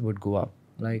resources would go up.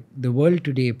 Like the world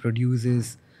today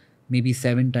produces maybe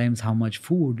 7 times how much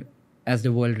food as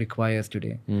the world requires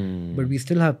today. But we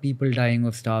still have people dying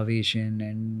of starvation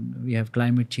and we have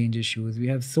climate change issues. We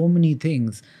have so many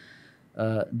things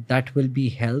that will be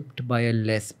helped by a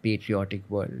less patriotic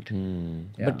world.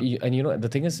 But the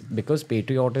thing is, because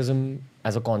patriotism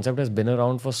as a concept has been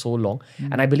around for so long,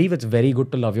 and I believe it's very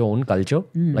good to love your own culture.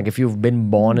 Like if you've been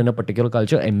born in a particular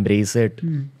culture, embrace it.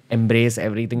 Embrace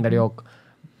everything that your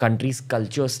country's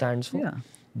culture stands for.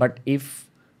 But if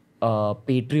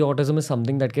patriotism is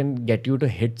something that can get you to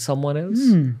hit someone else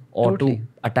or to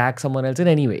attack someone else in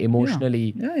any way,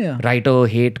 emotionally, write a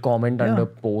hate comment under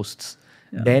posts,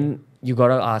 then you got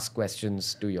to ask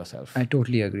questions to yourself. I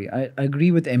totally agree. I agree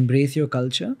with embrace your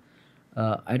culture.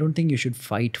 I don't think you should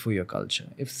fight for your culture.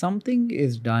 If something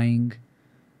is dying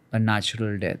a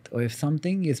natural death, or if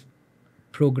something is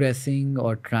progressing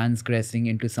or transgressing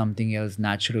into something else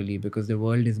naturally because the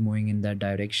world is moving in that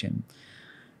direction,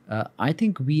 I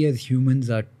think we as humans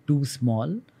are too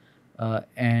small,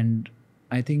 and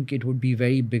I think it would be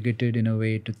very bigoted in a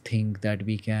way to think that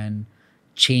we can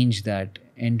change that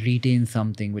and retain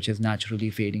something which is naturally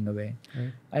fading away.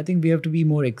 Right. I think we have to be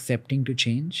more accepting to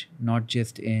change, not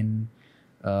just in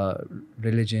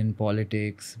religion,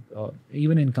 politics, or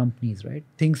even in companies, right?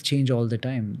 Things change all the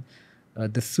time.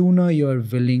 The sooner you're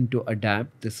willing to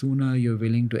adapt, the sooner you're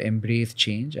willing to embrace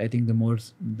change, I think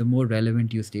the more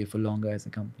relevant you stay for longer as a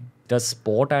company. Does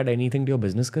sport add anything to your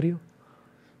business career?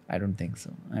 I don't think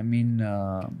so. I mean,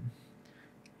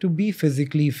 to be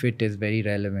physically fit is very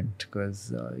relevant,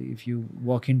 because if you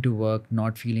walk into work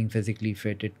not feeling physically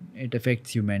fit, it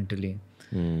affects you mentally.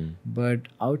 But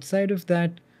outside of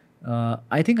that,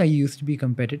 I think I used to be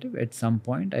competitive at some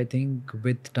point. I think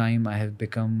with time I have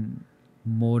become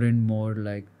more and more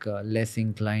like less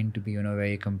inclined to be,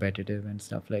 very competitive and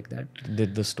stuff like that.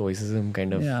 Did the stoicism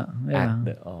kind of Yeah. act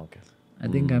the, oh, okay. I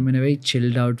think I'm in a very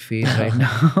chilled out phase right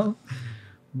now.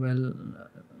 Well,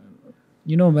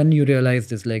 when you realize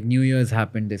this, like New Year's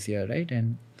happened this year, right?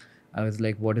 And I was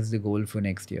like, what is the goal for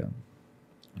next year?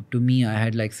 To me, I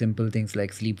had like simple things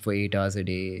like sleep for 8 hours a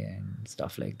day and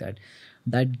stuff like that.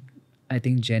 That I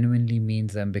think genuinely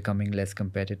means I'm becoming less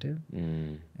competitive.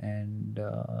 And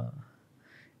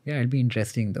yeah, it'll be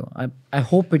interesting though. I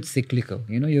hope it's cyclical.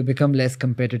 You become less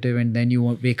competitive and then you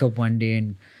wake up one day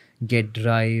and get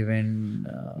drive and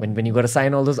When you got to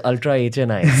sign all those ultra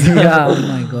HNIs. yeah, oh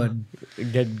my god.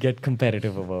 Get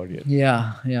competitive about it.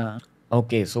 Yeah.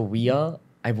 Okay, so we are,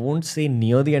 I won't say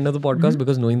near the end of the podcast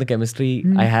because knowing the chemistry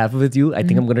I have with you, I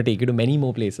think I'm going to take you to many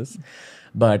more places.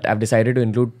 But I've decided to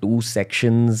include 2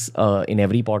 sections in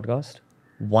every podcast.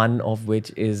 One of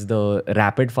which is the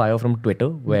rapid fire from Twitter,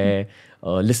 where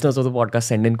listeners of the podcast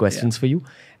send in questions for you.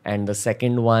 And the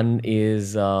second one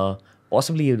is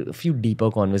possibly a few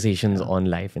deeper conversations on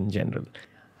life in general.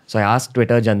 So I asked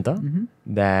Twitter Janta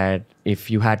that if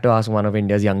you had to ask one of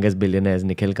India's youngest billionaires,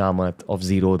 Nikhil Kamath of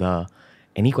Zerodha,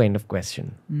 any kind of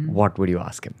question, what would you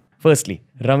ask him? Firstly,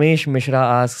 Ramesh Mishra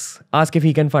asks, ask if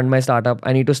he can fund my startup.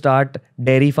 I need to start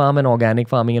dairy farm and organic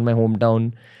farming in my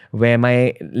hometown, where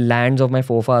my lands of my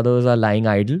forefathers are lying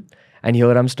idle. And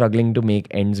here I'm struggling to make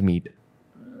ends meet.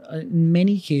 In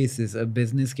many cases, a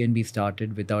business can be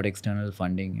started without external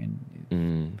funding.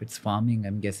 And if it's farming,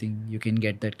 I'm guessing you can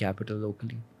get that capital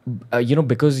locally.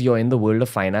 Because you're in the world of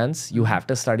finance, you have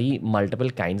to study multiple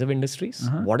kinds of industries.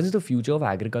 What is the future of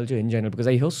agriculture in general? Because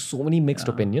I hear so many mixed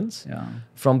opinions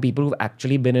from people who've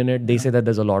actually been in it. They say that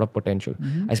there's a lot of potential.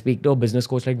 I speak to a business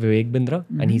coach like Vivek Bindra,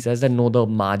 and he says that no, the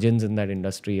margins in that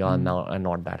industry are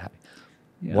not that high.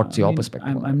 Yeah, What's your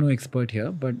perspective? I'm no expert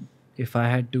here, but if I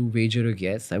had to wager a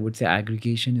guess, I would say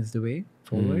aggregation is the way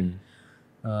forward.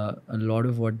 A lot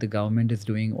of what the government is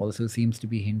doing also seems to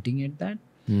be hinting at that.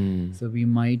 So we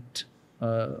might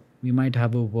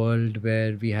have a world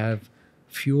where we have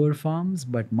fewer farms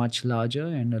but much larger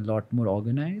and a lot more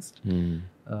organized.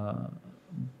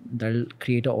 That'll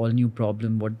create a all new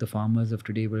problem what the farmers of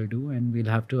today will do, and we'll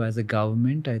have to, as a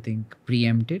government, I think,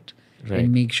 preempt it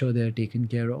and make sure they're taken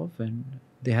care of and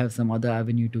they have some other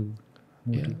avenue to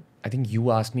move to. I think you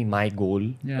asked me my goal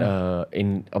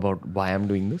in about why I'm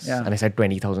doing this, and I said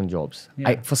 20,000 jobs.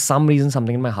 For some reason,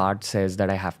 something in my heart says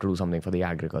that I have to do something for the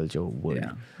agriculture world.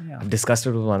 I've discussed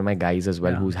it with one of my guys as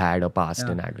well, who's had a past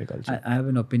in agriculture. I have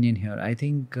an opinion here. I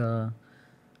think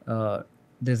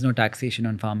there's no taxation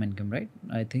on farm income, right?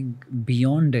 I think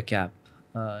beyond a cap,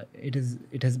 it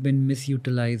has been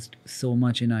misutilized so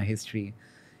much in our history.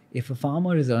 If a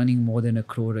farmer is earning more than 1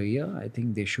 crore a year, I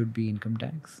think there should be income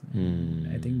tax.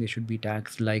 I think they should be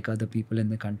taxed like other people in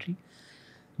the country.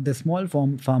 The small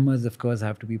farmers, of course,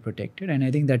 have to be protected, and I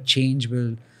think that change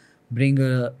will bring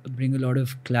a lot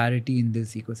of clarity in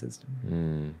this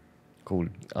ecosystem. Cool.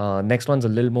 Next one's a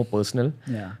little more personal.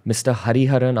 Yeah. Mr.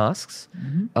 Hariharan asks,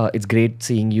 it's great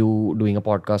seeing you doing a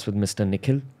podcast with Mr.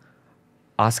 Nikhil.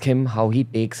 Ask him how he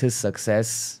takes his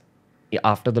success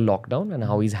after the lockdown and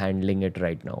how he's handling it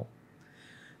right now.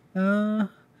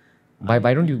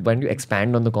 Why don't you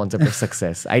expand on the concept of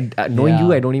success? Knowing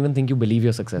you, I don't even think you believe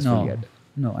you're successful yet.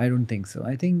 No, I don't think so.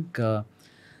 I think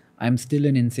I'm still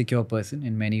an insecure person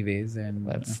in many ways, and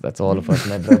that's all of us,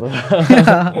 my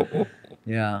brother.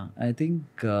 Yeah, I think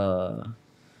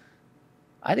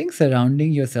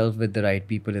surrounding yourself with the right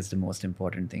people is the most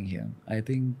important thing here. I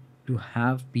think to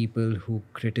have people who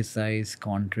criticize,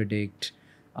 contradict,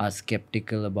 are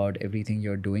skeptical about everything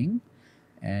you're doing,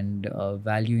 and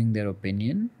valuing their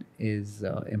opinion is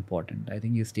important. I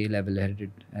think you stay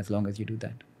level-headed as long as you do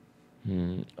that.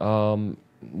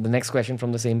 The next question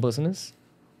from the same person is,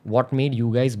 what made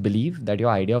you guys believe that your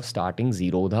idea of starting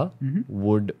Zerodha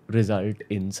would result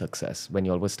in success when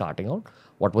you all were starting out?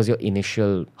 What was your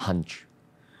initial hunch?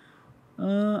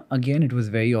 Again, it was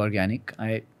very organic.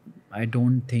 I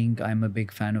don't think I'm a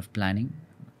big fan of planning.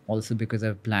 also because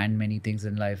I've planned many things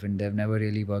in life and they've never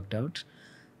really worked out.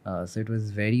 So it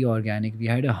was very organic. We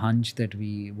had a hunch that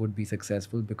we would be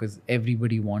successful because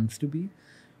everybody wants to be.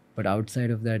 But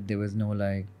outside of that, there was no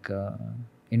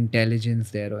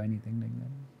intelligence there or anything like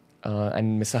that.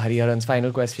 And Mr. Hariharan's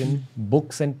final question,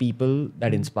 books and people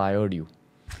that inspired you.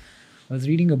 I was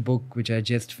reading a book which I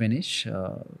just finished,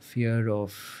 Fear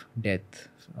of Death,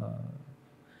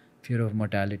 Fear of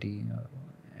Mortality.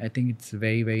 I think it's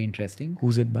very, very interesting.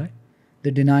 Who's it by?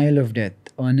 The Denial of Death,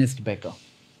 Ernest Becker.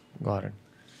 Got it.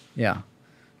 Yeah.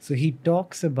 So he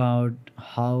talks about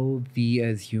how we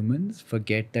as humans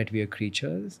forget that we are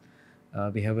creatures.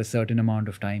 We have a certain amount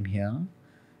of time here.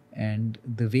 And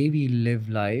the way we live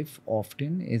life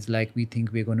often is like we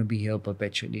think we're going to be here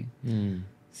perpetually.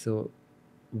 So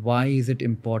why is it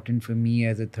important for me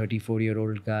as a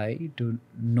 34-year-old guy to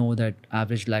know that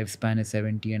average lifespan is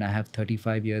 70 and I have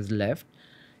 35 years left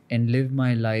and live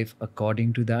my life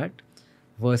according to that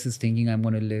versus thinking I'm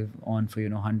going to live on for,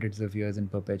 hundreds of years in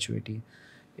perpetuity?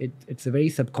 It's a very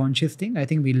subconscious thing. I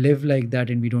think we live like that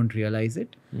and we don't realize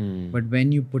it. But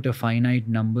when you put a finite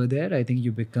number there, I think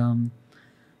you become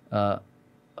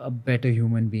a better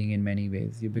human being in many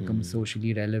ways. You become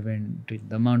socially relevant.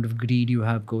 The amount of greed you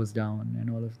have goes down and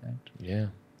all of that. Yeah.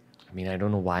 I mean, I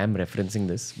don't know why I'm referencing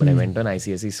this, but I went to an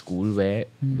ICSE school where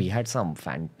we had some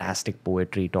fantastic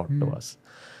poetry taught to us.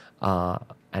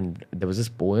 And there was this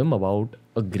poem about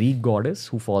a Greek goddess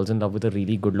who falls in love with a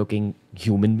really good-looking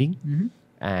human being.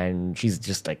 And she's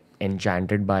just like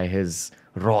enchanted by his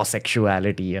raw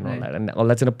sexuality and all that. And all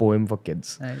that's in a poem for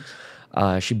kids.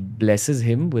 She blesses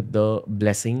him with the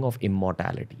blessing of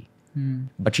immortality.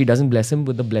 But she doesn't bless him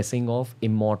with the blessing of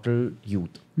immortal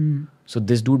youth. So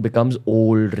this dude becomes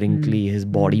old, wrinkly, his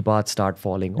body parts start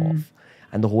falling off.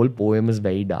 And the whole poem is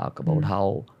very dark about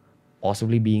how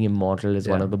possibly being immortal is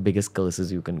one of the biggest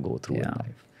curses you can go through in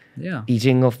life. Yeah.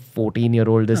 Teaching a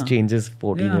 14-year-old this changes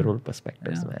 14-year-old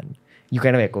perspectives, man. You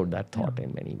kind of echoed that thought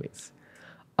in many ways.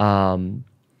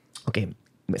 Okay,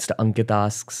 Mr. Ankit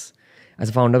asks, as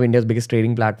a founder of India's biggest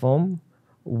trading platform,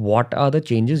 what are the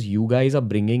changes you guys are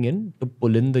bringing in to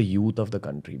pull in the youth of the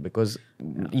country? Because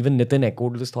even Nithin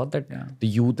echoed this thought that the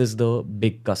youth is the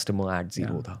big customer at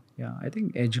Zerodha. Yeah, I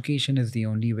think education is the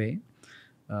only way.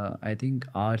 I think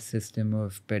our system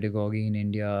of pedagogy in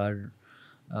India,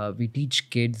 we teach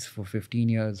kids for 15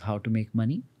 years how to make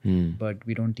money, but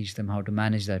we don't teach them how to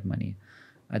manage that money.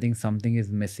 I think something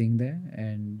is missing there,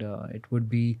 and it would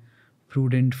be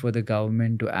prudent for the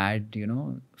government to add,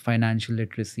 financial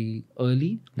literacy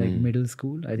early, like middle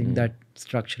school. I think that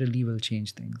structurally will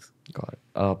change things. Got it.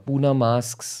 Poonam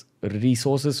asks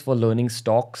resources for learning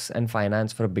stocks and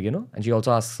finance for a beginner. And she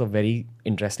also asks a very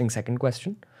interesting second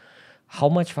question. How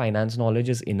much finance knowledge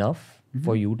is enough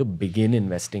for you to begin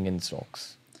investing in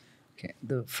stocks? Okay.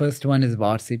 The first one is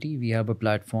Varsity. We have a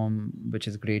platform which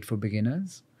is great for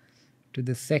beginners. To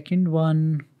the second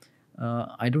one,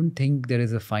 I don't think there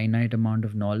is a finite amount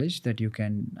of knowledge that you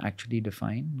can actually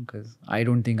define, because I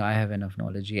don't think I have enough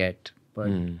knowledge yet. But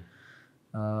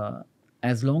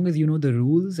as long as you know the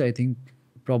rules, I think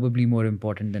probably more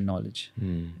important than knowledge.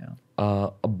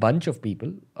 A bunch of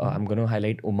people, I'm going to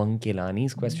highlight Umang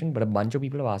Kelani's question, but a bunch of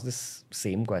people have asked this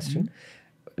same question.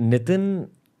 Nithin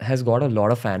has got a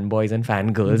lot of fanboys and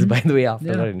fangirls, by the way,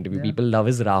 after our interview. People love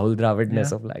his Rahul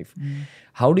Dravidness of life.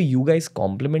 How do you guys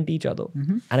complement each other?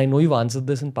 And I know you've answered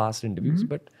this in past interviews,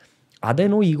 but are there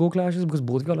no ego clashes? Because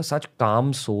both of you all are such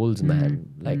calm souls, man.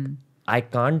 Like, I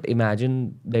can't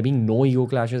imagine there being no ego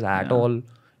clashes at all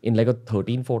in like a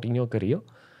 13, 14-year career.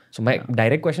 So my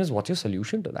direct question is, what's your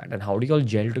solution to that? And how do you all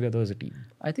gel together as a team?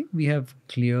 I think we have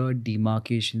clear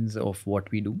demarcations of what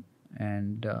we do.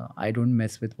 And I don't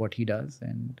mess with what he does.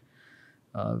 And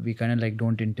we kind of like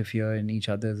don't interfere in each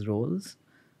other's roles.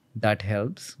 That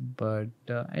helps. But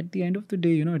at the end of the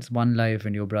day, it's one life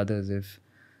and your brothers.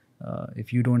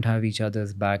 If you don't have each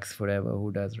other's backs forever,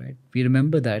 who does, right? We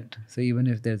remember that. So even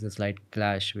if there's a slight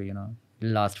clash, we, it'll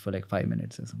last for like 5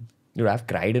 minutes or something. Dude, I've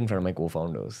cried in front of my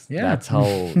co-founders. Yeah. That's how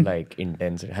like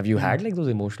intense. Have you had like those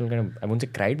emotional kind of, I won't say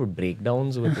cried, but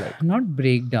breakdowns with like... Not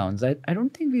breakdowns. I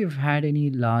don't think we've had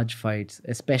any large fights,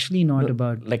 especially not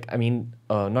about... Like, I mean,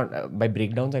 not by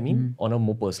breakdowns, I mean on a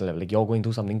more personal level. Like you're going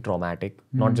through something traumatic,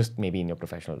 not just maybe in your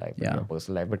professional life, but in your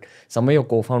personal life. But somewhere your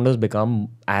co-founders become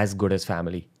as good as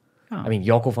family. I mean,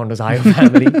 your co-founders are your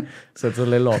family. So it's a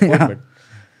little awkward, but...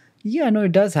 Yeah, no,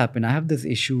 it does happen. I have this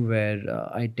issue where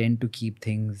I tend to keep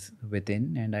things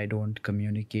within and I don't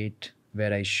communicate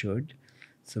where I should.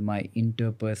 So my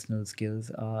interpersonal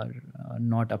skills are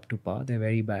not up to par. They're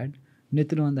very bad.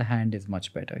 Nithin, on the hand, is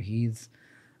much better. He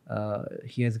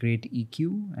has great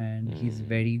EQ and he's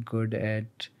very good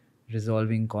at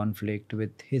resolving conflict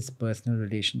with his personal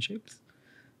relationships.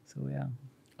 So yeah.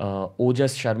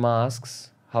 Ojas Sharma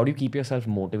asks, how do you keep yourself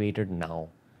motivated now?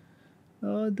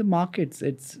 The markets,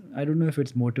 I don't know if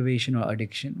it's motivation or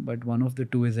addiction, but one of the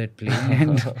two is at play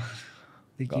and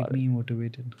they keep me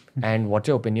motivated. And what's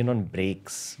your opinion on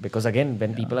breaks? Because again,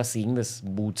 when people are seeing this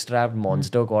bootstrapped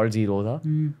monster called Zerodha,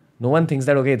 no one thinks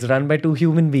that, okay, it's run by two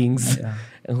human beings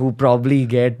who probably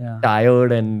get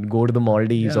tired and go to the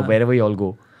Maldives or wherever you all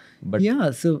go. But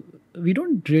yeah, so we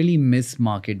don't really miss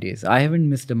market days. I haven't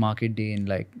missed a market day in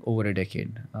like over a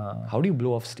decade. how do you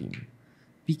blow off steam?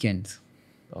 Weekends.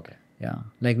 Okay. Yeah,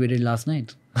 like we did last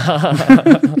night.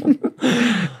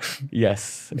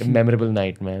 Yes, a memorable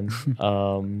night, man.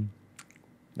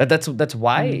 That's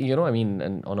why, you know, I mean,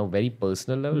 and on a very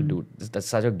personal level, dude, that's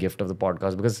such a gift of the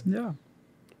podcast because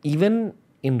even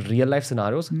in real life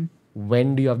scenarios,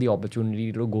 when do you have the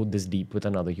opportunity to go this deep with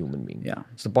another human being? Yeah.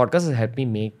 So the podcast has helped me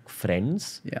make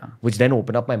friends, which then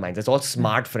open up my mind. It's all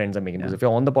smart friends I'm making. Because if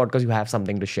you're on the podcast, you have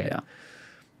something to share. Yeah.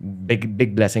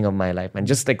 Big blessing of my life. And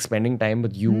just like spending time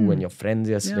with you and your friends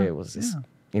yesterday was just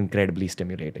incredibly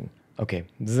stimulating. Okay,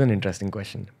 this is an interesting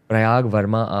question. Prayag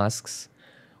Verma asks,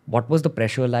 what was the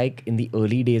pressure like in the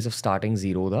early days of starting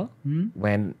Zerodha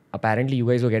when apparently you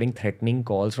guys were getting threatening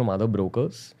calls from other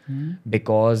brokers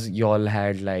because y'all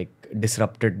had like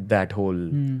disrupted that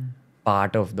whole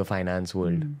part of the finance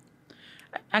world?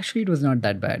 Actually, it was not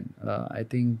that bad. I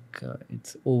think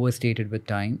it's overstated with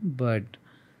time, but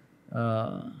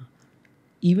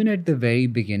even at the very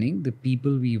beginning, the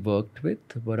people we worked with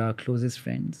were our closest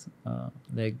friends.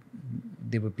 Like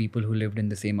they were people who lived in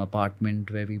the same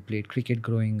apartment where we played cricket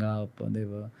growing up, or they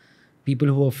were people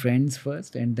who were friends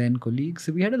first and then colleagues.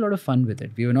 So we had a lot of fun with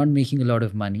it. We were not making a lot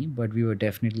of money, but we were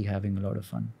definitely having a lot of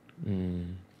fun.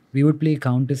 We would play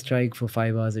Counter-Strike for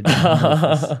 5 hours a day.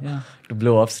 To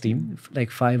blow off steam? Like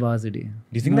 5 hours a day. Do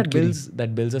you think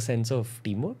that builds a sense of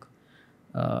teamwork?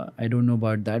 I don't know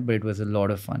about that, but it was a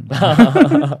lot of fun.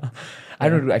 I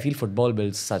don't know. I feel football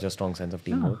builds such a strong sense of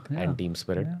teamwork and team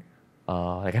spirit.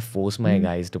 Like I force my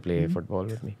guys to play football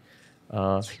with me.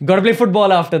 You gotta play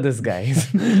football after this,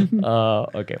 guys.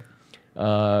 Okay.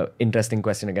 Interesting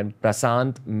question again.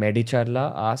 Prasant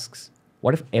Medicharla asks,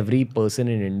 what if every person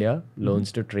in India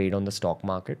learns to trade on the stock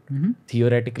market?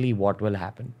 Theoretically, what will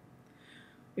happen?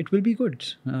 It will be good.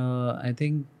 I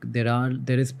think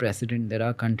there is precedent. There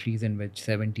are countries in which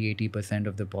 70-80%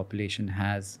 of the population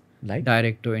has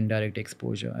direct or indirect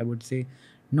exposure. I would say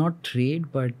not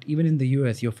trade, but even in the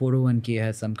US, your 401k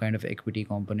has some kind of equity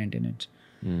component in it.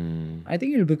 I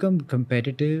think it'll become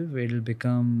competitive. It'll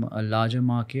become a larger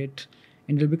market,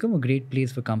 and it'll become a great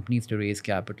place for companies to raise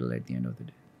capital at the end of the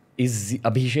day.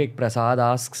 Abhishek Prasad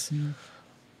asks,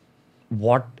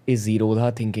 what is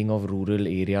Zerodha thinking of rural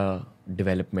area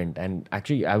development? And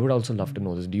actually, I would also love to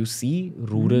know this. Do you see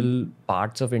rural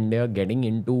parts of India getting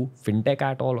into fintech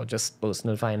at all, or just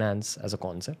personal finance as a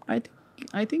concept?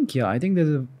 I think there's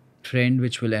a trend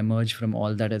which will emerge from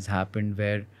all that has happened,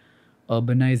 where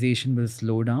urbanization will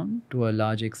slow down to a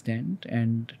large extent,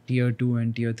 and tier 2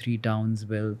 and tier 3 towns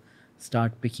will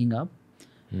start picking up.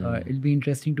 It'll be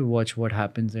interesting to watch what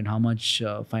happens and how much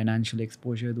financial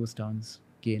exposure those towns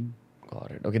gain.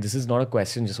 Got it. Okay, this is not a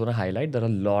question. Just want to highlight there are a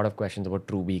lot of questions about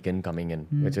True Beacon coming in,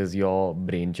 which is your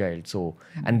brainchild. So,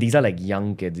 and these are like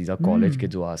young kids. These are college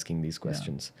kids who are asking these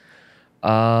questions.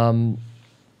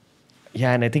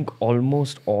 Yeah, and I think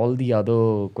almost all the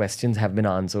other questions have been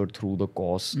answered through the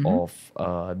course of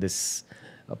this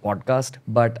podcast.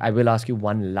 But I will ask you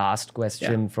one last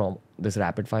question from this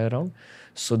rapid fire round.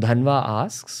 So Dhanva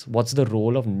asks, what's the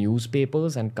role of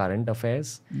newspapers and current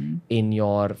affairs in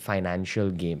your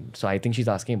financial game? So I think she's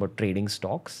asking about trading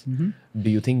stocks. Do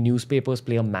you think newspapers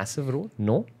play a massive role?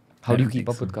 No? How do you keep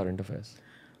up with current affairs?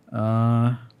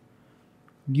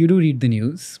 You do read the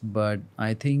news, but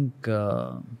I think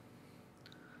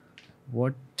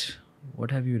what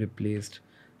have you replaced?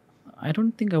 I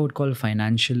don't think I would call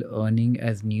financial earning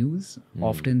as news.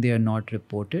 Often they are not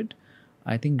reported.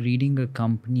 I think reading a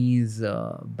company's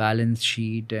balance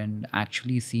sheet and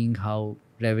actually seeing how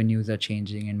revenues are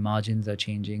changing and margins are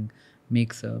changing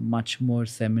makes a much more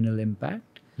seminal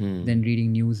impact than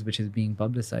reading news which is being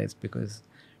publicized, because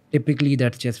typically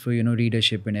that's just for,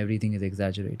 readership and everything is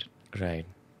exaggerated. Right.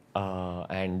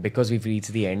 And because we've reached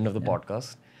the end of the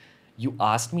podcast, you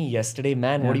asked me yesterday,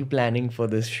 man, what are you planning for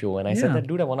this show? And I said that,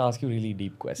 dude, I want to ask you really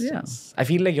deep questions. I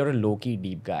feel like you're a low-key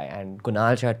deep guy. And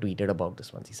Kunal Shah tweeted about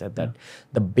this once. He said that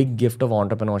the big gift of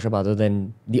entrepreneurship, other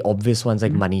than the obvious ones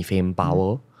like money, fame,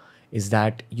 power, is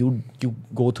that you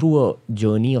go through a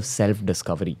journey of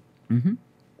self-discovery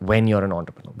when you're an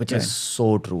entrepreneur, which is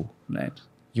so true. Right.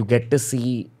 You get to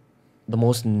see the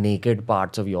most naked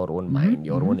parts of your own mind,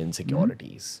 your own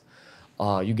insecurities.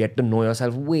 You get to know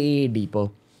yourself way deeper.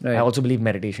 Right. I also believe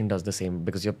meditation does the same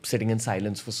because you're sitting in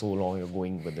silence for so long, you're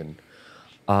going within.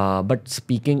 But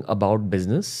speaking about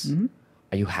business,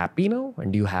 are you happy now?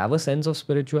 And do you have a sense of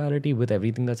spirituality with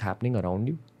everything that's happening around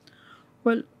you?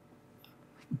 Well,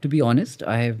 to be honest,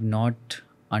 I have not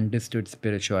understood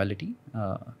spirituality.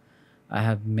 I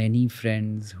have many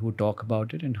friends who talk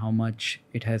about it and how much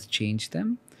it has changed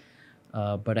them.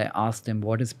 But I asked them,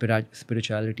 what is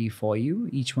spirituality for you?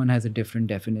 Each one has a different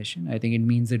definition. I think it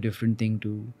means a different thing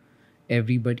to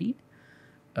everybody.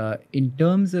 In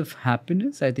terms of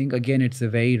happiness, I think, again, it's a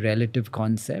very relative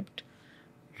concept.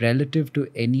 Relative to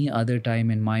any other time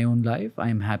in my own life, I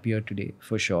am happier today,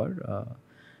 for sure.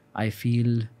 I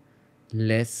feel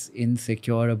less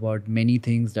insecure about many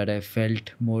things that I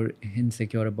felt more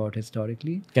insecure about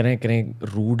historically. Can I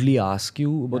rudely ask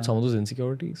you about some of those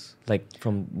insecurities? Like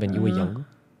from when you were younger?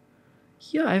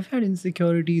 Yeah, I've had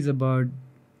insecurities about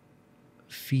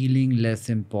feeling less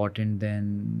important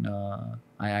than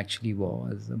I actually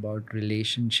was, about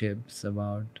relationships,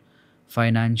 about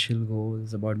financial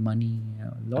goals, about money,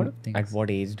 a lot of things. At what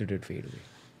age did it fade away?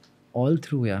 All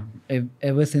through, yeah.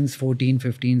 Ever since 14,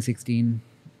 15, 16,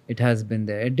 it has been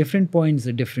there. At different points,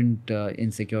 a different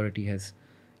insecurity has,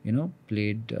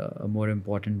 played a more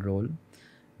important role.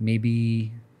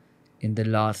 Maybe in the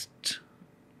last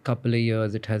couple of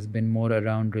years, it has been more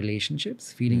around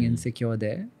relationships, feeling insecure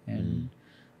there, and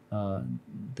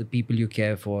the people you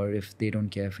care for, if they don't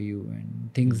care for you, and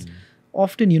things.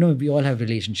 Often, we all have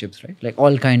relationships, right? Like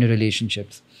all kind of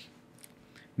relationships.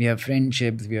 We have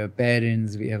friendships, we have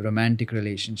parents, we have romantic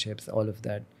relationships, all of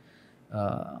that.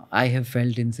 I have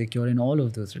felt insecure in all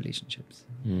of those relationships.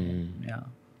 Yeah.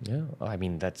 Yeah. I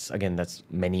mean, that's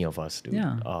many of us do.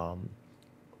 Yeah.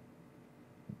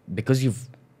 Because you've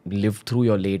lived through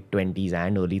your late 20s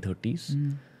and early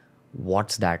 30s,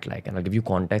 what's that like? And I'll give you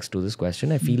context to this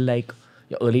question. I feel like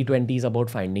your early 20s about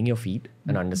finding your feet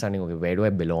and understanding, okay, where do I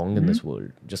belong in this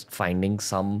world? Just finding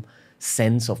some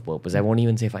sense of purpose. I won't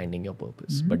even say finding your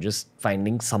purpose, but just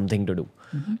finding something to do.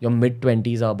 Your mid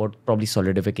 20s are about probably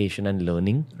solidification and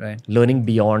learning. Right. Learning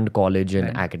beyond college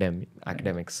and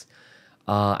academics.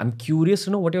 I'm curious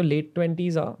to know what your late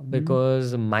 20s are,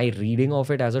 because my reading of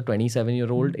it as a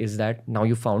 27-year-old is that now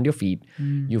you found your feet,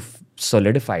 you've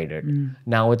solidified it.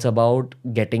 Now it's about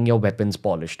getting your weapons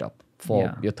polished up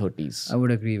for your 30s. I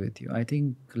would agree with you. I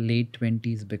think late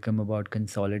 20s become about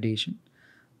consolidation,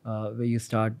 where you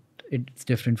start, it's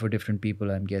different for different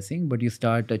people, I'm guessing, but you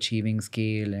start achieving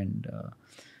scale and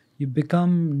you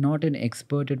become not an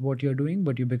expert at what you're doing,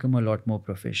 but you become a lot more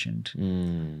proficient.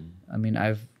 I mean,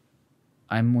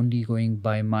 I'm only going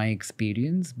by my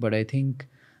experience, but I think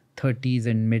 30s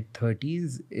and mid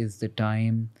 30s is the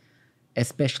time,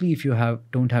 especially if you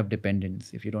don't have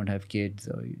dependents, if you don't have kids,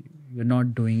 or you're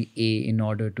not doing A in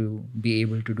order to be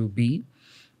able to do B.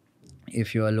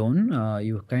 If you're alone,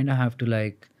 you kind of have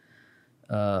to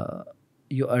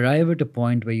you arrive at a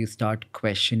point where you start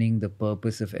questioning the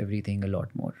purpose of everything a lot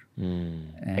more.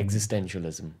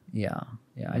 Existentialism. Yeah.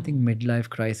 I think midlife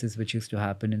crisis, which used to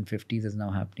happen in 50s, is now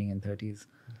happening in 30s.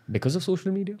 Because of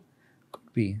social media?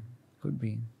 Could be.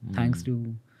 Thanks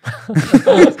to...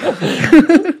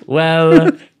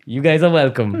 Well, you guys are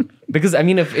welcome. Because, I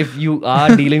mean, if you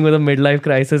are dealing with a midlife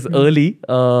crisis early,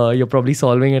 you're probably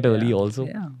solving it early also.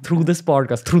 Yeah. Through this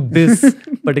podcast, through this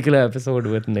particular episode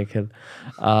with Nikhil.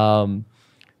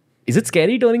 Is it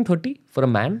scary turning 30 for a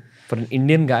man? For an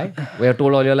Indian guy? Where you're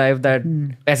told all your life that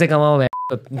paise kamao hai.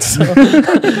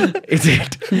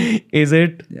 Is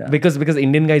it? Yeah. Because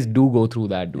Indian guys do go through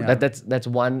that, dude. Yeah. That's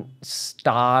one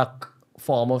stark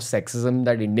form of sexism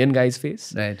that Indian guys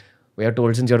face. Right. We are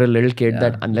told since you're a little kid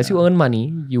that unless you earn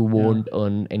money, you won't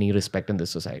earn any respect in this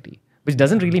society. Which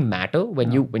doesn't really matter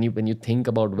when you think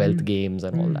about wealth games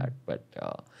and all that. But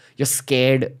you're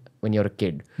scared when you're a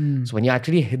kid. So when you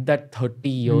actually hit that 30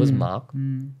 years mark,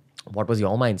 what was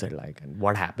your mindset like, and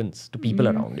what happens to people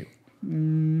around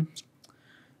you?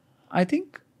 I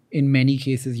think in many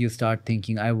cases you start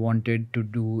thinking, I wanted to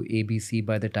do ABC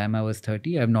by the time I was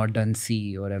 30. I've not done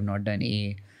C or I've not done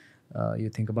A. You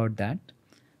think about that.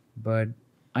 But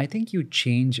I think you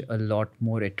change a lot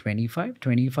more at 25.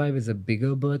 25 is a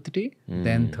bigger birthday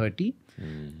than 30.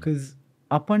 Because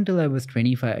up until I was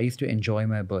 25, I used to enjoy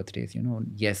my birthdays.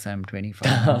 Yes, I'm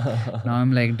 25 now. Now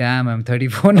I'm like, damn, I'm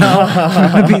 34 now.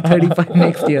 I'm going to be 35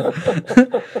 next year.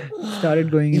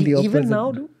 Started going in the opposite. Even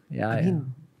now, dude?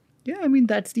 I mean,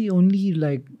 that's the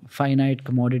only finite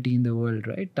commodity in the world,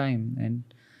 right? Time. And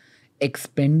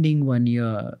expending 1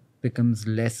 year becomes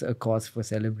less a cause for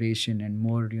celebration and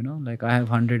more, like I have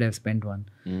 100, I've spent one.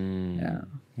 Yeah,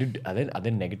 Dude, are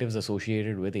there negatives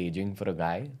associated with aging for a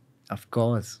guy? of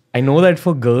course. I know that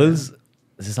for girls,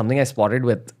 this is something I spotted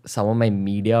with some of my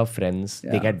media friends.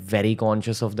 They Yeah. get very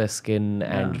conscious of their skin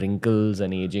and wrinkles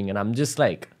and aging. And I'm just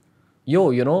like,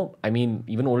 yo, I mean,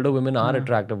 even older women are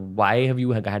attractive. Why have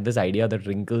you had this idea that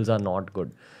wrinkles are not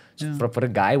good? So for a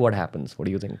guy, what happens? What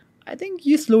do you think? I think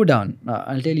you slow down.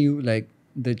 I'll tell you, like,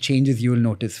 the changes you will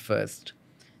notice first.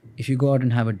 If you go out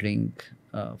and have a drink,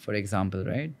 for example,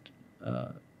 right?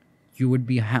 You would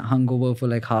be hungover for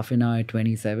like half an hour at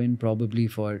 27, probably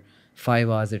for 5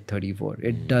 hours at 34.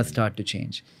 It does start to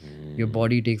change. Your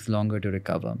body takes longer to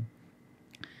recover.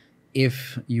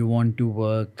 If you want to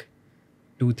work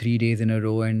 2-3 days in a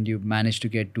row and you manage to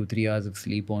get 2-3 hours of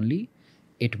sleep only,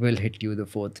 it will hit you the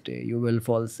fourth day. You will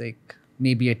fall sick.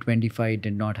 Maybe at 25 it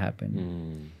did not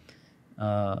happen.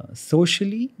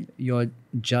 Socially, you're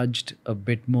judged a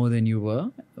bit more than you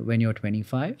were when you're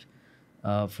 25.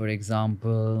 For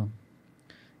example,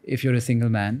 if you're a single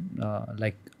man,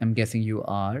 like I'm guessing you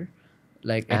are,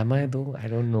 like Am I though? I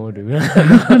don't know, dude.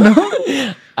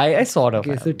 I sort of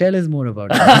okay, am. so tell us more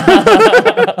about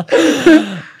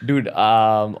it. Dude,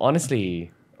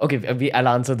 honestly, okay, I'll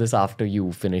answer this after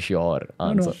you finish your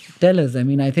answer. No, tell us. I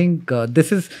mean, I think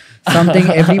this is something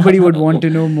everybody would want to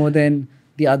know more than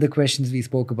the other questions we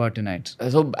spoke about tonight.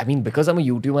 So, I mean, because I'm a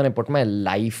YouTuber and I put my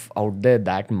life out there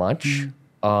that much,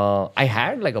 I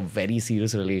had like a very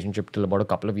serious relationship till about a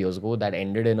couple of years ago that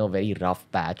ended in a very rough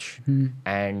patch.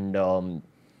 And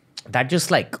that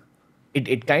just like,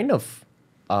 it kind of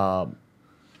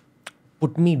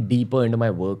put me deeper into my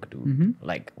work too.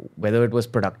 Like, whether it was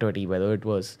productivity, whether it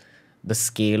was the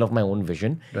scale of my own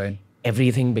vision. Right.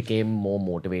 Everything became more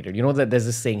motivated. You know that there's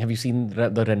this saying, have you seen the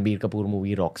Ranveer Kapoor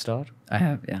movie Rockstar? I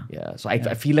have, yeah. Yeah. So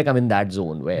I feel like I'm in that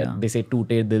zone where they say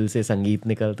 "Toote dil se sangeet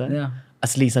nikalta hai." Yeah.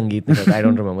 Asli sangeet nikalta. I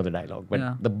don't remember the dialogue, but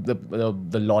Yeah.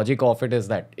 the logic of it is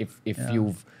that if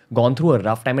you've gone through a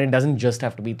rough time, and it doesn't just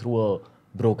have to be through a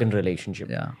broken relationship.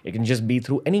 Yeah. It can just be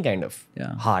through any kind of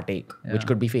Yeah. heartache, which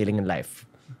could be failing in life.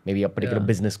 Maybe a particular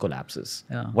business collapses.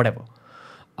 Yeah. Whatever.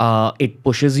 It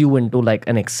pushes you into like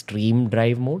an extreme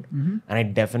drive mode. And I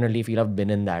definitely feel I've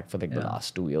been in that for like the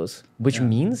last 2 years, which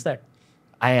means that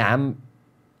I am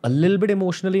a little bit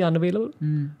emotionally unavailable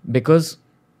because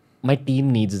my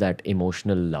team needs that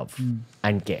emotional love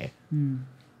and care.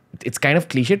 It's kind of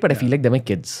cliched, but I feel like they're my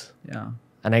kids. Yeah.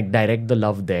 And I direct the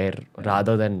love there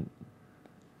rather than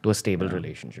to a stable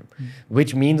relationship.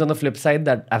 Which means on the flip side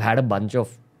that I've had a bunch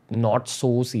of not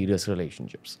so serious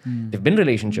relationships. They've been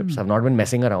relationships. I've not been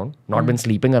messing around, not been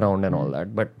sleeping around and all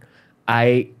that. But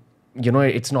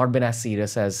it's not been as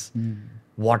serious as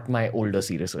what my older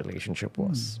serious relationship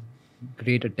was.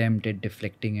 Great attempt at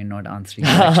deflecting and not answering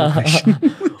the actual question.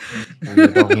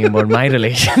 We're talking about my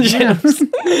relationships.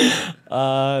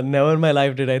 Never in my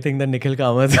life did I think that Nikhil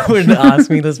Kamath would ask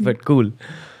me this, but cool.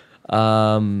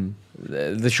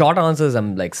 The short answer is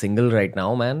I'm like single right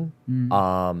now, man.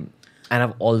 And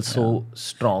I've also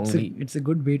strongly... It's a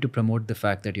good way to promote the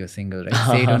fact that you're single, right?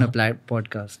 Say it on a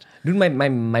podcast. Dude, my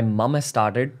mom has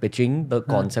started pitching the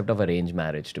concept of arranged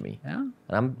marriage to me. Yeah.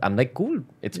 And I'm like, cool.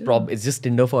 It's it's just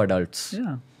Tinder for adults.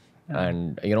 Yeah.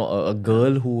 And a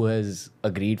girl who has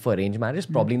agreed for arranged marriage is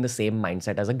probably in the same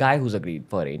mindset as a guy who's agreed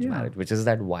for arranged marriage, which is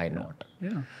that why not?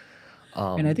 Yeah.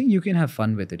 And I think you can have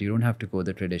fun with it. You don't have to go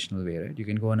the traditional way, right? You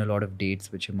can go on a lot of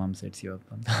dates which your mom sets you up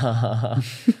on.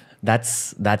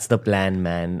 That's the plan,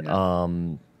 man.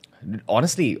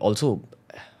 Honestly, also,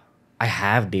 I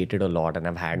have dated a lot and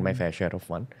I've had my fair share of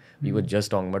fun. We were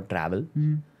just talking about travel.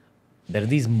 There are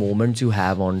these moments you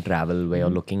have on travel where you're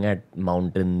looking at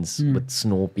mountains with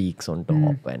snow peaks on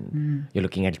top and you're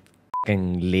looking at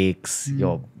fucking lakes.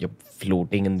 You're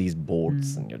floating in these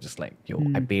boats and you're just like, yo,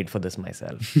 I paid for this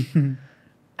myself.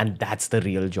 And that's the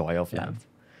real joy of life.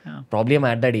 Yeah. Probably I'm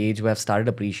at that age where I've started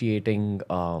appreciating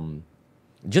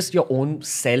just your own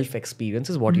self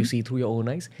experiences, what you see through your own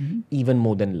eyes, even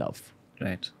more than love.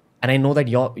 Right. And I know that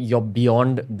you're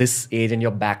beyond this age and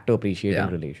you're back to appreciating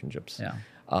relationships. Yeah.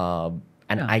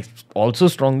 I also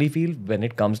strongly feel when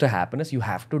it comes to happiness, you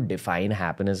have to define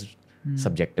happiness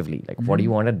subjectively. Like, what do you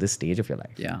want at this stage of your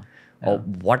life? Yeah. Or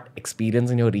what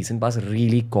experience in your recent past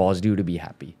really caused you to be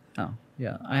happy? Oh,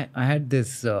 yeah. I had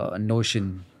this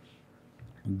notion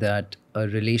that a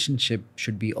relationship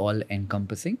should be all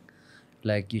encompassing.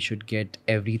 Like, you should get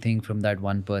everything from that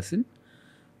one person.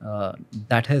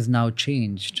 That has now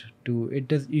changed to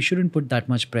you shouldn't put that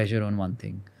much pressure on one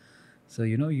thing. So,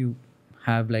 you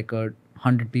have like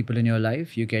 100 people in your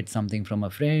life. You get something from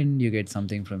a friend, you get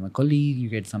something from a colleague, you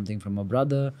get something from a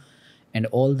brother. and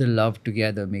all the love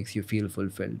together makes you feel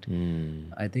fulfilled.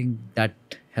 I think that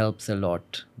helps a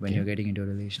lot when you're getting into a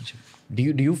relationship. Do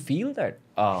you feel that?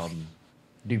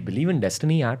 Do you believe in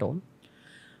destiny at all?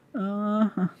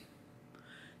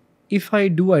 If I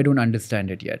do, I don't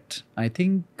understand it yet. I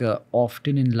think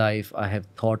often in life I have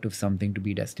thought of something to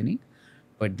be destiny,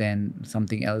 but then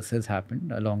something else has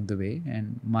happened along the way,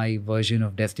 and my version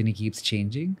of destiny keeps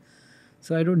changing.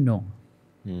 So I don't know.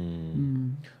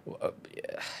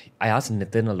 I asked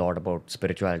Nithin a lot about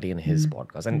spirituality in his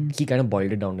podcast, and he kind of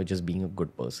boiled it down to just being a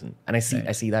good person. And I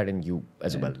see that in you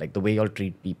as well. Like the way y'all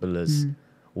treat people is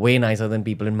way nicer than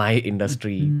people in my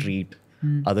industry treat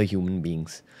other human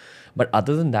beings. But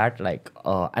other than that, like,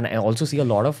 and I also see a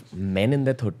lot of men in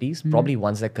their 30s, probably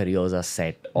once their careers are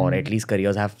set, or at least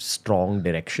careers have strong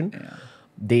direction,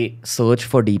 they search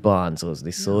for deeper answers.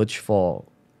 They search for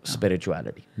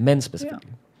spirituality. Men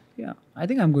specifically. Yeah, I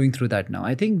think I'm going through that now.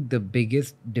 I think the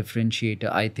biggest differentiator,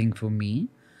 I think, for me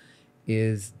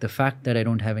is the fact that I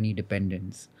don't have any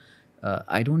dependents.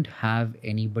 I don't have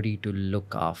anybody to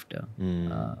look after.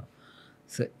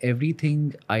 So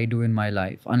everything I do in my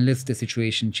life, unless the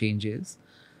situation changes,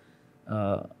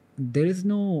 there is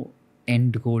no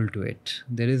end goal to it.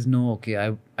 There is no,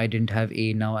 okay, I didn't have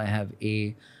A, now I have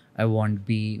A, I want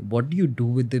B. What do you do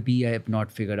with the B? I have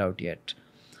not figured out yet.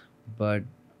 But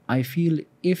I feel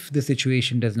if the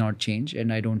situation does not change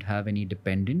and I don't have any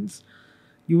dependents,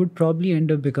 you would probably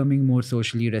end up becoming more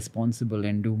socially responsible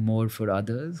and do more for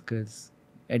others, because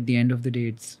at the end of the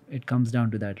day, it comes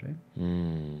down to that, right?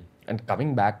 And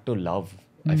coming back to love,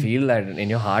 I feel that in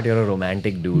your heart, you're a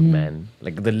romantic dude, man.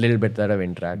 Like the little bit that I've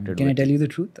interacted Can I with. tell you the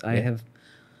truth? I have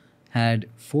had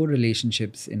 4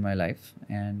 relationships in my life,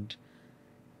 and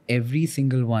every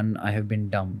single one I have been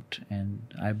dumped, and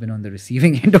I've been on the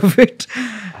receiving end of it.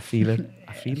 I feel it.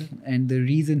 And the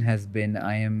reason has been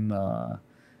I am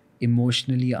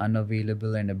emotionally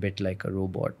unavailable and a bit like a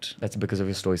robot. That's because of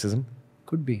your stoicism.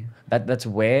 Could be. That's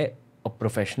where a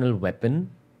professional weapon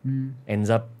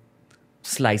ends up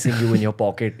slicing you in your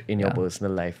pocket in your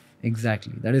personal life.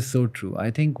 Exactly. That is so true. I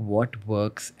think what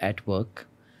works at work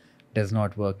does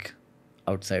not work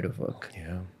outside of work.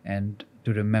 Yeah. And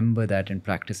to remember that and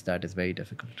practice that is very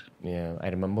difficult. Yeah, I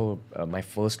remember my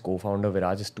first co-founder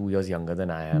Viraj is 2 years younger than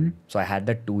I am. So I had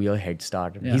that 2-year head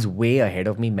start. Yeah. He's way ahead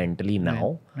of me mentally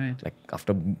now. Right. Like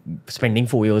after spending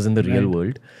 4 years in the real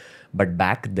world. But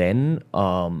back then,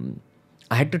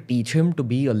 I had to teach him to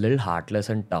be a little heartless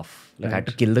and tough. Like I had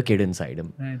to kill the kid inside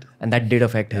him. Right. And that did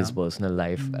affect his personal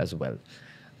life as well.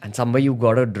 And somewhere you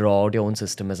got to draw out your own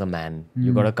system as a man.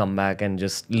 You got to come back and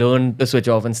just learn to switch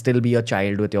off and still be a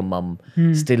child with your mum.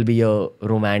 Still be a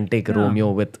romantic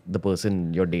Romeo with the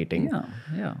person you're dating.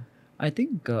 Yeah. I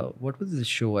think, what was the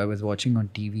show I was watching on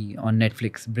TV, on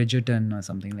Netflix, Bridgerton or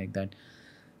something like that.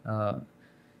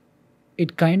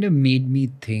 It kind of made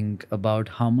me think about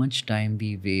how much time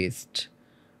we waste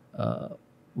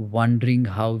wondering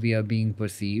how we are being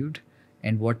perceived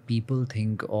and what people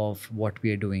think of what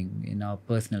we are doing in our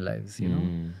personal lives, you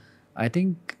know. I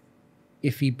think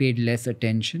if we paid less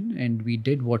attention and we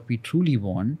did what we truly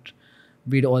want,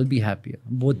 we'd all be happier.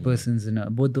 Both both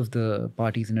of the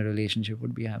parties in a relationship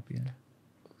would be happier.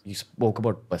 You spoke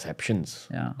about perceptions.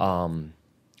 Yeah.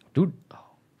 Dude,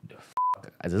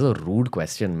 this is a rude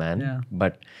question, man. Yeah.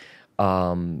 But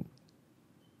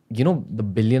you know, the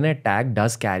billionaire tag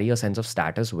does carry a sense of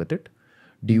status with it.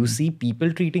 Do you see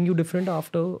people treating you different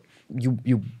after you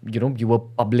were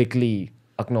publicly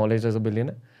acknowledged as a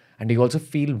billionaire? And do you also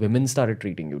feel women started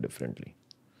treating you differently?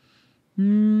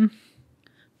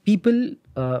 People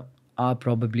are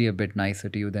probably a bit nicer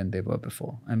to you than they were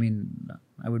before. I mean,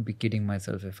 I would be kidding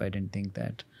myself if I didn't think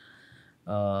that.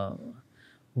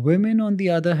 Women, on the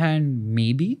other hand,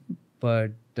 maybe,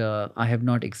 but I have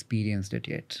not experienced it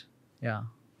yet. Yeah.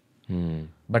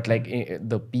 But like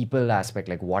the people aspect,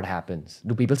 like what happens?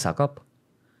 Do people suck up?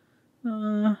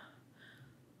 A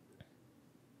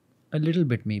little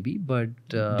bit maybe, but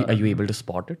Are you able to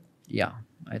spot it? yeah,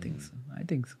 I think so.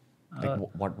 Like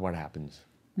what happens?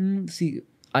 See,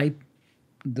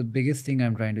 the biggest thing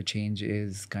I'm trying to change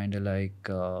is kind of like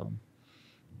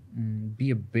be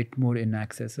a bit more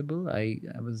inaccessible. I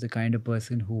was the kind of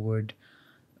person who would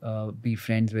be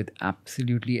friends with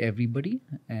absolutely everybody,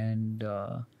 and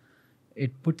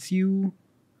it puts you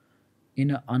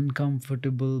in an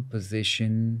uncomfortable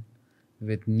position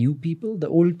with new people. The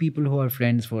old people who are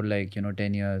friends for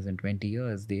 10 years and 20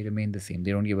 years, they remain the same.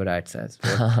 They don't give a rat's ass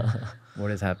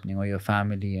what is happening, or your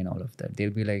family and all of that.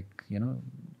 They'll be like,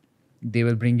 they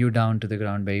will bring you down to the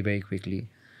ground very, very quickly.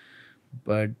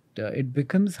 But it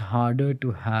becomes harder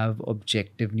to have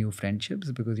objective new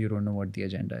friendships because you don't know what the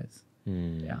agenda is.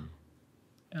 Yeah.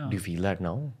 Yeah. Do you feel that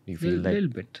now? Do you feel that little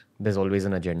bit. there's always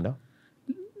an agenda?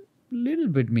 Little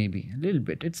bit, maybe. A little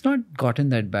bit. It's not gotten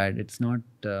that bad. It's not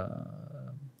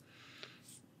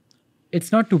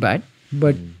too bad,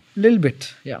 but little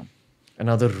bit. Yeah.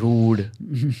 Another rude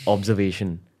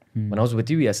observation. When I was with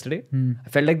you yesterday, I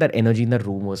felt like that energy in the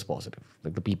room was positive.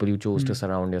 Like the people you chose to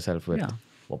surround yourself with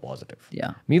were positive.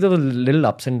 Yeah. Me, there were little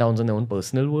ups and downs in their own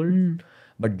personal world,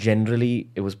 but generally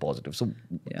it was positive. So,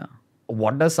 Yeah.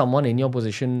 what does someone in your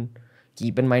position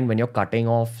keep in mind when you're cutting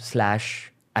off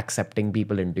 / accepting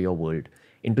people into your world?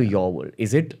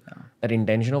 Is it that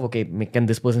intention of, okay, can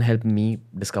this person help me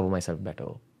discover myself better?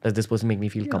 Does this person make me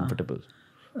feel comfortable?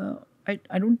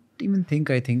 I don't even think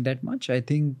I think that much. I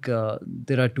think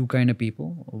there are two kind of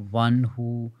people. One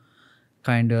who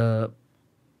kind of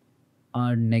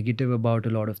are negative about a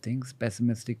lot of things,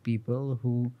 pessimistic people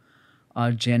who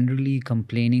are generally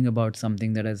complaining about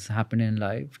something that has happened in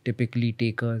life, typically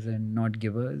takers and not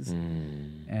givers.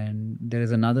 And there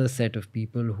is another set of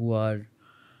people who are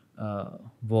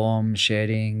warm,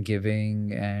 sharing,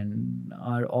 giving, and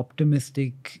are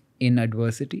optimistic in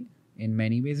adversity in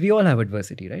many ways. We all have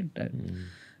adversity, right?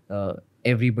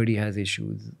 Everybody has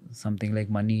issues. Something like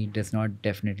money does not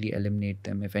definitely eliminate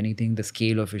them. If anything, the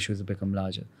scale of issues become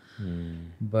larger.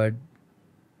 But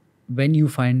when you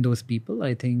find those people,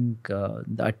 I think the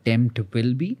attempt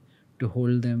will be to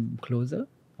hold them closer.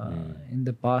 In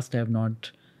the past, I have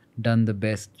not done the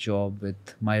best job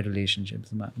with my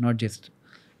relationships, not just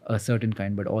a certain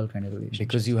kind, but all kind of relationships.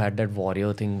 Because you had that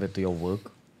warrior thing with your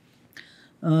work?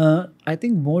 I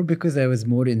think more because I was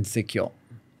more insecure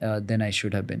than I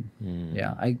should have been.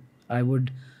 Yeah, I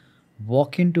would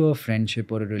walk into a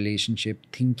friendship or a relationship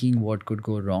thinking what could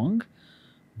go wrong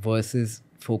versus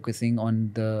focusing on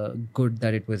the good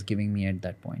that it was giving me at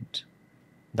that point.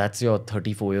 That's your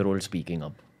 34-year-old speaking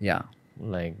up. Yeah.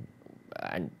 Like,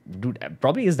 and dude,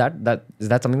 probably is that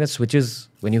something that switches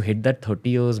when you hit that 30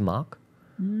 years mark?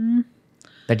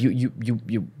 That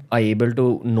you are able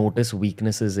to notice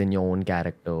weaknesses in your own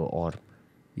character, or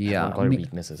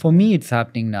weaknesses. For me, it's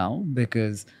happening now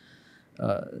because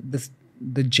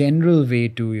the general way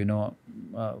to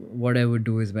what I would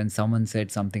do is when someone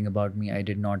said something about me I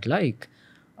did not like,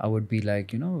 I would be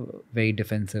like very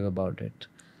defensive about it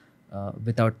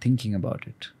without thinking about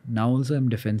it. Now also I'm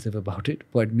defensive about it,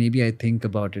 but maybe I think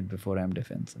about it before I'm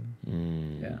defensive.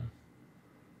 Yeah.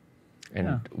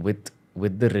 And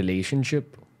with the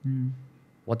relationship,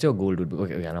 what's your goal, dude?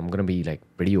 Okay, and I'm gonna be like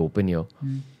pretty open here.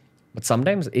 But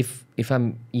sometimes if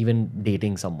I'm even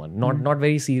dating someone, not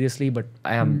very seriously, but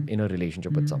I am in a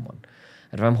relationship with someone,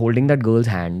 and if I'm holding that girl's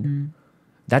hand,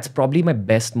 that's probably my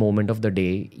best moment of the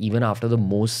day, even after the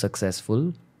most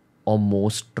successful or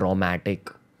most traumatic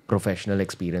professional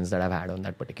experience that I've had on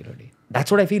that particular day.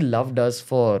 That's what I feel love does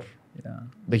for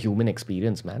the human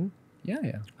experience, man.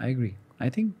 Yeah, I agree. I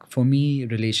think for me,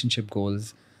 relationship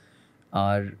goals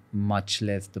are much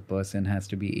less the person has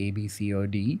to be A, B, C, or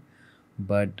D,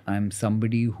 but I'm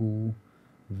somebody who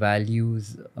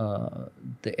values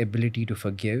the ability to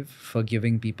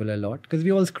forgiving people a lot, because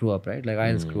we all screw up, right? Like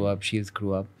I'll screw up, she'll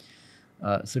screw up.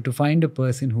 So to find a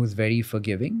person who's very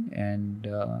forgiving and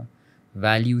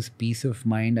values peace of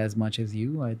mind as much as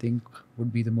you, I think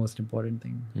would be the most important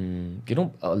thing.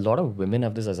 A lot of women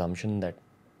have this assumption that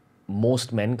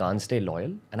most men can't stay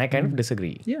loyal, and I kind of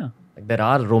disagree. Yeah. Like, there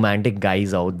are romantic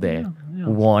guys out there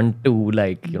who want to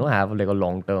have like a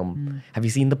long term. Have you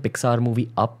seen the Pixar movie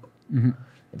Up?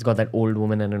 It's got that old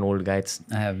woman and an old guy.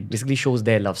 I haven't. Basically shows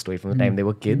their love story from the time they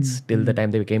were kids till the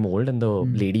time they became old, and the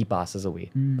lady passes away.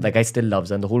 That guy still loves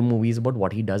her, and the whole movie is about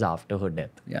what he does after her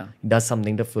death. Yeah. He does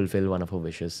something to fulfill one of her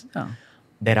wishes. Yeah.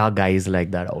 There are guys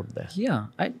like that out there. Yeah.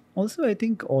 I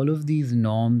think all of these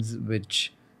norms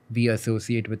which we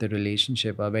associate with a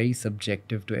relationship are very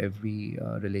subjective to every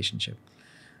relationship.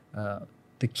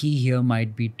 The key here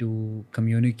might be to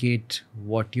communicate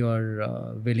what you're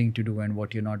willing to do and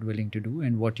what you're not willing to do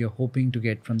and what you're hoping to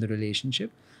get from the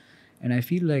relationship. And I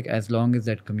feel like as long as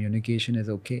that communication is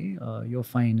okay, you're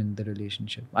fine in the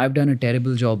relationship. I've done a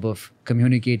terrible job of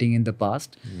communicating in the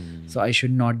past, so I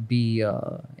should not be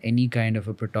any kind of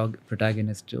a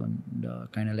protagonist to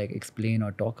kind of like explain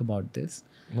or talk about this.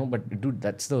 No, but dude,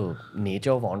 that's the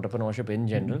nature of entrepreneurship in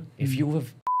general. If you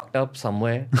have fucked up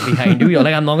somewhere behind you, you're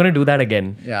like, I'm not going to do that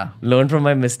again. Yeah. Learn from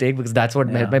my mistake, because that's what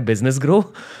helped my business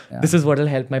grow. This is what will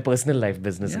help my personal life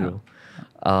business grow.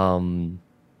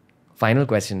 Final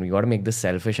question. We got to make this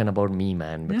selfish and about me,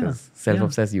 man, because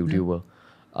self-obsessed YouTuber.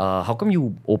 How come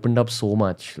you opened up so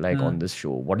much on this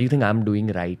show? What do you think I'm doing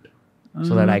right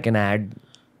so that I can add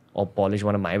or polish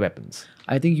one of my weapons?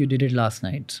 I think you did it last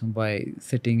night by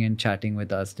sitting and chatting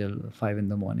with us till 5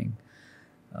 a.m.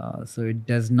 So it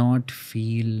does not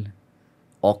feel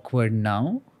awkward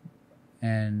now.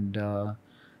 And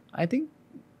I think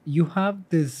you have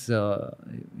this,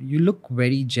 you look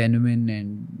very genuine,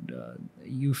 and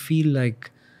you feel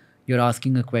like you're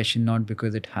asking a question not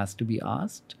because it has to be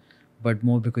asked, but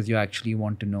more because you actually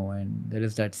want to know. And there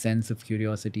is that sense of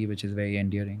curiosity which is very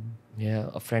endearing. Yeah,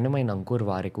 a friend of mine, Ankur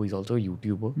Wareko, he's also a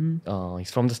YouTuber.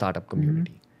 He's from the startup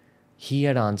community. He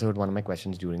had answered one of my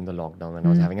questions during the lockdown when I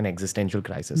was having an existential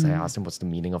crisis. I asked him, what's the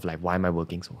meaning of life? Why am I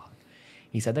working so hard?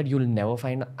 He said that you'll never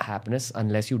find happiness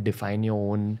unless you define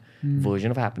your own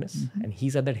version of happiness. And he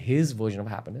said that his version of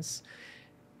happiness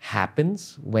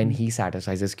happens when he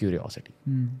satisfies his curiosity.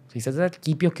 So he says that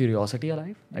keep your curiosity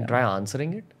alive and try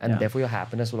answering it, and therefore your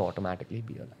happiness will automatically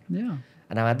be alive. Yeah.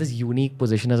 And I'm at this unique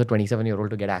position as a 27-year-old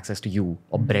to get access to you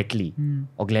or Brett Lee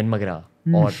or Glenn McGrath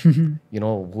or,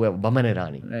 whoever, Baman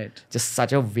Irani. Right. Just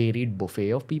such a varied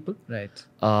buffet of people. Right.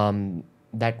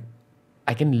 That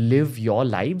I can live your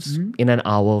lives in an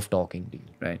hour of talking to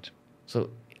you. Right. So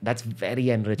that's very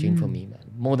enriching for me, man.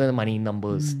 More than the money,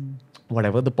 numbers,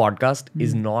 whatever. The podcast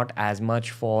is not as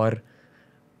much for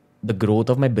the growth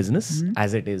of my business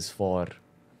as it is for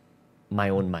my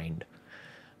own mind.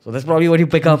 So that's probably what you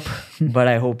pick up. But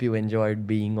I hope you enjoyed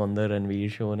being on the Ranveer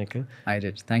show, Nikhil. I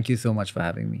did. Thank you so much for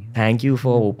having me. Thank you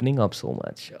for opening up so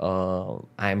much.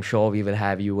 I'm sure we will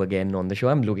have you again on the show.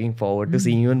 I'm looking forward to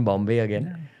seeing you in Bombay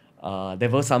again. There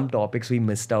were some topics we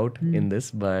missed out in this,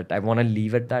 but I want to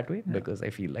leave it that way because I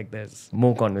feel like there's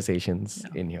more conversations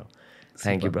in here.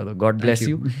 Thank you, brother. God bless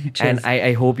you. And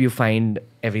I hope you find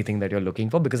everything that you're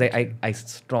looking for, because I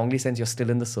strongly sense you're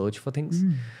still in the search for things.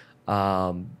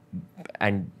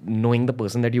 And knowing the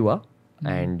person that you are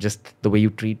and just the way you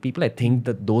treat people, I think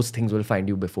that those things will find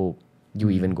you before you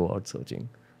even go out searching.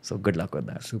 So good luck with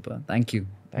that. Super. Thank you.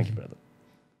 Thank you, brother.